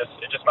 so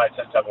it just made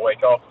sense to have a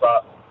week off.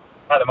 But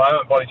at the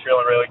moment, body's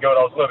feeling really good.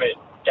 I was a little bit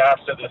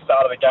gassed at the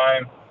start of the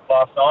game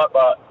last night,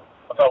 but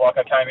I felt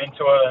like I came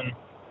into it, and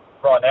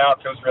right now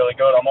it feels really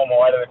good. I'm on my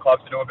way to the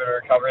club to do a bit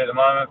of recovery at the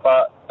moment,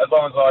 but as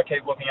long as I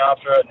keep looking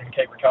after it and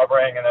keep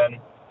recovering and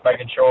then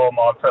making sure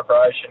my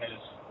preparation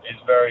is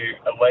very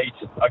elite,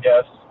 I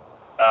guess,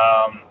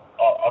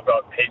 I've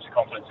got heaps of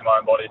confidence in my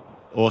own body.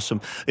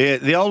 Awesome. Yeah,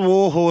 the old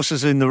war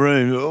horses in the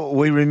room,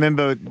 we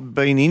remember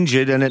being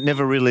injured and it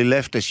never really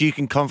left us. You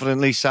can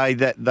confidently say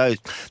that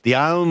the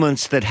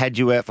ailments that had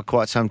you out for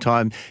quite some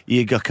time,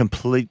 you got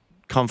complete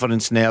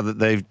confidence now that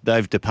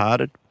they've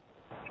departed?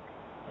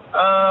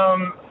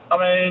 I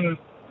mean,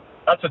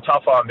 that's a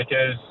tough one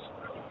because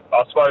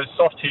I suppose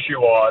soft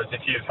tissue-wise,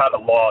 if you've had a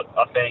lot,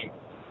 I think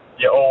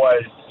you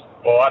always,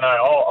 well, I know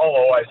I'll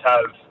always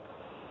have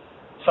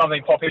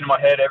something pop into my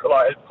head. It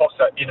pops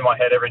into my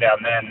head every now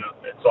and then.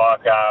 It's like,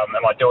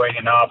 am I doing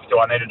enough? Do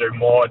I need to do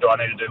more? Do I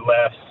need to do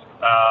less?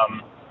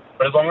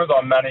 But as long as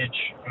I manage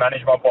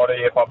my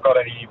body, if I've got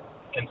any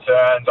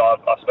concerns, I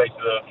speak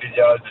to the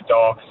physios, the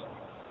docs.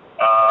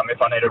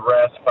 If I need a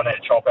rest, if I need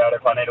to chop out,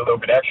 if I need a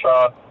little bit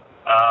extra.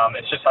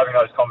 It's just having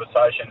those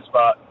conversations.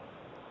 But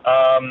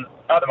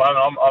at the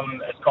moment,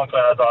 I'm as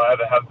confident as I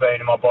ever have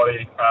been in my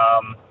body.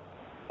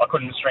 I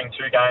couldn't string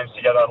 2 games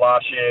together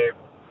last year,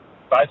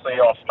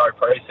 basically off no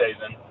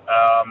pre-season.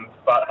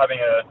 But having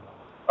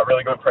a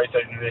really good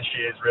pre-season this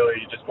year has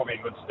really just put me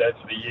in good stead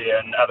for the year.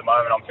 And at the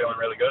moment, I'm feeling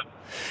really good.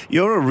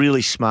 You're a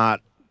really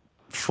smart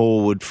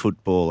forward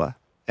footballer.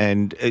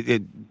 And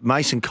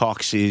Mason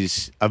Cox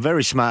is a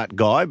very smart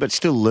guy, but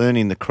still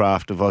learning the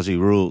craft of Aussie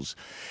rules.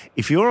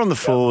 If you're on the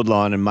forward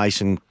line and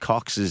Mason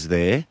Cox is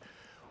there,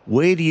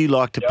 where do you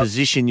like to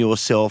position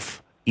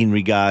yourself in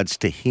regards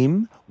to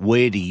him?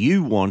 Where do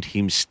you want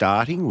him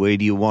starting? Where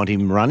do you want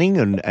him running?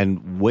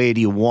 And where do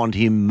you want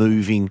him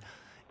moving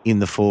in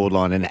the forward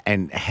line?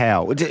 And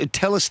how?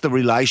 Tell us the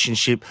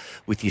relationship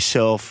with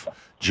yourself,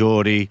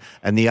 Geordie,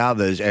 and the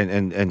others,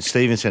 and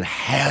Stevenson,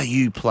 how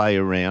you play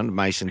around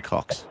Mason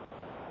Cox.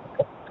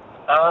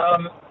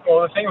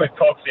 Well, the thing with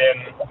Cox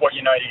and what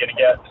you know you're going to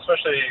get,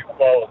 especially,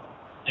 well,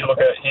 you look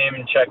at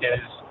him,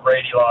 Checkers,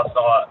 Reedy last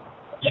night,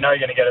 you know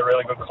you're going to get a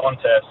really good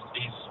contest.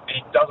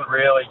 He doesn't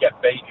really get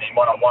beaten in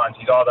one-on-ones.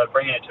 He's either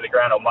bringing it to the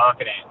ground or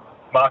marking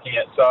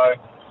it. So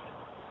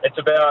it's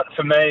about,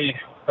 for me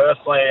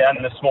personally,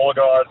 and the smaller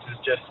guys, is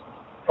just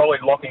probably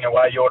locking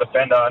away your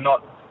defender and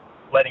not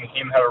letting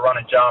him have a run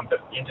and jump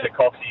into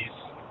Coxie's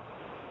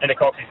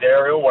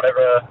aerial,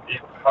 whatever.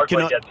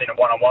 Hopefully he gets in a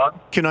one-on-one.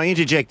 Can I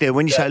interject there?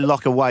 When you say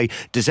lock away,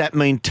 does that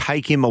mean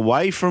take him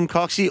away from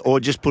Coxie or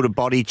just put a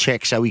body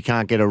check so he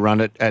can't get a run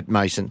at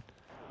Mason?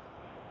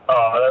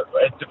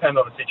 It depends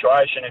on the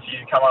situation. If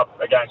you come up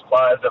against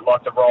players that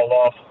like to roll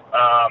off,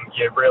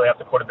 you really have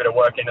to put a bit of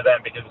work into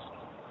them because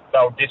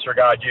they'll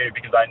disregard you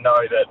because they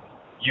know that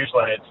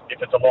usually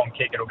if it's a long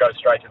kick, it'll go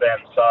straight to them.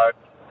 So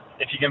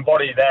if you can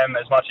body them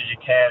as much as you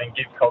can and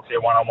give Coxie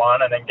a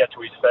one-on-one and then get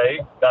to his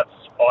feet, that's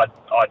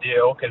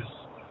ideal because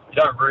you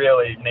don't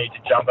really need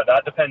to jump at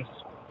that. Depends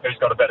who's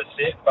got a better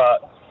sit,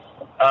 but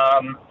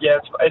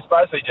it's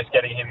basically just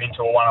getting him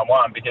into a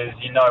one-on-one because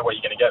you know what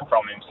you're going to get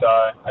from him. So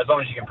as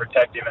long as you can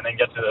protect him and then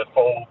get to the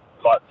full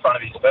front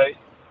of his feet,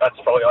 that's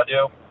probably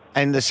ideal.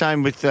 And the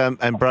same with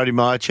and Brody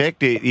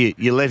Mihocek.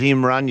 You let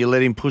him run, you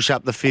let him push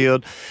up the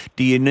field.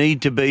 Do you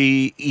need to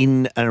be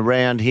in and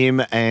around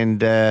him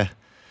and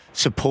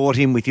support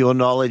him with your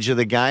knowledge of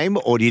the game,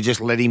 or do you just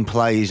let him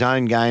play his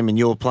own game and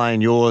you're playing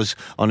yours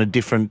on a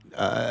different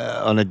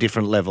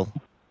level?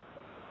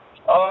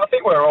 I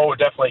think we're all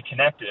definitely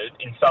connected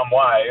in some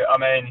way. I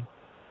mean,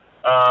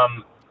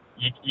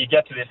 you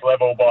get to this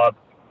level by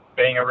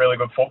being a really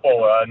good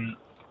footballer, and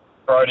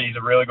Brody's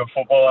a really good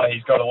footballer.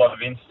 He's got a lot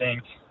of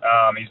instinct.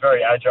 He's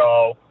very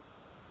agile,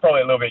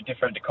 probably a little bit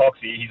different to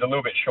Coxie. He's a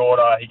little bit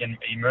shorter.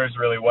 He moves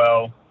really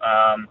well.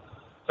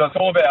 So it's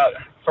all about,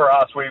 for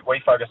us,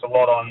 we focus a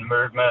lot on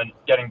movement,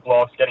 getting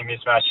blocks, getting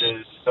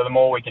mismatches. So the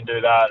more we can do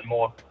that and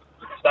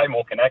stay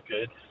more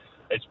connected,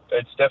 it's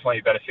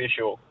definitely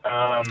beneficial.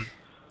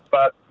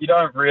 But you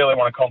don't really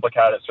want to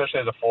complicate it, especially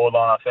as a forward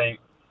line, I think,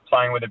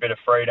 playing with a bit of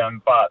freedom,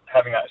 but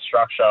having that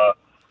structure,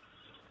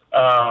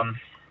 I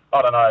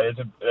don't know,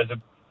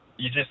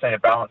 you just need to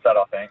balance that,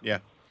 I think. Yeah.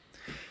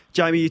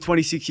 Jamie, you're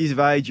 26 years of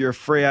age, you're a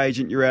free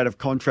agent, you're out of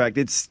contract.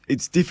 It's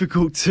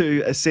difficult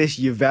to assess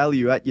your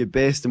value at your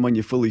best, and when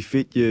you're fully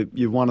fit,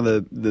 you're one of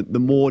the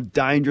more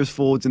dangerous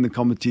forwards in the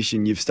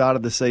competition. You've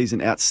started the season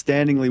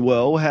outstandingly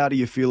well. How do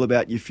you feel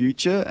about your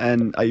future,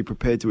 and are you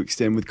prepared to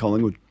extend with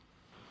Collingwood?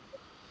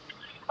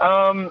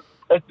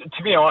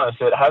 To be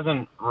honest, it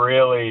hasn't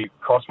really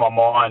crossed my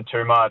mind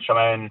too much.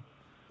 I mean,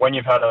 when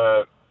you've had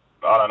I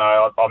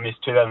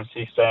missed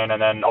 2016,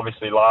 and then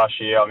obviously last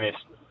year I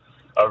missed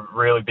a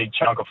really big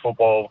chunk of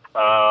football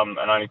and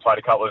only played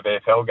a couple of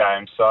AFL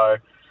games. So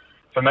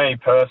for me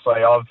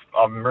personally,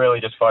 I'm really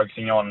just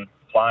focusing on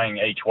playing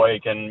each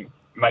week and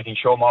making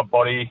sure my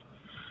body,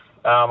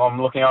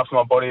 I'm looking after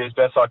my body as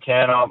best I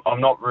can.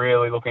 I'm not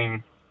really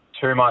looking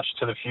too much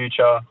to the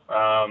future.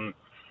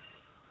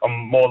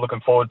 I'm more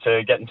looking forward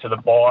to getting to the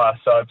bye,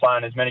 so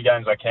playing as many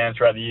games as I can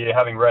throughout the year,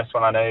 having rest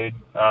when I need.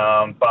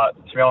 But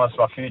to be honest,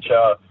 my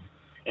future,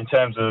 in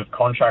terms of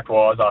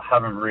contract-wise, I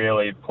haven't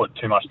really put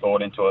too much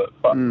thought into it.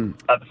 But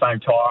at the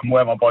same time,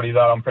 where my body's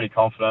at, I'm pretty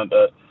confident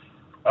that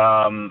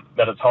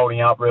it's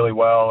holding up really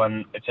well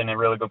and it's in a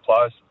really good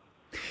place.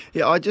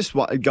 Yeah, I just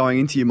going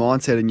into your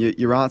mindset, and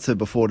your answer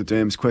before to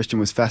Derm's question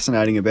was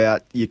fascinating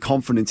about your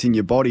confidence in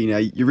your body. Now,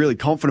 you're really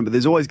confident, but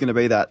there's always going to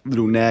be that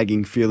little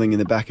nagging feeling in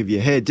the back of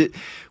your head.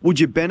 Would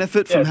you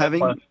benefit from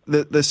having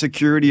the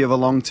security of a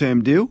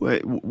long-term deal?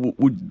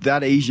 Would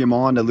that ease your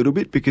mind a little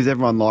bit? Because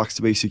everyone likes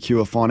to be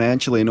secure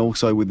financially and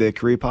also with their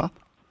career path.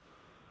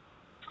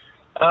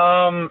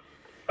 I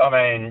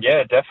mean,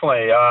 yeah,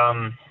 definitely.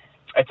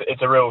 It's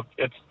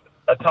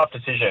a tough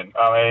decision.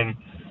 I mean,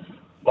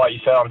 like you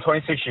said, I'm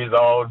 26 years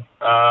old.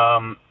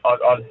 I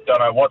don't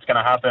know what's going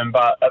to happen,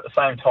 but at the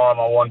same time,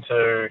 I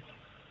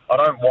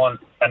don't want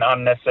an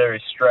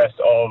unnecessary stress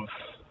of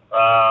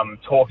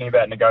talking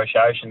about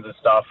negotiations and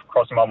stuff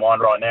crossing my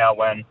mind right now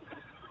when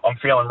I'm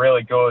feeling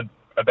really good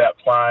about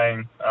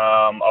playing.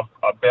 I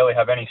barely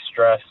have any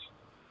stress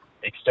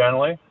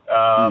externally.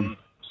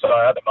 So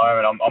at the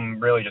moment, I'm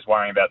really just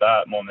worrying about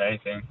that more than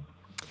anything.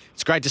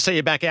 It's great to see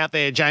you back out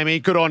there,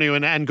 Jamie. Good on you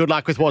and good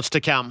luck with what's to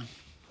come.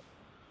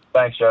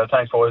 Thanks, Joe.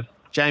 Thanks, boys.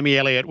 Jamie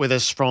Elliott with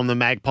us from the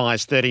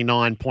Magpies,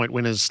 39-point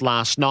winners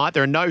last night.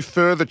 There are no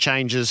further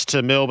changes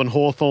to Melbourne,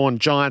 Hawthorn,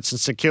 Giants and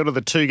St Kilda,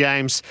 the two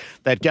games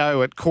that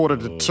go at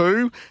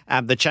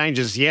 1:45. The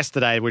changes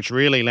yesterday, which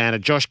really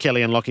landed Josh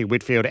Kelly and Lockie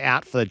Whitfield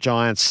out for the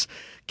Giants,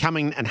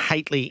 Cumming and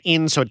Haitley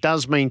in. So it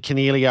does mean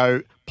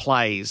Cornelio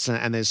plays,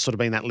 and there's sort of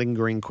been that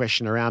lingering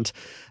question around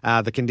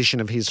the condition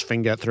of his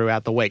finger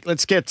throughout the week.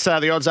 Let's get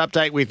the odds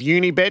update with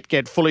Unibet.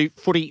 Get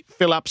footy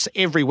fill-ups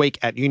every week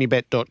at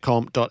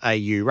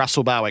unibet.com.au.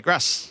 Russell Barwick.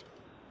 Russ.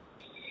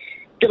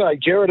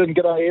 G'day, Jared, and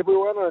g'day,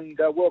 everyone, and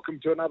welcome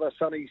to another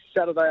sunny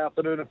Saturday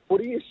afternoon of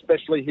footy,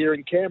 especially here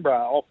in Canberra,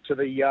 off to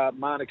the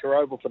Manuka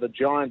Oval for the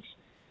Giants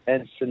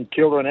and St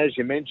Kilda. And as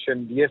you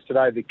mentioned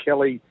yesterday, the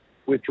Kelly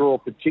withdrawal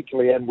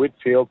particularly and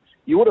Whitfield,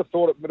 you would have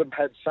thought it would have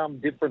had some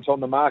difference on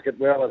the market.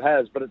 Well, it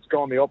has, but it's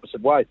gone the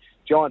opposite way.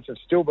 Giants have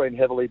still been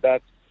heavily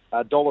backed,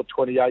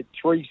 $1.28,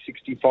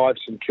 $3.65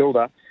 St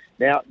Kilda.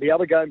 Now, the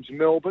other games,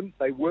 Melbourne,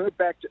 they were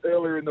backed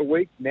earlier in the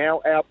week,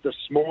 now out this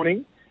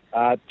morning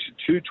to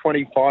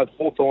 $2.25,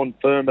 Hawthorn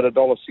firm at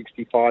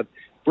 $1.65,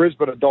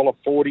 Brisbane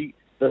 $1.40.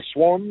 The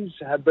Swans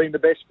have been the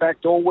best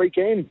backed all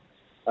weekend.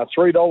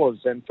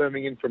 $3 and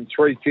firming in from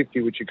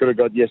 $3.50, which you could have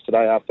got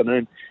yesterday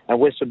afternoon. And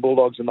Western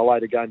Bulldogs in the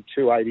later game,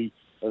 $2.80.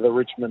 The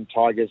Richmond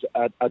Tigers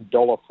at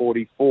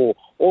 $1.44.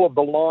 All of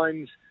the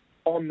lines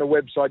on the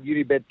website,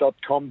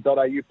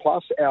 unibet.com.au,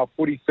 plus our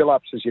footy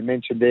fill-ups, as you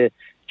mentioned there,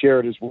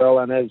 Jared, as well.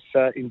 And as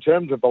in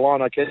terms of the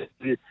line, I can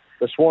tell you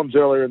the Swans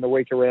earlier in the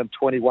week around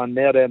 21,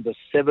 now down to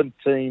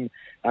 17.5,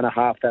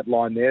 that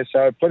line there.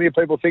 So plenty of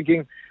people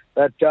thinking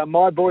that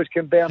my boys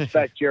can bounce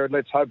back, Jared.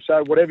 Let's hope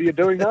so. Whatever you're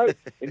doing, though,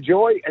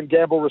 enjoy and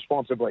gamble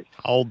responsibly.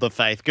 Hold the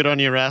faith. Good on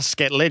you, Russ.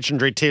 Get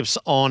legendary tips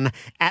on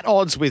At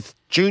Odds with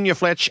Junior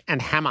Fletch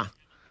and Hammer.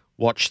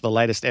 Watch the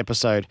latest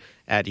episode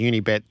at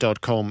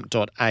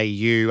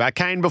unibet.com.au.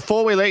 Kane,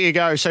 before we let you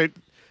go, so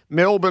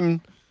Melbourne,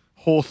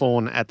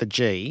 Hawthorn at the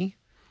G.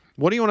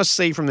 What do you want to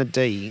see from the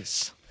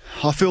Ds?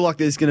 I feel like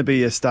there's going to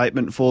be a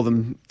statement for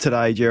them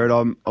today, Jared.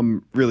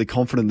 I'm really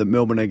confident that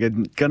Melbourne are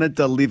going to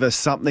deliver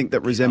something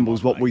that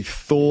resembles what we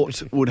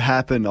thought would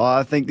happen.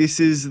 I think this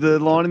is the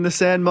line in the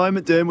sand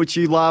moment, Derm, which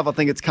you love. I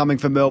think it's coming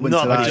for Melbourne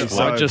today. I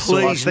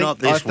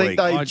think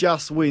they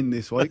just win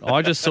this week.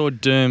 I just saw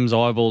Derm's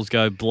eyeballs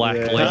go black,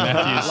 Lee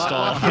Matthews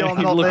style.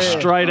 He looked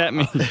straight at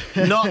me.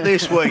 Not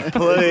this week,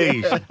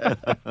 please.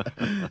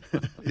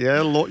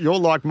 Yeah, you're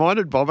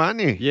like-minded, Bob, aren't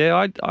you?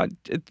 Yeah,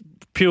 it's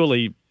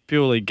purely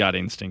gut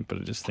instinct, but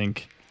I just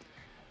think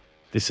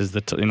this is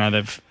they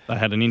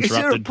had an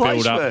interrupted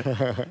build-up.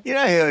 You know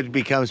how it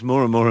becomes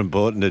more and more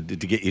important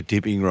to get your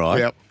tipping right?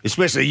 Yep.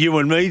 Especially you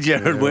and me,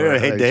 Jared, we're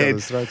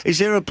head-to-head. Is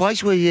there a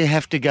place where you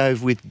have to go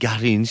with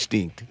gut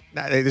instinct?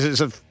 No, this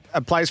is a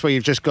place where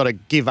you've just got to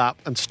give up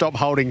and stop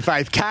holding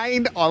faith.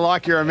 Kane, I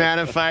like your amount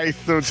of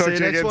faith. We'll talk to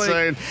you again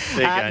soon.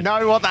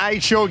 Know what the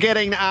H you're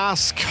getting?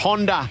 Ask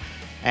Honda.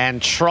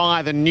 And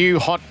try the new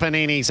hot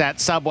paninis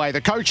at Subway.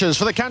 The coaches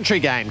for the country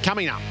game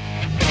coming up.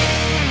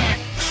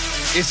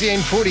 SEN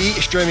Footy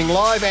streaming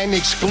live and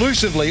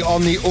exclusively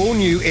on the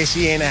all-new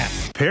SEN app.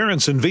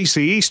 Parents and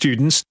VCE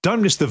students,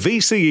 don't miss the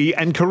VCE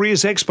and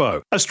Careers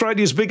Expo.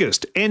 Australia's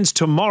biggest ends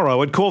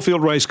tomorrow at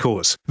Caulfield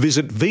Racecourse.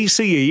 Visit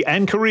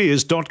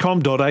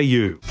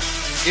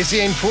vceandcareers.com.au.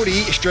 SEN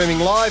Footy streaming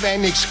live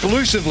and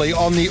exclusively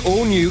on the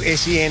all-new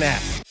SEN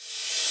app.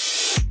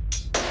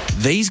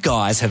 These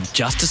guys have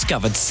just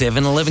discovered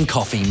 7-Eleven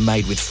coffee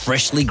made with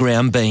freshly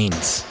ground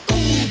beans. Ooh,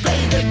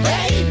 baby,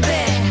 baby,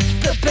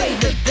 the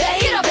baby,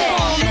 baby.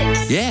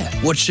 Yeah,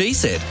 What she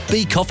said.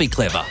 Be coffee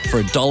clever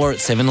for $1 at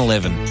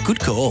 7-Eleven.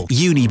 Good call.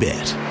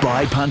 Unibet.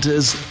 By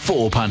punters,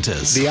 for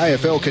punters. The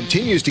AFL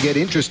continues to get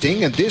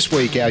interesting, and this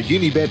week our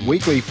Unibet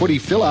weekly footy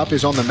fill-up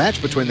is on the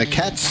match between the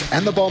Cats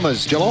and the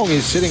Bombers. Geelong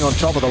is sitting on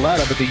top of the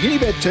ladder, but the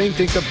Unibet team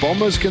think the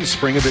Bombers can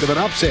spring a bit of an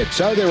upset,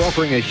 so they're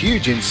offering a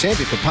huge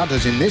incentive for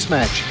punters in this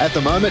match. At the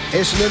moment,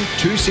 Essendon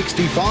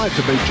 $2.65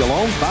 to beat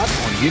Geelong, but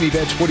on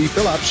Unibet's footy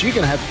fill-ups you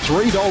can have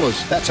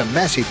 $3. That's a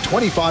massive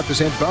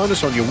 25%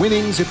 bonus on your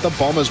winnings if the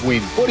Bombers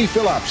win. Footy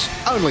fill-ups,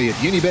 only at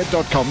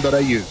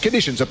unibet.com.au.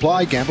 Conditions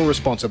apply. Gamble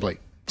responsibly.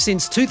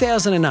 Since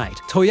 2008,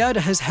 Toyota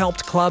has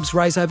helped clubs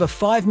raise over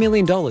 $5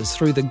 million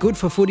through the Good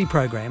for Footy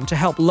program to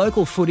help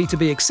local footy to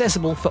be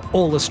accessible for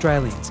all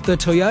Australians. The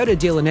Toyota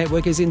dealer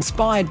network is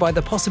inspired by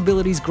the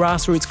possibilities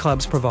grassroots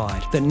clubs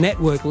provide. The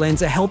network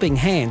lends a helping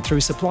hand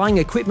through supplying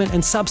equipment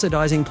and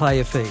subsidising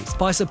player fees.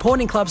 By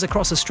supporting clubs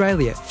across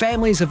Australia,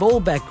 families of all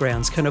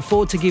backgrounds can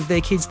afford to give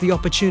their kids the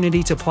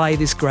opportunity to play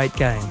this great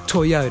game.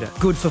 Toyota,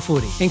 Good for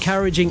Footy,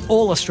 encouraging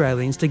all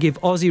Australians to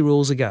give Aussie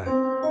rules a go.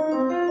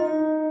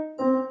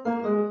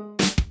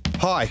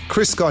 Hi,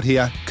 Chris Scott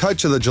here,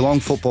 coach of the Geelong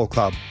Football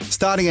Club.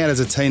 Starting out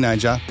as a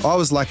teenager, I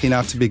was lucky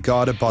enough to be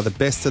guided by the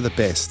best of the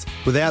best.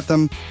 Without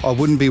them, I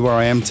wouldn't be where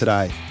I am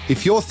today.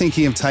 If you're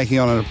thinking of taking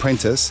on an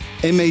apprentice,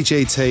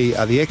 MEGT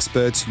are the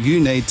experts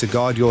you need to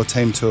guide your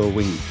team to a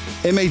win.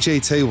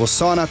 MEGT will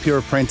sign up your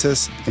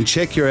apprentice and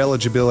check your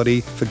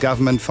eligibility for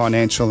government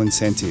financial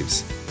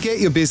incentives.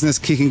 Get your business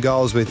kicking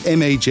goals with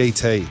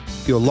MEGT,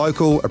 your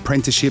local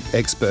apprenticeship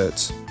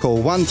experts.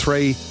 Call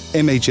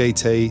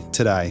 13MEGT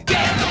today.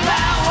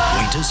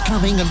 Winter's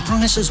coming and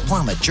prices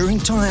plummet during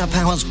Tyre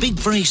Power's big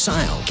free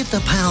sale. Get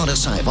the power to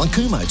save on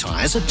Kumho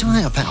tyres at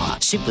Tyre Power.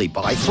 Simply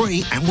buy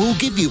 3 and we'll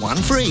give you 1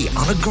 free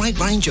on a great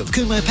range of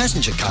Kumho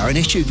passenger car and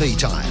SUV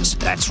tyres.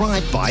 That's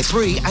right, buy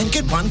 3 and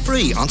get 1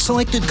 free on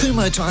selected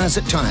Kumho tyres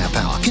at Tyre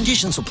Power.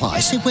 Conditions apply.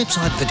 See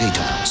website for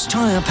details.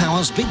 Tyre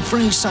Power's big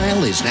free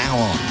sale is now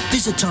on.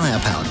 Visit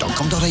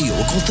tyrepower.com.au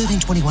or call 13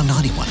 21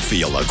 91 for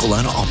your local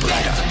owner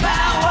operator.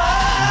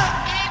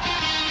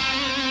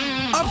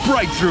 A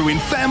breakthrough in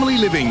family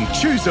living.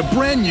 Choose a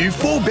brand new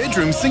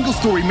 4-bedroom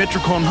single-storey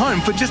Metricon home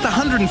for just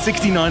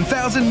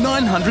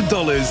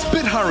 $169,900.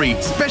 But hurry,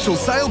 special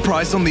sale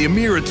price on the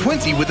Emira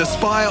 20 with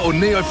Aspire or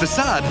Neo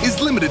facade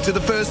is limited to the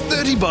first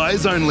 30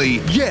 buyers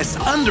only. Yes,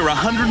 under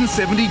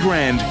 170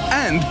 grand.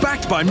 And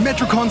backed by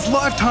Metricon's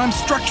lifetime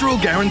structural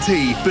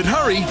guarantee. But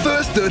hurry,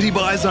 first 30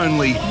 buyers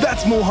only.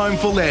 That's more home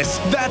for less.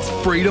 That's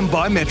freedom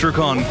by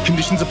Metricon.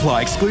 Conditions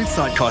apply. Exclude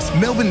site costs.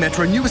 Melbourne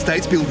Metro New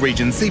Estates Build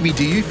Region.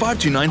 CBDU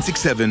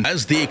 52967.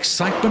 As the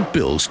excitement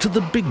builds to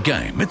the big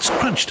game, it's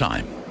crunch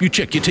time. You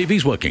check your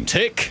TV's working.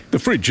 Tick. The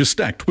fridge is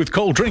stacked with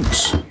cold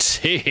drinks.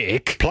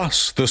 Tick.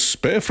 Plus the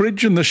spare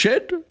fridge in the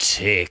shed.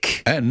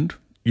 Tick. And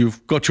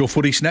you've got your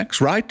footy snacks,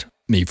 right?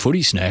 Me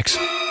footy snacks?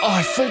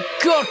 I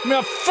forgot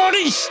my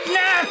footy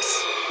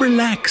snacks!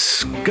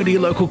 Relax. Go to your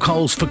local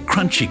Coles for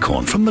crunchy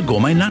corn from the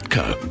Gourmet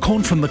Nutco.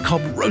 Corn from the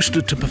cob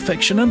roasted to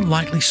perfection and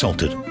lightly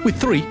salted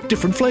with 3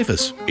 different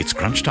flavours. It's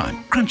crunch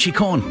time. Crunchy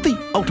corn, the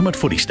ultimate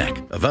footy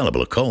snack.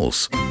 Available at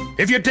Coles.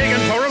 If you're digging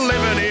for a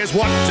living, here's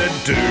what to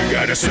do.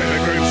 Go to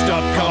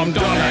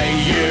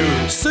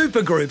supergroups.com.au.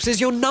 Supergroups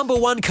is your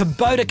 #1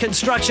 Kubota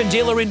construction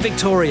dealer in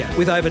Victoria.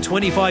 With over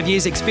 25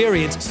 years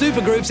experience,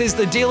 Supergroups is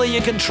the dealer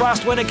you can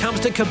trust when it comes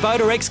to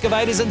Kubota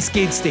excavators and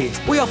skid steers.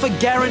 We offer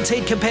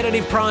guaranteed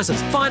competitive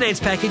prices, finance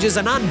packages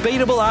and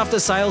unbeatable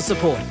after-sales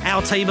support.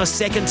 Our team are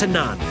second to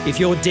none. If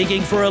you're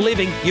digging for a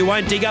living, you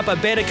won't dig up a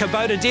better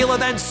Kubota dealer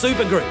than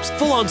Supergroups.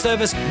 Full-on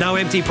service, no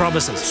empty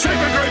promises.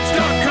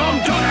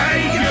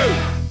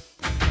 Supergroups.com.au.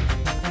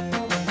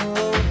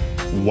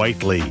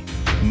 Waitley,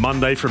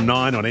 Monday from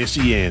 9 on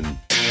SEN.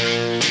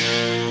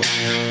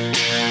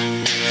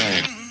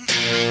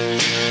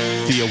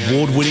 The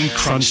award-winning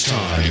Crunch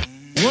Time.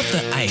 What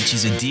the H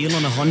is a deal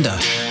on a Honda?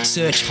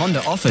 Search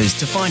Honda offers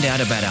to find out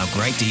about our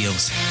great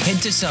deals.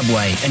 Head to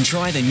Subway and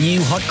try the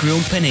new hot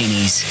grilled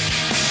paninis.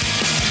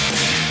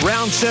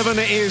 Round 7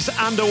 is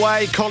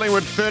underway.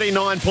 Collingwood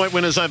 39-point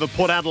winners over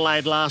Port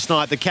Adelaide last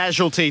night. The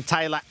casualty,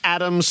 Taylor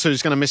Adams,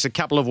 who's going to miss a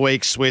couple of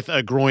weeks with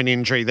a groin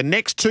injury. The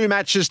next 2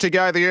 matches to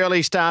go, the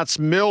early starts,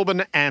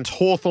 Melbourne and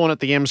Hawthorn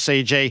at the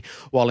MCG,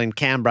 while in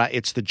Canberra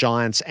it's the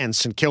Giants and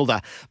St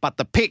Kilda. But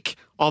the pick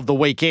of the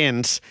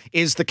weekend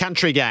is the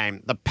Country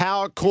Game. The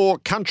Power Core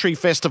Country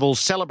Festival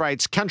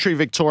celebrates Country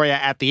Victoria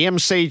at the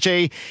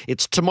MCG.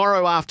 It's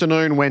tomorrow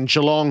afternoon when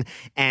Geelong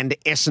and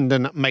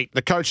Essendon meet.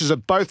 The coaches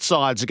of both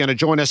sides are going to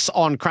join us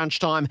on Crunch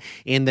Time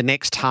in the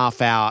next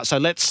half hour. So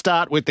let's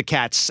start with the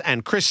Cats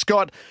and Chris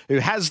Scott, who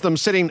has them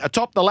sitting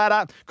atop the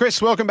ladder.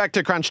 Chris, welcome back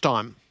to Crunch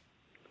Time.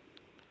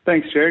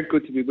 Thanks, Jared.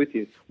 Good to be with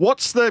you.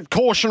 What's the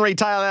cautionary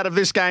tale out of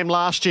this game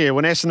last year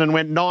when Essendon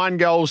went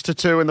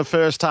 9-2 in the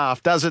first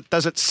half? Does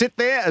it sit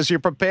there as you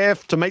prepare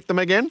to meet them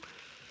again?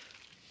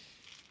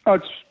 Oh,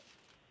 it's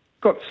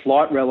got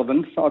slight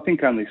relevance. I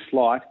think only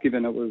slight,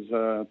 given it was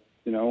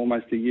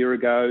almost a year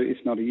ago,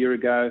 if not a year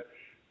ago,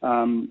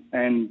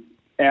 and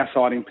our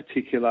side in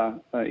particular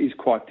is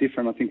quite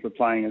different. I think we're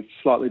playing a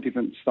slightly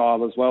different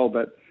style as well,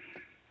 but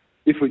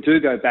if we do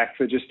go back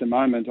for just a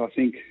moment, I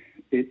think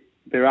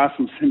there are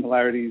some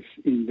similarities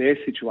in their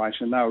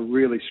situation. They were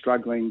really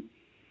struggling,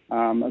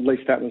 at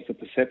least that was the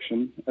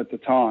perception at the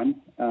time,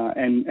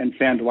 and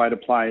found a way to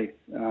play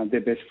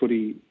their best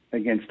footy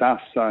against us.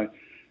 So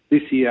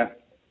this year,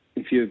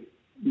 if you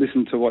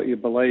listen to what you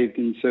believed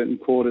in certain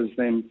quarters,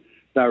 then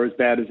they were as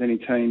bad as any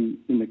team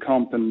in the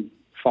comp, and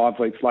 5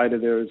 weeks later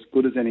they're as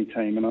good as any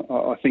team. And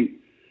I think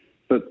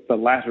that the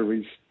latter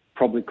is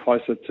probably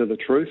closer to the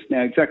truth.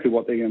 Now, exactly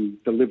what they're going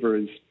to deliver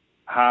is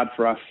hard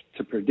for us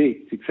to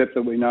predict, except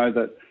that we know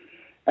that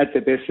at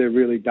their best they're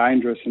really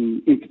dangerous,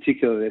 and in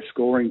particular their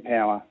scoring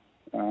power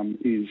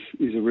is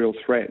a real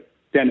threat.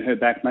 Daniher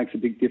back makes a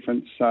big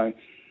difference. So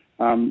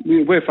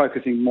we're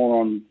focusing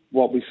more on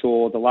what we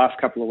saw the last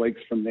couple of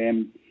weeks from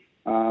them,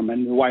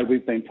 and the way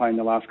we've been playing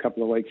the last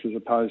couple of weeks as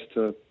opposed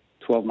to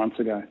 12 months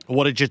ago.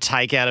 What did you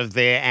take out of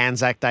their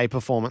Anzac Day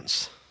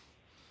performance?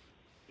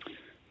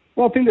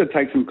 Well, I think it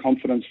takes some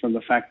confidence from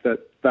the fact that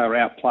they were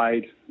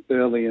outplayed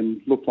early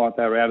and looked like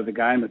they were out of the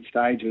game at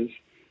stages,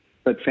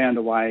 but found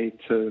a way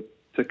to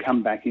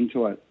come back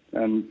into it.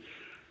 And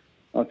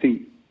I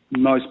think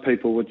most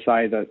people would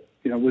say that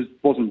it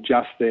wasn't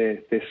just their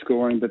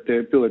scoring, but their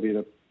ability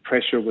to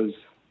pressure was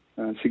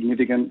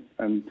significant.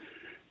 And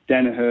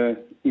Daniher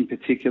in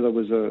particular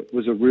was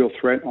a real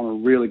threat on a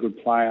really good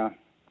player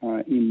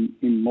in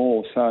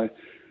Moore. So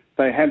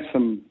they have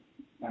some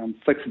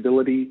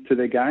flexibility to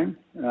their game,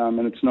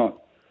 and it's not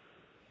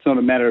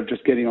a matter of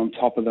just getting on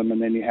top of them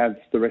and then you have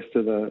the rest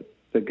of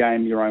the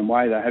game your own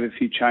way. They have a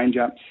few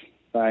change-ups.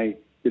 They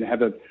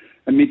have a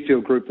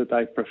midfield group that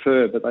they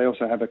prefer, but they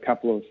also have a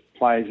couple of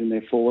players in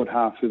their forward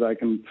half who they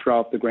can throw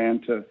up the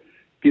ground to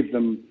give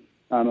them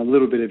a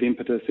little bit of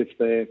impetus if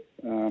their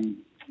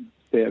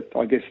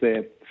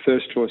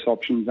first choice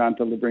options aren't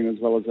delivering as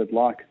well as they'd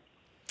like.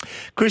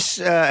 Chris,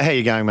 how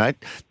you going, mate?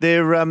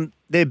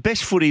 Their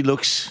best footy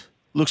looks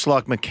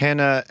like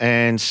McKenna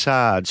and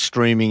Sard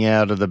streaming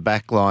out of the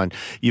back line.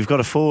 You've got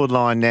a forward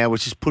line now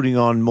which is putting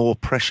on more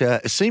pressure,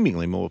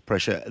 seemingly more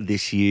pressure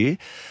this year.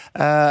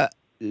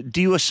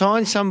 Do you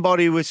assign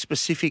somebody with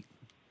specific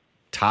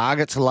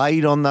targets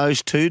laid on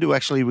those two to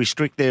actually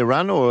restrict their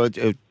run, or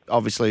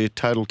obviously a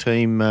total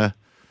team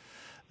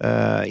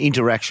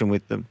interaction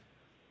with them?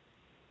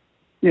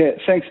 Yeah,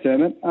 thanks,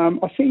 Dermot.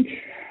 I think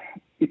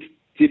it's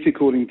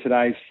difficult in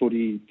today's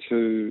footy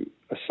to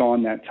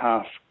assign that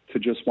task to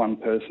just one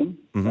person,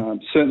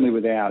 certainly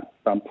without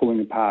pulling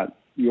apart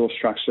your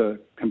structure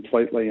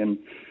completely. And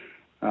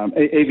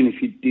even if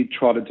you did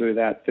try to do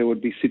that, there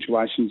would be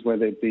situations where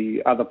there'd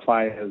be other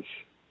players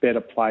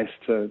better placed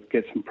to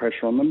get some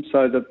pressure on them.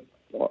 So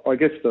I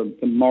guess the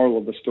moral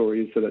of the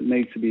story is that it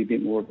needs to be a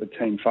bit more of a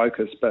team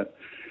focus. But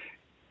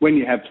when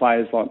you have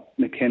players like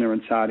McKenna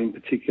and Sard in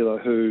particular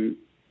who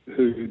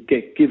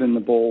get given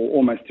the ball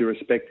almost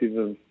irrespective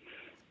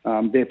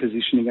of their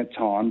positioning at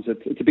times,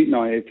 it's a bit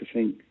naive to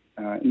think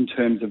in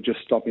terms of just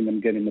stopping them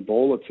getting the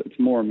ball. It's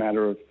more a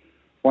matter of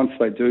once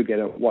they do get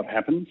it, what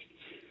happens.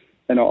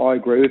 And I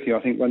agree with you.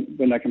 I think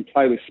when they can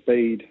play with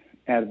speed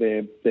out of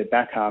their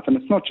back half, and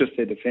it's not just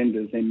their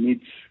defenders, their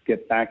mids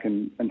get back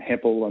and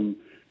Heppel and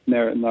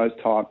Merritt and those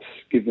types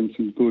give them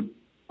some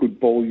good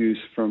ball use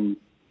from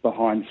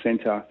behind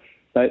centre.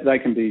 They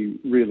can be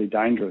really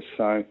dangerous.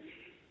 So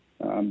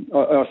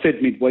I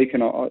said midweek,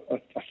 and I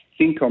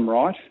think I'm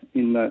right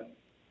in that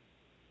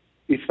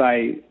if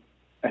they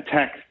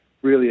attack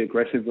really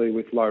aggressively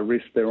with low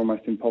risk, they're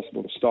almost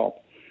impossible to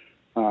stop.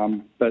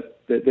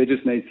 But there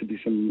just needs to be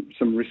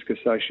some risk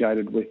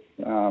associated with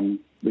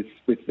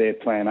their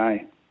plan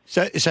A.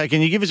 So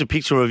can you give us a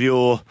picture of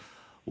your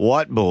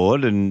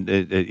whiteboard, and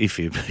if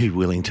you'd be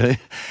willing to,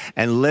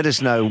 and let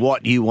us know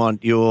what you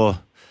want your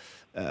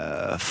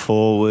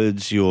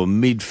forwards, your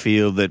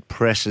midfield that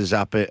presses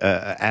up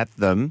at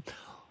them,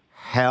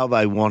 how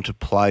they want to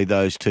play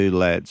those two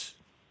lads?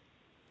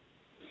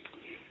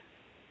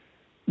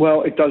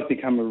 Well, it does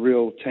become a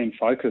real team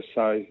focus.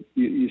 So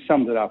you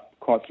summed it up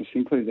quite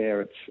succinctly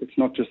there. It's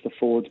not just the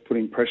forwards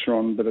putting pressure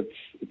on, but it's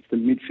the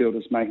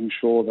midfielders making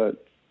sure that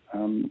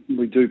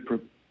we do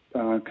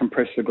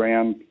compress the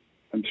ground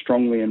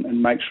strongly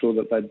and make sure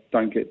that they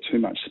don't get too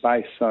much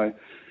space. So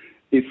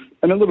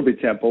and a little bit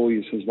to our ball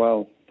use as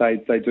well. They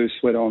do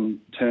sweat on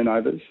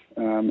turnovers.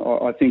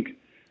 I think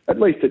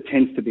at least it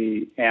tends to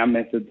be our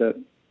method that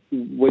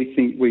we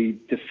think we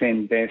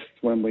defend best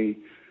when we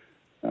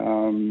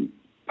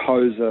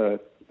pose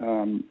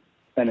an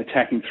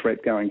attacking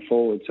threat going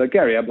forward. So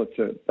Gary Ablett's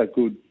a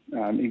good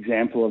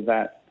example of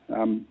that.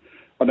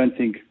 I don't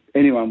think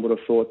anyone would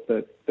have thought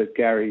that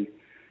Gary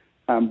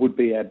would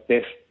be our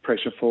best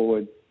pressure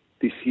forward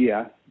this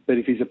year, but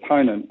if his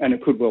opponent, and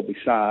it could well be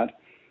Sard,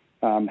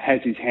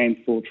 has his hands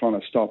full trying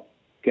to stop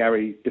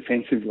Gary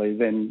defensively,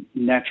 then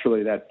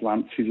naturally that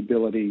blunts his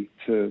ability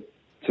to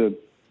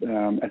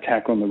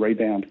attack on the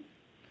rebound.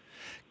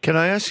 Can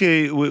I ask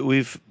you,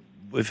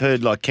 we've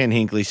heard, like Ken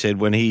Hinkley said,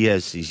 when he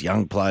has his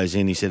young players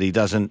in, he said he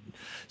doesn't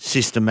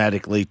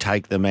systematically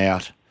take them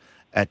out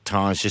at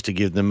times just to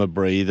give them a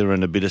breather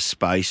and a bit of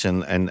space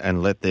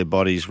and let their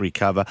bodies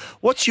recover.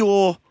 What's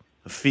your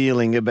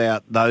feeling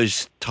about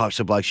those types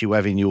of blokes you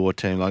have in your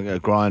team?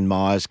 Like Brian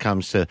Myers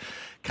comes to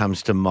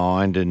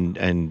mind,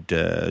 and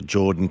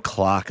Jordan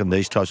Clark and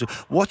these types.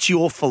 What's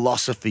your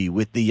philosophy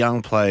with the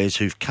young players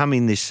who've come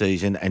in this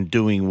season and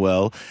doing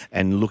well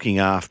and looking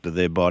after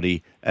their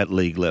body at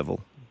league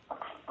level?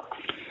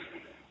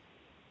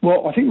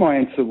 Well, I think my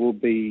answer will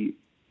be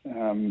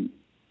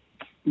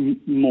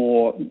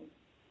more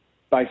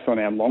based on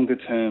our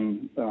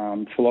longer-term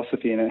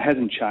philosophy, and it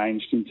hasn't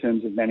changed in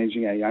terms of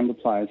managing our younger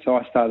players. So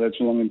I started at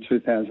Geelong in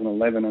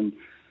 2011, and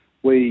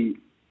we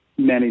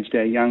managed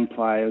our young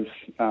players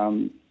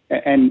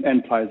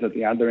and players at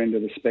the other end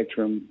of the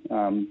spectrum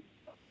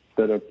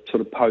that are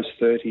sort of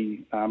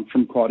post-30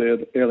 from quite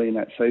early in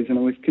that season,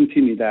 and we've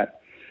continued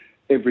that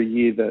every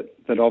year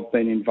that I've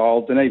been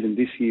involved. And even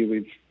this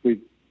year,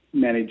 we've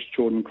managed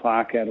Jordan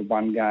Clark out of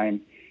one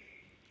game.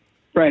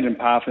 Brandon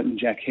Parfitt and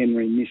Jack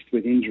Henry missed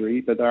with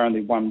injury, but they're only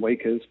 1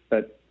 weekers,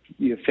 but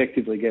you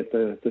effectively get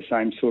the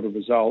same sort of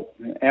result.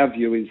 Our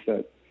view is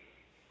that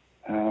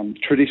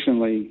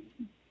traditionally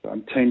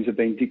teams have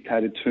been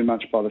dictated too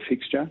much by the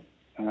fixture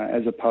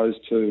as opposed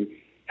to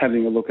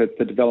having a look at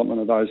the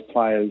development of those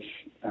players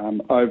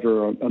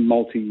over a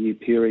multi-year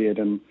period.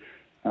 And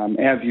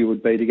our view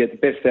would be to get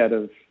the best out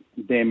of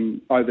them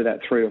over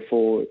that 3 or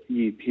 4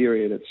 year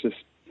period. It's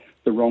just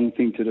the wrong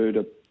thing to do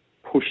to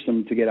push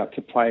them to get up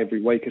to play every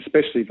week,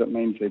 especially if it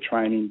means their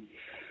training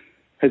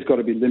has got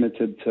to be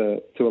limited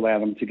to allow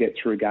them to get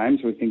through games.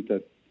 We think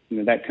that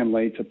that can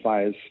lead to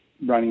players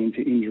running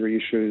into injury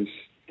issues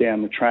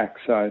down the track.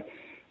 So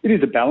it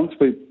is a balance.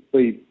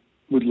 We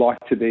would like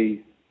to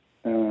be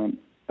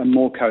a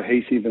more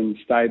cohesive and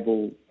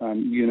stable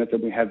unit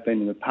than we have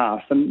been in the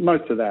past. And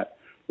most of that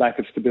lack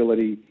of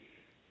stability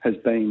has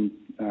been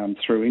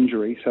through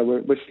injury. So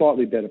we're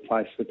slightly better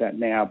placed with that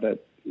now.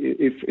 But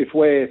if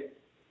we're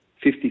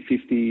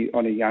 50-50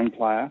 on a young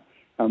player,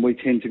 we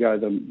tend to go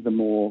the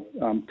more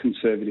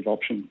conservative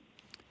option.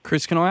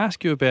 Chris, can I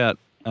ask you about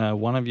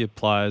one of your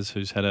players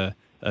who's had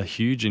a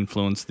huge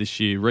influence this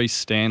year, Reece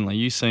Stanley?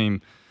 You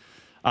seem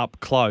up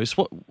close.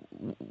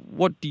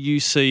 What do you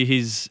see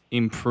his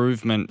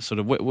improvement sort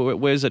of?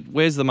 Where's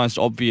the most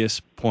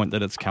obvious point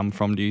that it's come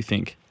from, do you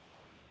think?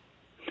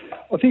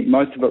 I think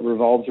most of it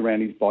revolves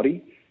around his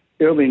body.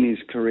 Early in his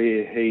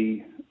career,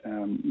 he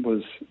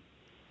was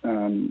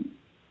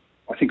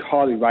I think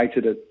highly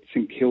rated at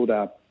St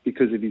Kilda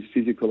because of his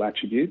physical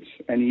attributes,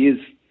 and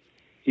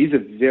he's a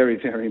very,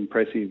 very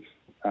impressive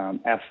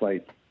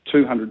athlete.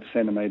 200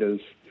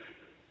 centimetres.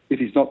 If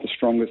he's not the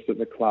strongest at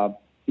the club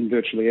in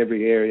virtually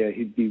every area,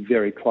 he'd be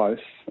very close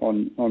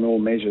on all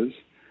measures,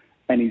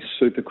 and he's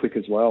super quick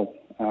as well.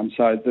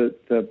 So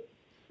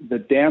the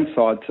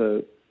downside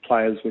to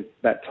players with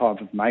that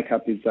type of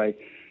makeup is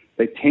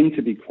they tend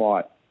to be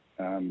quite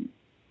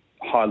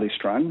highly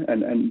strung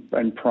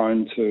and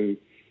prone to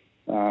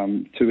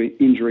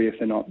injury if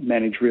they're not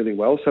managed really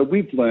well. So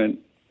we've learned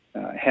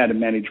how to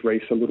manage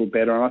Reece a little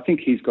better, and I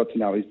think he's got to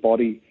know his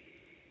body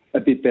a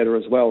bit better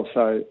as well.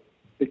 So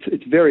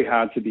it's very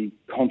hard to be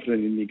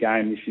confident in your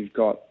game if you've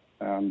got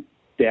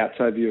doubts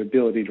over your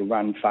ability to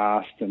run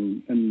fast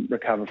and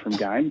recover from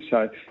games.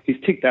 So he's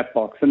ticked that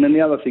box. And then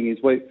the other thing is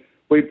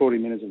we brought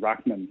him in as a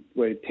ruckman.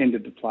 We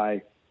tended to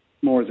play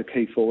more as a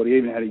key forward. He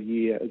even had a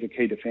year as a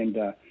key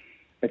defender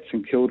at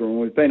St Kilda, and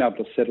we've been able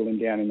to settle him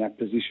down in that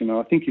position. And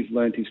I think he's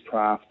learnt his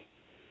craft.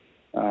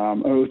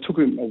 It took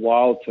him a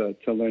while to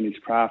learn his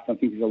craft. I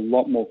think he's a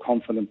lot more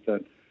confident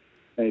that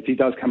if he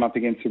does come up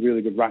against a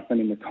really good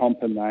ruckman in the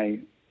comp and they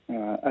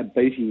are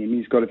beating him,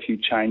 he's got a few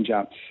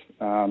change-ups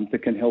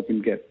that can help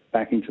him get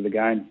back into the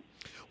game.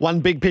 One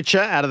big picture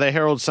out of the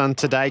Herald Sun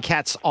today.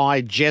 Cats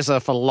eye Jezza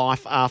for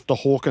life after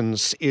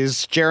Hawkins.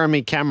 Is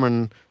Jeremy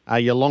Cameron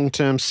your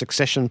long-term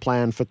succession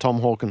plan for Tom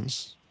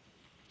Hawkins?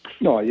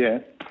 Oh, yeah.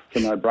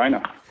 It's a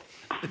no-brainer.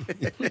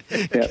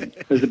 Yeah,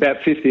 there's about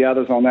 50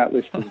 others on that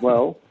list as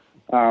well.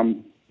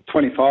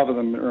 25 of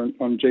them are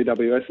on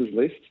GWS's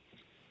list.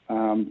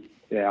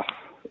 Yeah,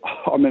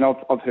 I mean,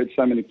 I've heard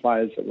so many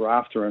players that were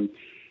after, and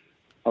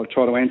I'll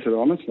try to answer it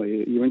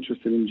honestly. Are you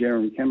interested in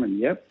Jeremy Cameron?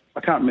 Yep.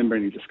 I can't remember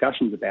any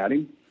discussions about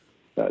him,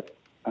 but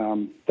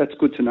that's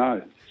good to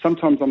know.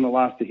 Sometimes I'm the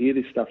last to hear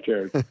this stuff,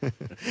 Jared.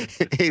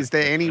 Is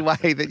there any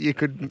way that you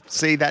could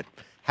see that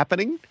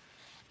happening?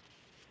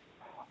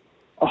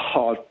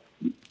 Oh,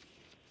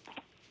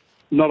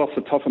 not off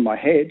the top of my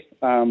head.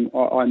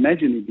 I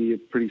imagine he'd be a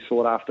pretty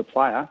sought-after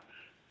player,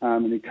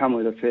 and he'd come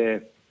with a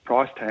fair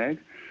price tag.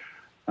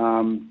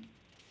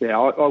 Yeah,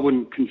 I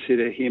wouldn't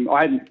consider him.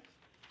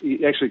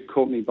 It actually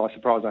caught me by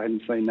surprise. I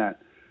hadn't seen that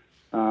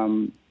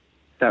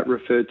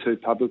referred to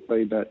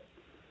publicly. But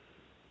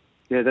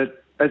yeah,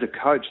 that as a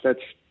coach,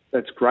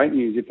 that's great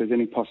news if there's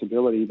any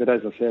possibility. But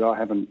as I said, I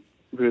haven't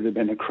really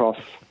been across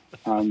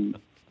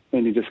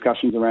any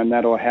discussions around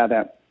that or how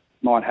that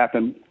might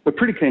happen. We're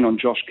pretty keen on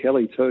Josh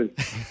Kelly too.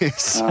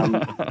 Yes.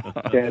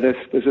 Yeah,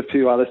 there's a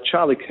few others.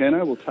 Charlie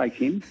Kerner, will take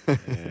him.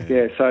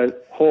 Yeah, so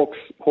Hawk's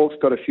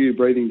got a few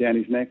breathing down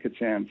his neck, it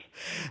sounds.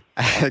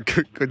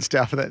 Good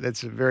stuff.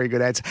 That's a very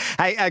good answer.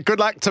 Hey, good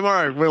luck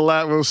tomorrow.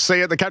 We'll see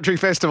you at the Country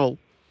Festival.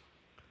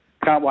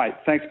 Can't wait.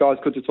 Thanks, guys.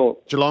 Good to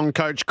talk. Geelong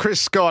coach Chris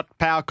Scott.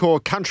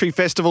 Powercore Country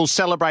Festival.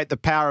 Celebrate the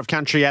power of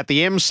country at the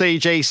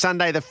MCG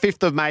Sunday the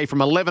 5th of May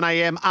from 11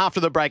 a.m. After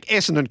the break,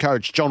 Essendon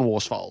coach John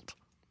Worsfold.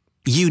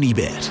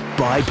 Unibet.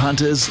 By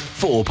punters,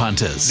 for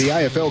punters. The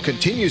AFL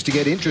continues to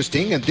get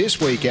interesting, and this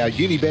week our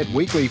Unibet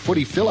weekly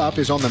footy fill-up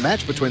is on the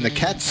match between the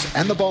Cats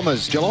and the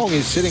Bombers. Geelong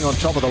is sitting on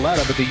top of the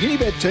ladder, but the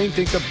Unibet team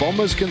think the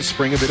Bombers can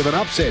spring a bit of an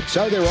upset,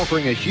 so they're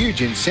offering a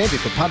huge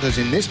incentive for punters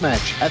in this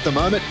match. At the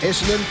moment,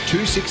 Essendon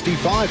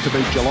 $2.65 to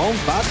beat Geelong,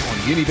 but on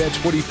Unibet's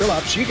footy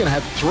fill-ups you can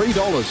have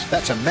 $3.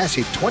 That's a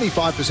massive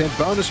 25%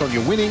 bonus on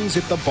your winnings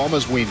if the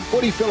Bombers win.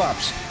 Footy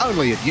fill-ups,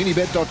 only at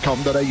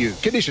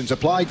unibet.com.au. Conditions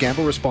apply.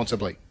 Gamble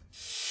responsibly.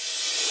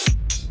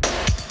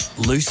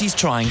 Lucy's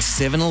trying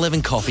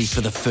 7-Eleven coffee for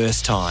the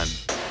first time.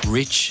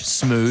 Rich,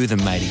 smooth,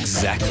 and made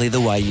exactly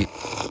the way you...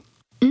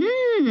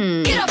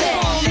 Get up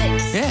there!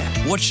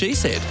 Yeah, what she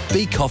said.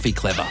 Be coffee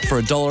clever for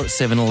 $1 at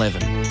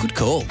 7-Eleven. Good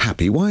call.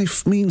 Happy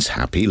wife means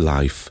happy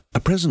life. A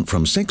present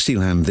from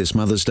Sexyland this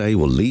Mother's Day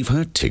will leave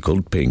her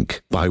tickled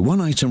pink. Buy one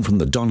item from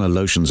the Donna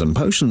Lotions and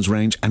Potions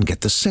range and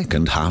get the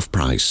second half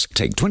price.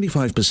 Take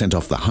 25%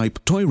 off the Hype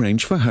toy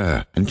range for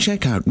her. And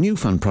check out new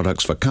fun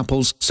products for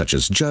couples such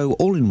as Joe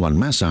all-in-one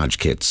massage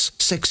kits.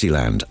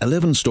 Sexyland,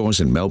 11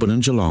 stores in Melbourne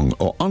and Geelong,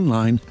 or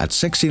online at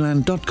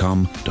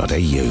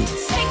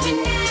sexyland.com.au.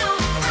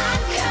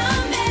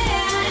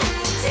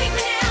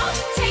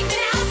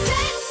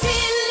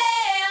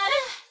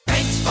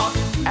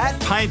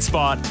 Paint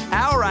Spot.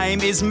 Our aim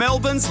is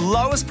Melbourne's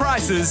lowest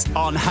prices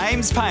on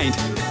Hames paint.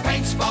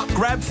 Paint Spot.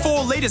 Grab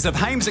 4 litres of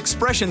Hames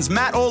Expressions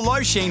matte or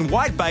low sheen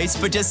white base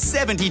for just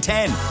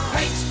 $70.10.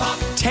 Paint Spot.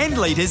 10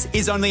 litres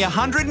is only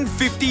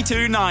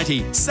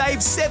 $152.90. Save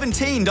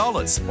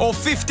 $17. Or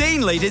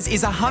 15 litres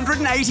is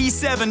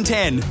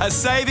 $187.10. A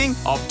saving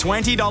of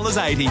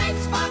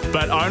 $20.80.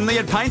 But only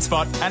at Paint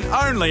Spot and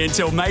only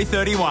until May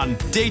 31.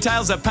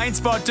 Details at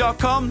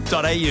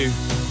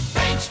paintspot.com.au.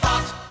 Paint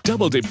Spot.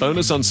 Double dip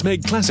bonus on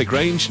Smeg Classic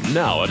range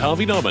now at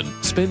Harvey Norman.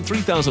 Spend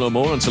 $3,000 or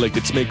more on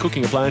selected Smeg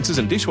cooking appliances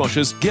and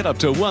dishwashers. Get up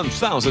to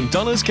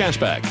 $1,000 cash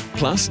back.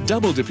 Plus,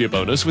 double dip your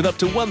bonus with up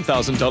to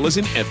 $1,000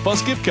 in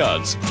FBOSS gift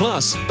cards.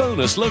 Plus,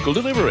 bonus local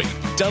delivery.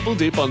 Double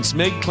dip on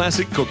Smeg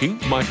Classic cooking,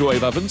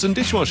 microwave ovens and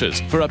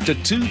dishwashers for up to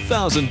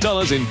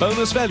 $2,000 in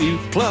bonus value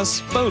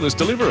plus bonus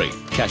delivery.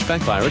 Cash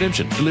back via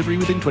redemption. Delivery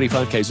within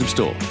 25 k's of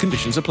store.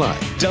 Conditions apply.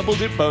 Double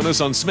dip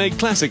bonus on Smeg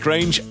Classic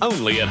range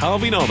only at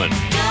Harvey Norman.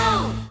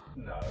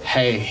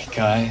 Hey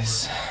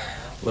guys,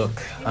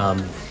 look,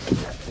 I'm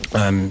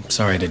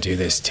sorry to do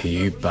this to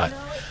you, but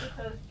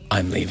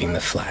I'm leaving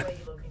the flat.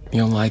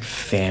 You're like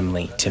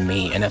family to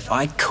me, and if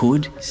I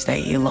could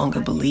stay here longer,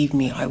 believe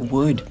me, I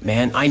would,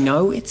 man. I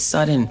know it's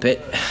sudden, but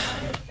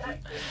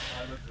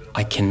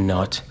I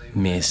cannot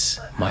miss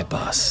my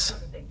bus.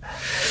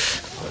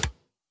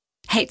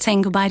 Hate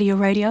saying goodbye to your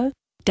radio?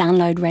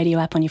 Download Radio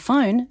app on your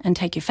phone and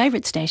take your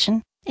favourite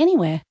station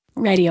anywhere.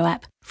 Radio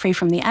app. Free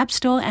from the App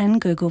Store and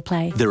Google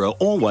Play. There are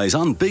always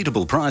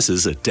unbeatable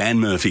prices at Dan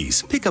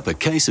Murphy's. Pick up a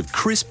case of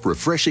crisp,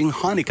 refreshing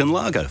Heineken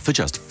Lager for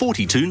just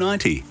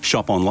 $42.90.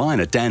 Shop online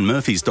at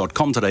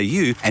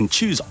danmurphys.com.au and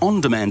choose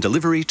on-demand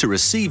delivery to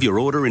receive your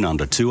order in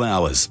under 2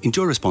 hours.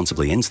 Enjoy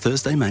responsibly. Ends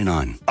Thursday, May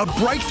 9. A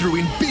breakthrough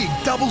in big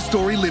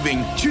double-storey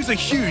living. Choose a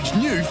huge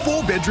new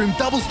 4-bedroom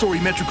double-storey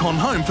Metricon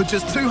home for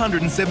just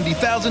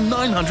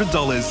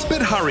 $270,900.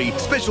 But hurry,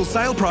 special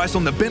sale price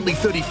on the Bentley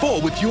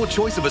 34 with your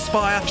choice of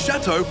Aspire,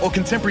 Chateau or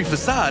Contemporary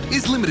facade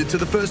is limited to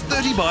the first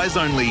 30 buyers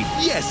only.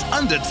 Yes,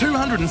 under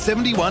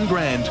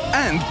 $271,000.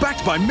 And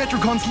backed by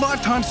Metricon's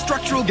lifetime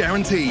structural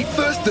guarantee.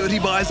 First 30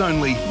 buyers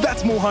only.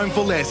 That's more home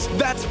for less.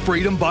 That's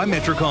freedom by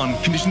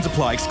Metricon. Conditions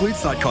apply. Exclude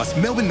site costs.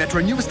 Melbourne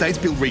Metro New Estates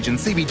Build Region.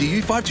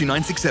 CBDU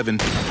 52967.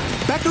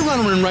 Back the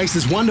Runner and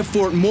Races 1 to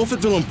 4 at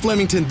Morphettville and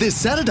Flemington this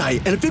Saturday,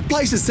 and if it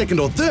places second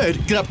or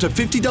third, get up to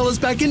 $50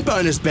 back in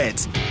bonus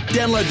bets.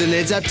 Download the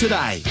Neds app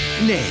today.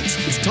 Neds,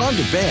 it's time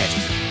to bet.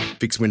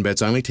 Fixed win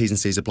bets only. T's and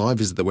C's apply.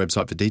 Visit the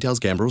website for details.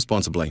 Gamble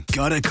responsibly.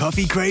 Got a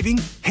coffee craving?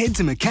 Head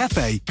to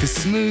McCafe for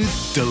smooth,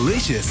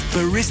 delicious,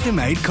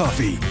 barista-made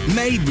coffee.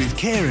 Made with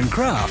care and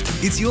craft,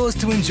 it's yours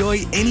to enjoy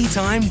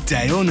anytime,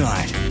 day or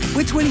night.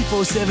 We're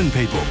 24/7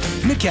 people.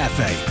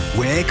 McCafe.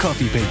 We're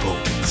coffee people.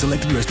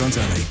 Selected restaurants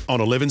only. On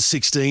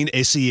 1116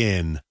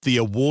 SEN, the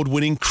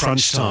award-winning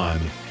Crunch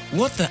Time.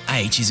 What the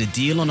H is a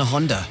deal on a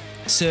Honda?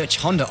 Search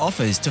Honda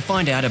offers to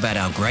find out about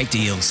our great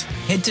deals.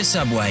 Head to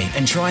Subway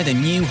and try the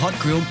new hot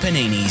grilled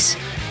paninis.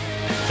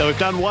 So we've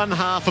done one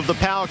half of the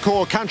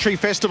Powercore Country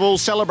Festival.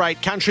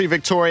 Celebrate Country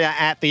Victoria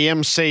at the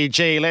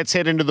MCG. Let's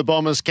head into the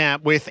Bombers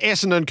camp with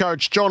Essendon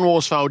coach John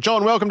Worsfold.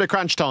 John, welcome to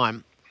Crunch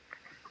Time.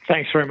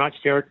 Thanks very much,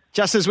 Jared.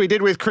 Just as we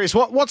did with Chris,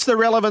 what's the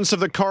relevance of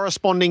the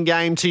corresponding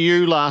game to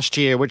you last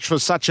year, which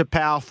was such a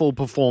powerful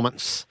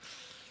performance?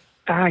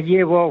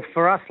 Yeah, well,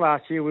 for us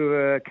last year, we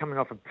were coming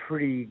off a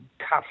pretty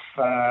tough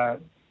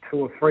 2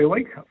 or 3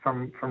 weeks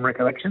from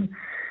recollection.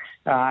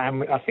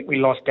 And I think we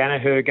lost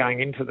Danaher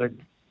going into the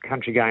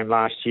country game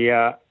last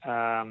year,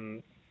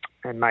 and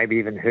maybe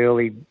even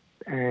Hurley.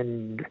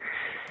 And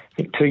I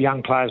think 2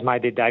 young players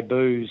made their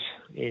debuts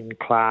in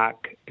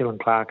Dylan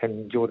Clark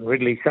and Jordan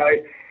Ridley. So,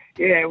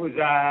 yeah, it was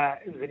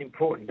an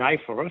important day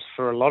for us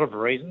for a lot of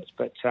reasons,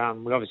 but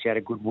we obviously had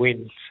a good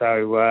win.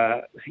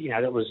 So,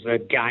 that was a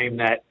game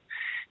that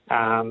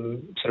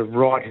sort of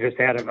righted us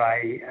out of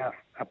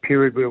a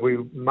period where we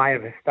may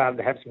have started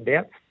to have some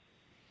doubts.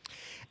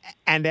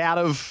 And out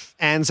of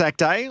Anzac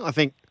Day, I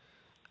think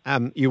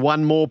you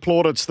won more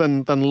plaudits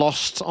than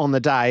lost on the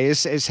day.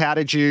 Is how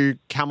did you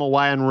come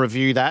away and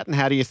review that, and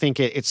how do you think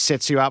it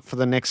sets you up for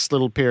the next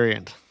little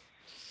period?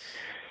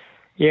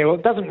 Yeah, well,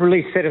 it doesn't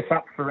really set us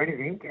up for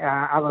anything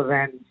other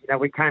than,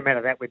 we came out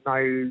of that with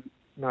no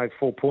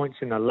 4 points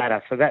in the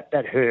ladder, so that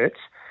hurts.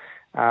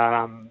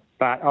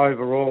 But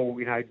overall,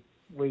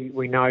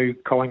 we know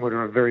Collingwood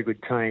are a very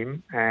good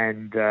team,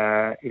 and we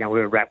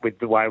were wrapped with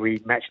the way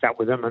we matched up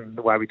with them and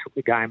the way we took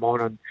the game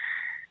on.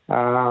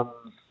 And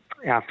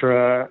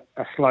after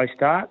a slow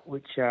start,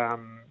 which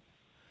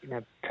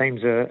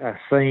teams are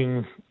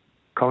seeing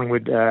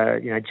Collingwood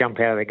jump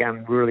out of the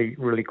gun really,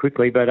 really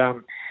quickly. But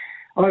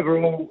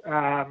overall,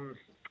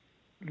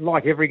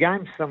 like every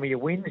game, some of your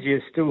wins,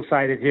 you still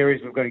say there's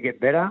areas we've got to get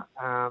better.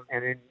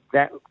 And in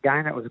that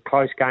game, that was a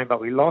close game,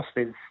 but we lost.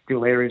 There's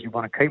still areas we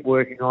want to keep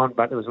working on,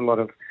 but there was a lot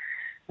of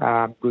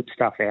good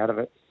stuff out of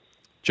it.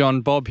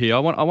 John, Bob here. I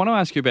want to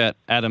ask you about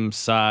Adam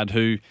Saad,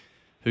 who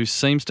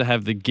seems to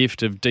have the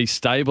gift of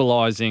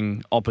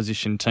destabilising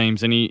opposition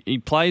teams, and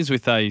he plays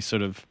with a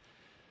sort of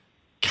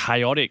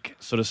chaotic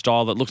sort of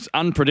style that looks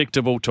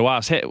unpredictable to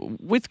us.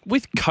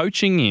 With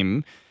coaching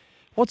him,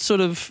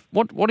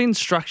 what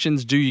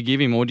instructions do you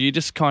give him, or do you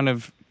just kind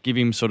of give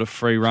him sort of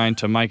free rein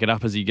to make it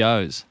up as he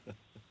goes?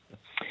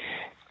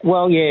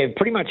 Well, yeah,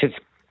 pretty much it's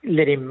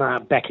let him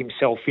back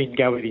himself in,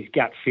 go with his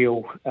gut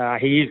feel.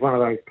 He is one of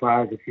those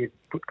players, if you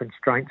put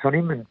constraints on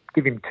him and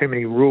give him too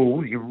many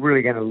rules, you're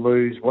really going to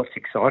lose what's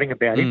exciting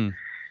about him.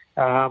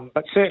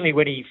 But certainly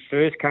when he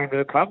first came to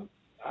the club,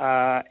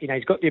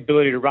 he's got the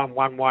ability to run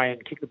one way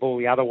and kick the ball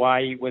the other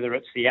way, whether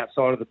it's the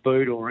outside of the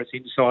boot or it's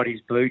inside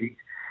his boot.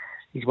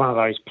 He's one of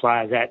those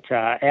players that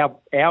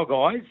our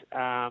guys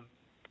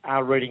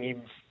are reading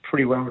him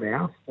pretty well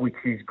now, which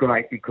is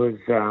great because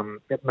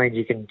that means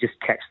you can just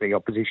catch the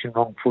opposition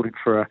wrong-footed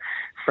for a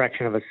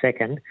fraction of a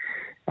second.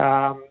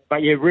 But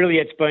yeah, really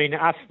it's been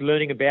us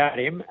learning about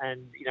him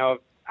and,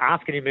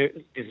 asking him,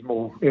 this is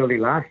more early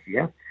last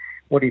year,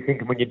 what are you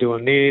thinking when you're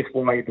doing this,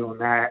 why are you doing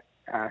that?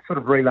 Sort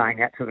of relaying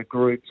that to the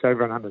group so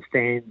everyone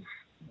understands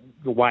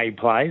the way he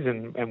plays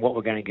and what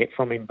we're going to get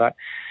from him. But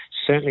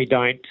certainly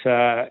don't,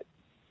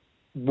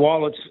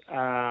 while it's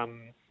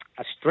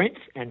a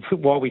strength and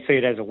while we see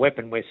it as a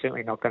weapon, we're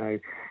certainly not going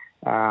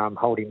to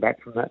hold him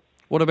back from that.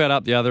 What about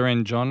up the other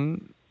end,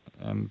 John,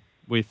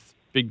 with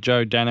Big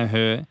Joe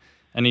Danaher,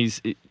 and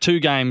he's 2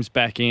 games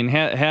back in?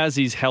 How's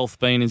his health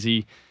been? Is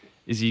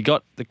he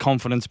got the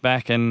confidence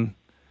back and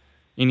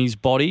in his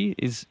body?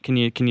 Can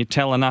you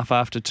tell enough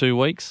after 2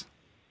 weeks?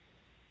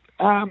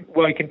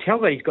 Well, you can tell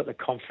that he's got the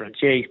confidence.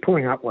 Yeah, he's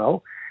pulling up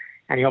well,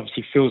 and he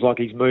obviously feels like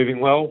he's moving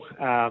well.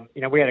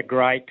 We had a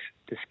great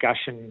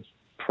discussion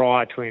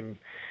prior to him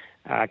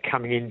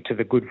coming into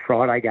the Good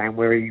Friday game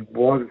where he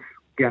was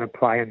going to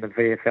play in the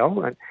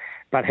VFL.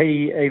 But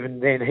he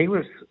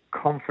was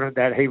confident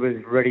that he was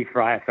ready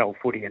for AFL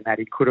footy and that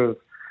he could have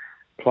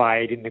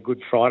played in the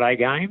Good Friday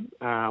game,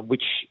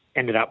 which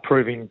ended up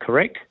proving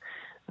correct.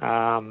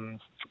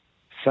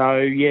 So,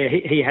 yeah,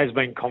 he has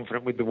been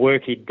confident with the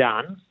work he'd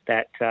done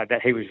that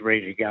he was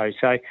ready to go.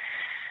 So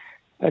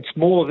it's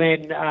more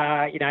than,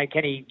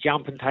 can he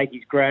jump and take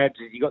his grabs?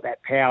 Has he got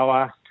that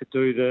power to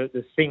do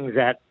the things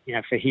that,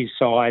 for his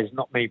size,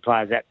 not many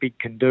players that big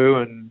can do?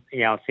 And,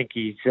 I think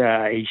he's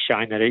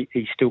shown that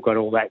he's still got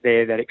all that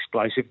there, that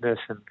explosiveness,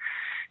 and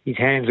his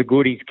hands are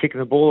good. He's kicking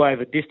the ball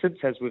over distance,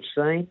 as we've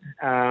seen.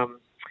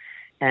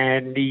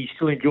 And he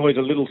still enjoys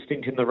a little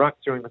stint in the ruck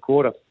during the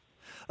quarter.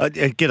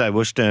 G'day,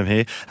 Wooshterm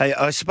here. Hey,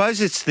 I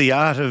suppose it's the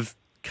art of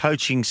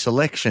coaching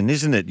selection,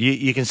 isn't it?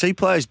 You can see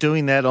players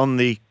doing that on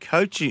the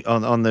coaching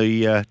on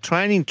the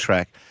training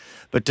track,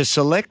 but to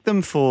select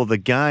them for the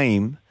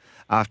game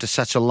after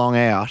such a long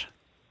out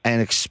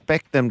and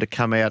expect them to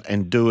come out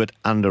and do it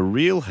under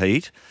real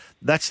heat,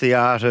 that's the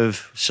art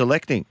of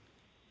selecting.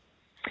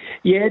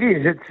 Yeah, it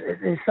is.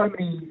 There's so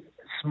many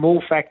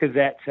small factors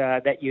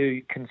that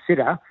you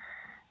consider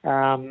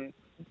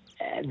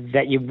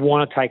that you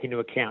want to take into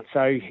account.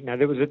 So,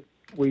 there was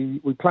we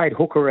played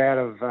hooker out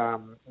of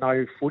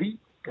no footy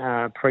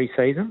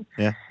pre-season.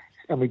 Yeah.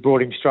 And we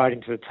brought him straight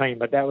into the team.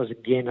 But that was,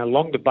 again, a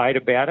long debate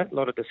about it, a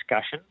lot of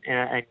discussion,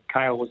 and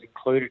Kale was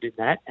included in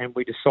that. And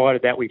we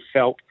decided that we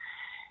felt,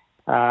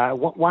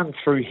 one,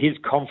 through his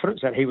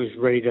confidence that he was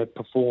ready to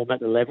perform at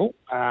the level,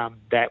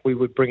 that we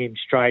would bring him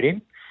straight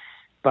in.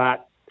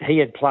 But he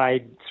had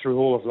played through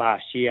all of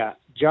last year.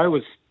 Joe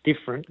was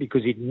different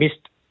because he'd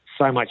missed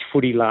so much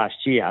footy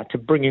last year. To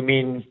bring him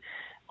in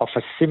off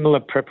a similar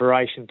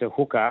preparation to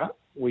hooker,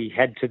 we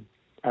had to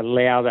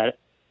allow that,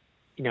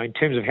 in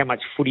terms of how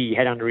much footy he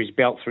had under his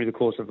belt through the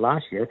course of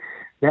last year,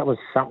 that was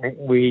something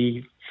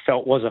we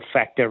felt was a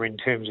factor in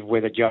terms of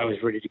whether Joe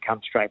was ready to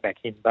come straight back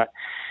in. But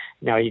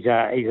he's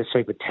a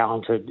super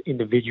talented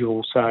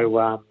individual.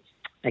 So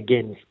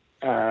again,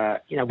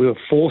 we were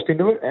forced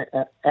into it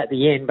at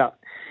the end,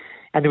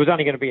 and there was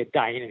only going to be a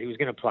day in it. He was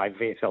going to play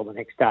VFL the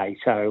next day.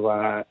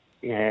 So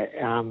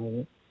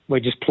we're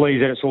just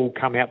pleased that it's all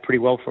come out pretty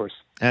well for us.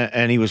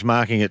 And he was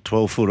marking it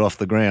 12 foot off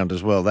the ground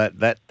as well.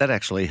 That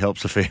actually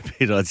helps a fair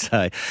bit, I'd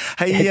say.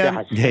 Hey, It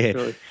does,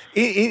 absolutely.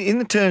 In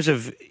the terms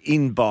of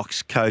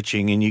in-box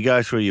coaching, and you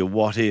go through your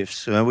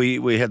what-ifs,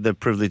 we had the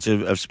privilege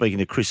of speaking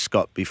to Chris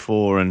Scott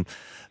before and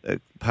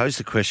posed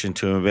the question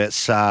to him about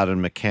Saad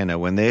and McKenna.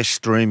 When they're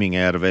streaming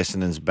out of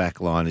Essendon's back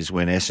line is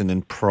when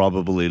Essendon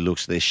probably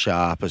looks their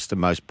sharpest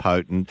and most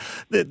potent.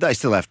 They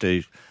still have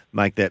to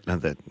make that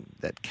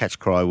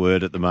catch-cry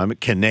word at the moment,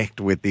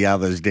 connect with the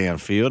others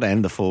downfield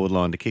and the forward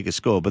line to kick a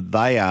score, but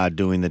they are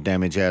doing the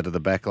damage out of the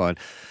back line.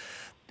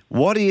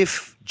 What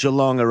if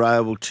Geelong are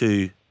able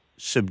to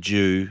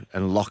subdue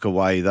and lock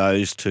away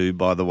those two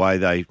by the way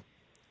they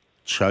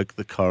choke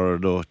the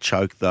corridor,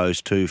 choke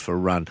those two for a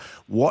run?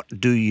 What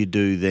do you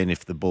do then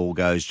if the ball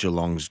goes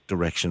Geelong's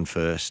direction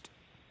first?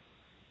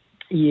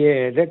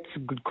 Yeah, that's a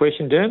good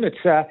question, Derm.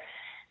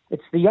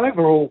 It's the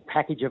overall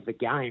package of the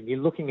game. You're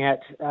looking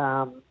at,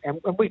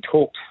 and we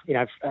talked,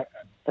 a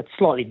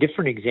slightly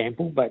different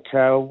example, but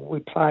we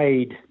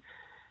played,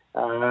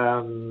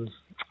 I'm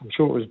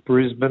sure it was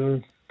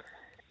Brisbane,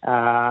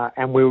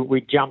 and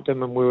we jumped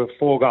them and we were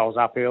 4 goals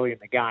up early in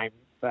the game.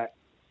 But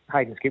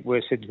Hayden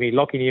Skipworth said to me,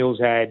 Lachie Neale's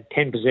had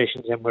 10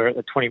 possessions and we're at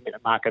the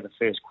 20-minute mark of the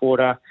first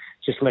quarter,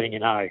 just letting you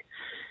know.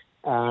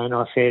 And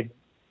I said,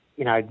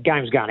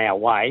 game's going our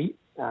way.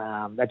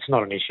 That's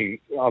not an issue,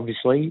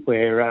 obviously.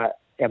 We're our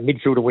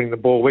midfielder winning the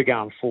ball, we're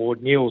going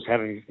forward. Neale's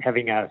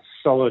having a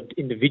solid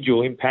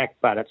individual impact,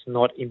 but it's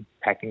not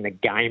impacting the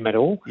game at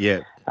all.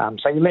 Yeah.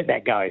 So you let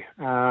that go.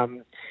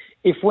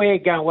 If we're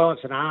going, well,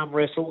 it's an arm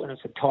wrestle and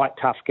it's a tight,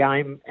 tough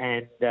game,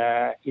 and,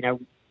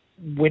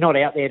 we're not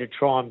out there to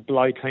try and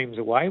blow teams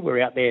away.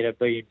 We're out there to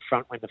be in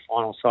front when the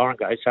final siren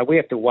goes. So we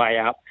have to weigh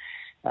up,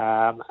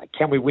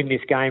 can we win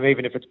this game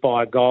even if it's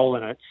by a goal?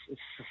 And it's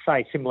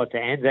say, similar to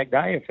Anzac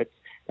Day, if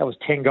that was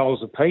 10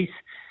 goals apiece,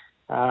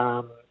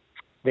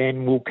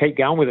 then we'll keep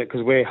going with it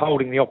because we're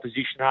holding the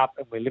opposition up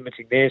and we're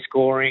limiting their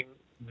scoring.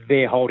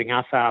 They're holding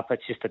us up.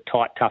 It's just a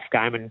tight, tough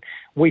game, and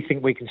we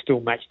think we can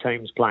still match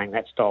teams playing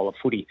that style of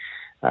footy.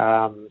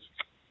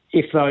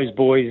 If those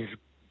boys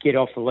get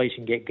off the leash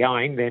and get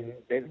going, then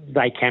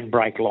they can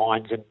break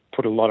lines and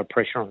put a lot of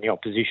pressure on the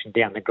opposition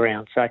down the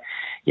ground. So,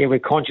 yeah, we're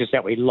conscious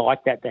that we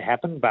like that to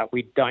happen, but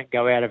we don't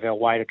go out of our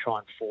way to try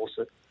and force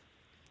it.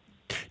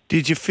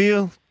 Did you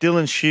feel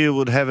Dylan Shield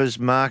would have as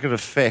marked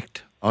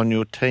effect on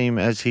your team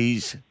as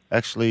he's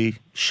actually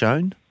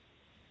shown?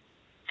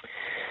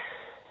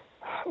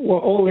 Well,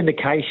 all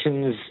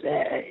indications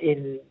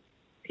in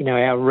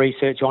our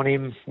research on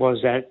him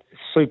was that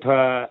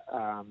super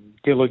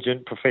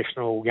diligent,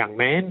 professional young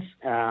man,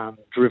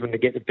 driven to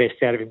get the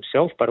best out of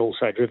himself, but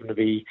also driven to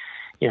be,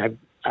 a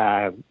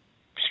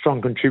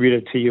strong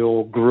contributor to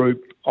your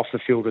group off the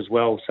field as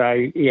well. So,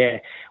 yeah,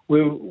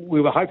 we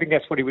were hoping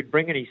that's what he would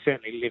bring, and he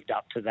certainly lived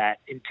up to that.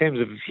 In terms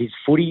of his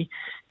footy,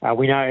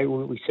 we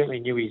certainly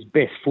knew his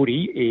best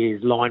footy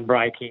is line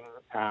breaking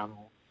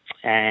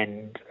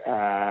and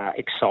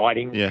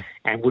exciting,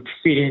 and would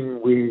fit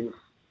in with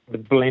the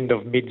blend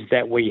of mids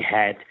that we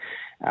had.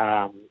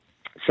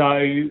 So,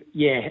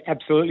 yeah,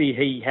 absolutely,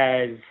 he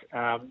has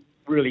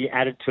really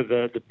added to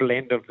the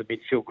blend of the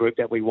midfield group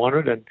that we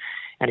wanted, and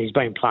he's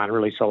been playing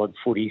really solid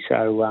footy.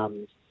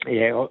 So,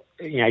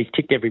 he's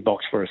ticked every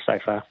box for us so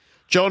far.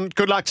 John,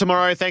 good luck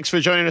tomorrow. Thanks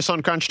for joining us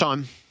on Crunch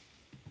Time.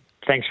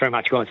 Thanks very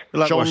much, guys.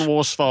 John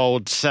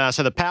Worsfold.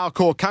 So the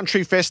Powercore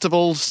Country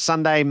Festival,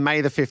 Sunday,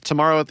 May the 5th,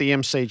 tomorrow at the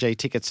MCG.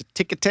 Tickets at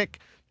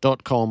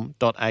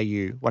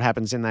tickettech.com.au. What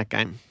happens in that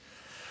game?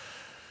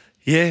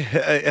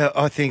 Yeah,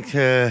 I think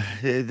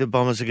the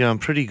Bombers are going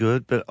pretty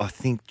good, but I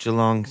think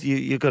Geelong,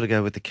 you've got to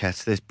go with the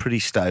Cats. They're pretty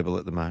stable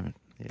at the moment.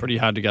 Yeah. Pretty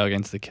hard to go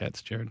against the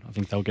Cats, Jared. I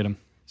think they'll get them.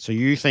 So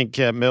you think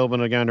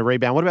Melbourne are going to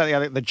rebound. What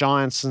about the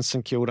Giants and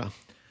St Kilda?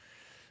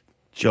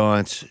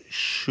 Giants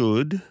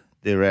should.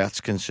 Their out's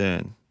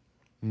concerned.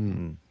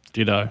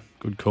 Ditto.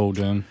 Good call,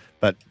 Derm.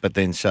 But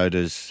then so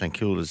does St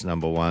Kilda's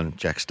number one,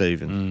 Jack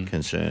Stephen,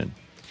 concern.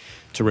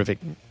 Terrific.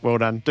 Well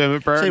done.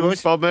 Dermot Brereton,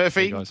 Bob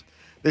Murphy.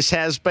 This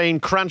has been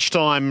Crunch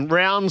Time,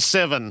 round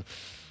 7.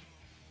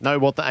 Know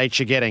what the H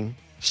you're getting.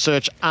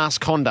 Search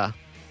Ask Honda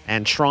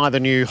and try the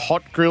new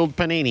hot grilled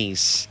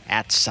paninis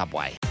at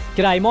Subway.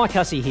 G'day, Mike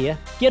Hussey here.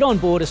 Get on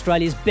board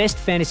Australia's best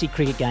fantasy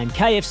cricket game,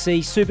 KFC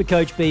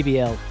Supercoach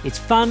BBL. It's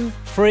fun,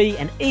 free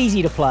and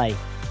easy to play.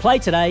 Play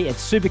today at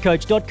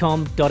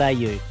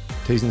supercoach.com.au.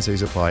 T's and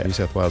C's apply. New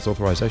South Wales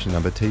authorisation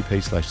number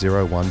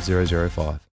TP/01005.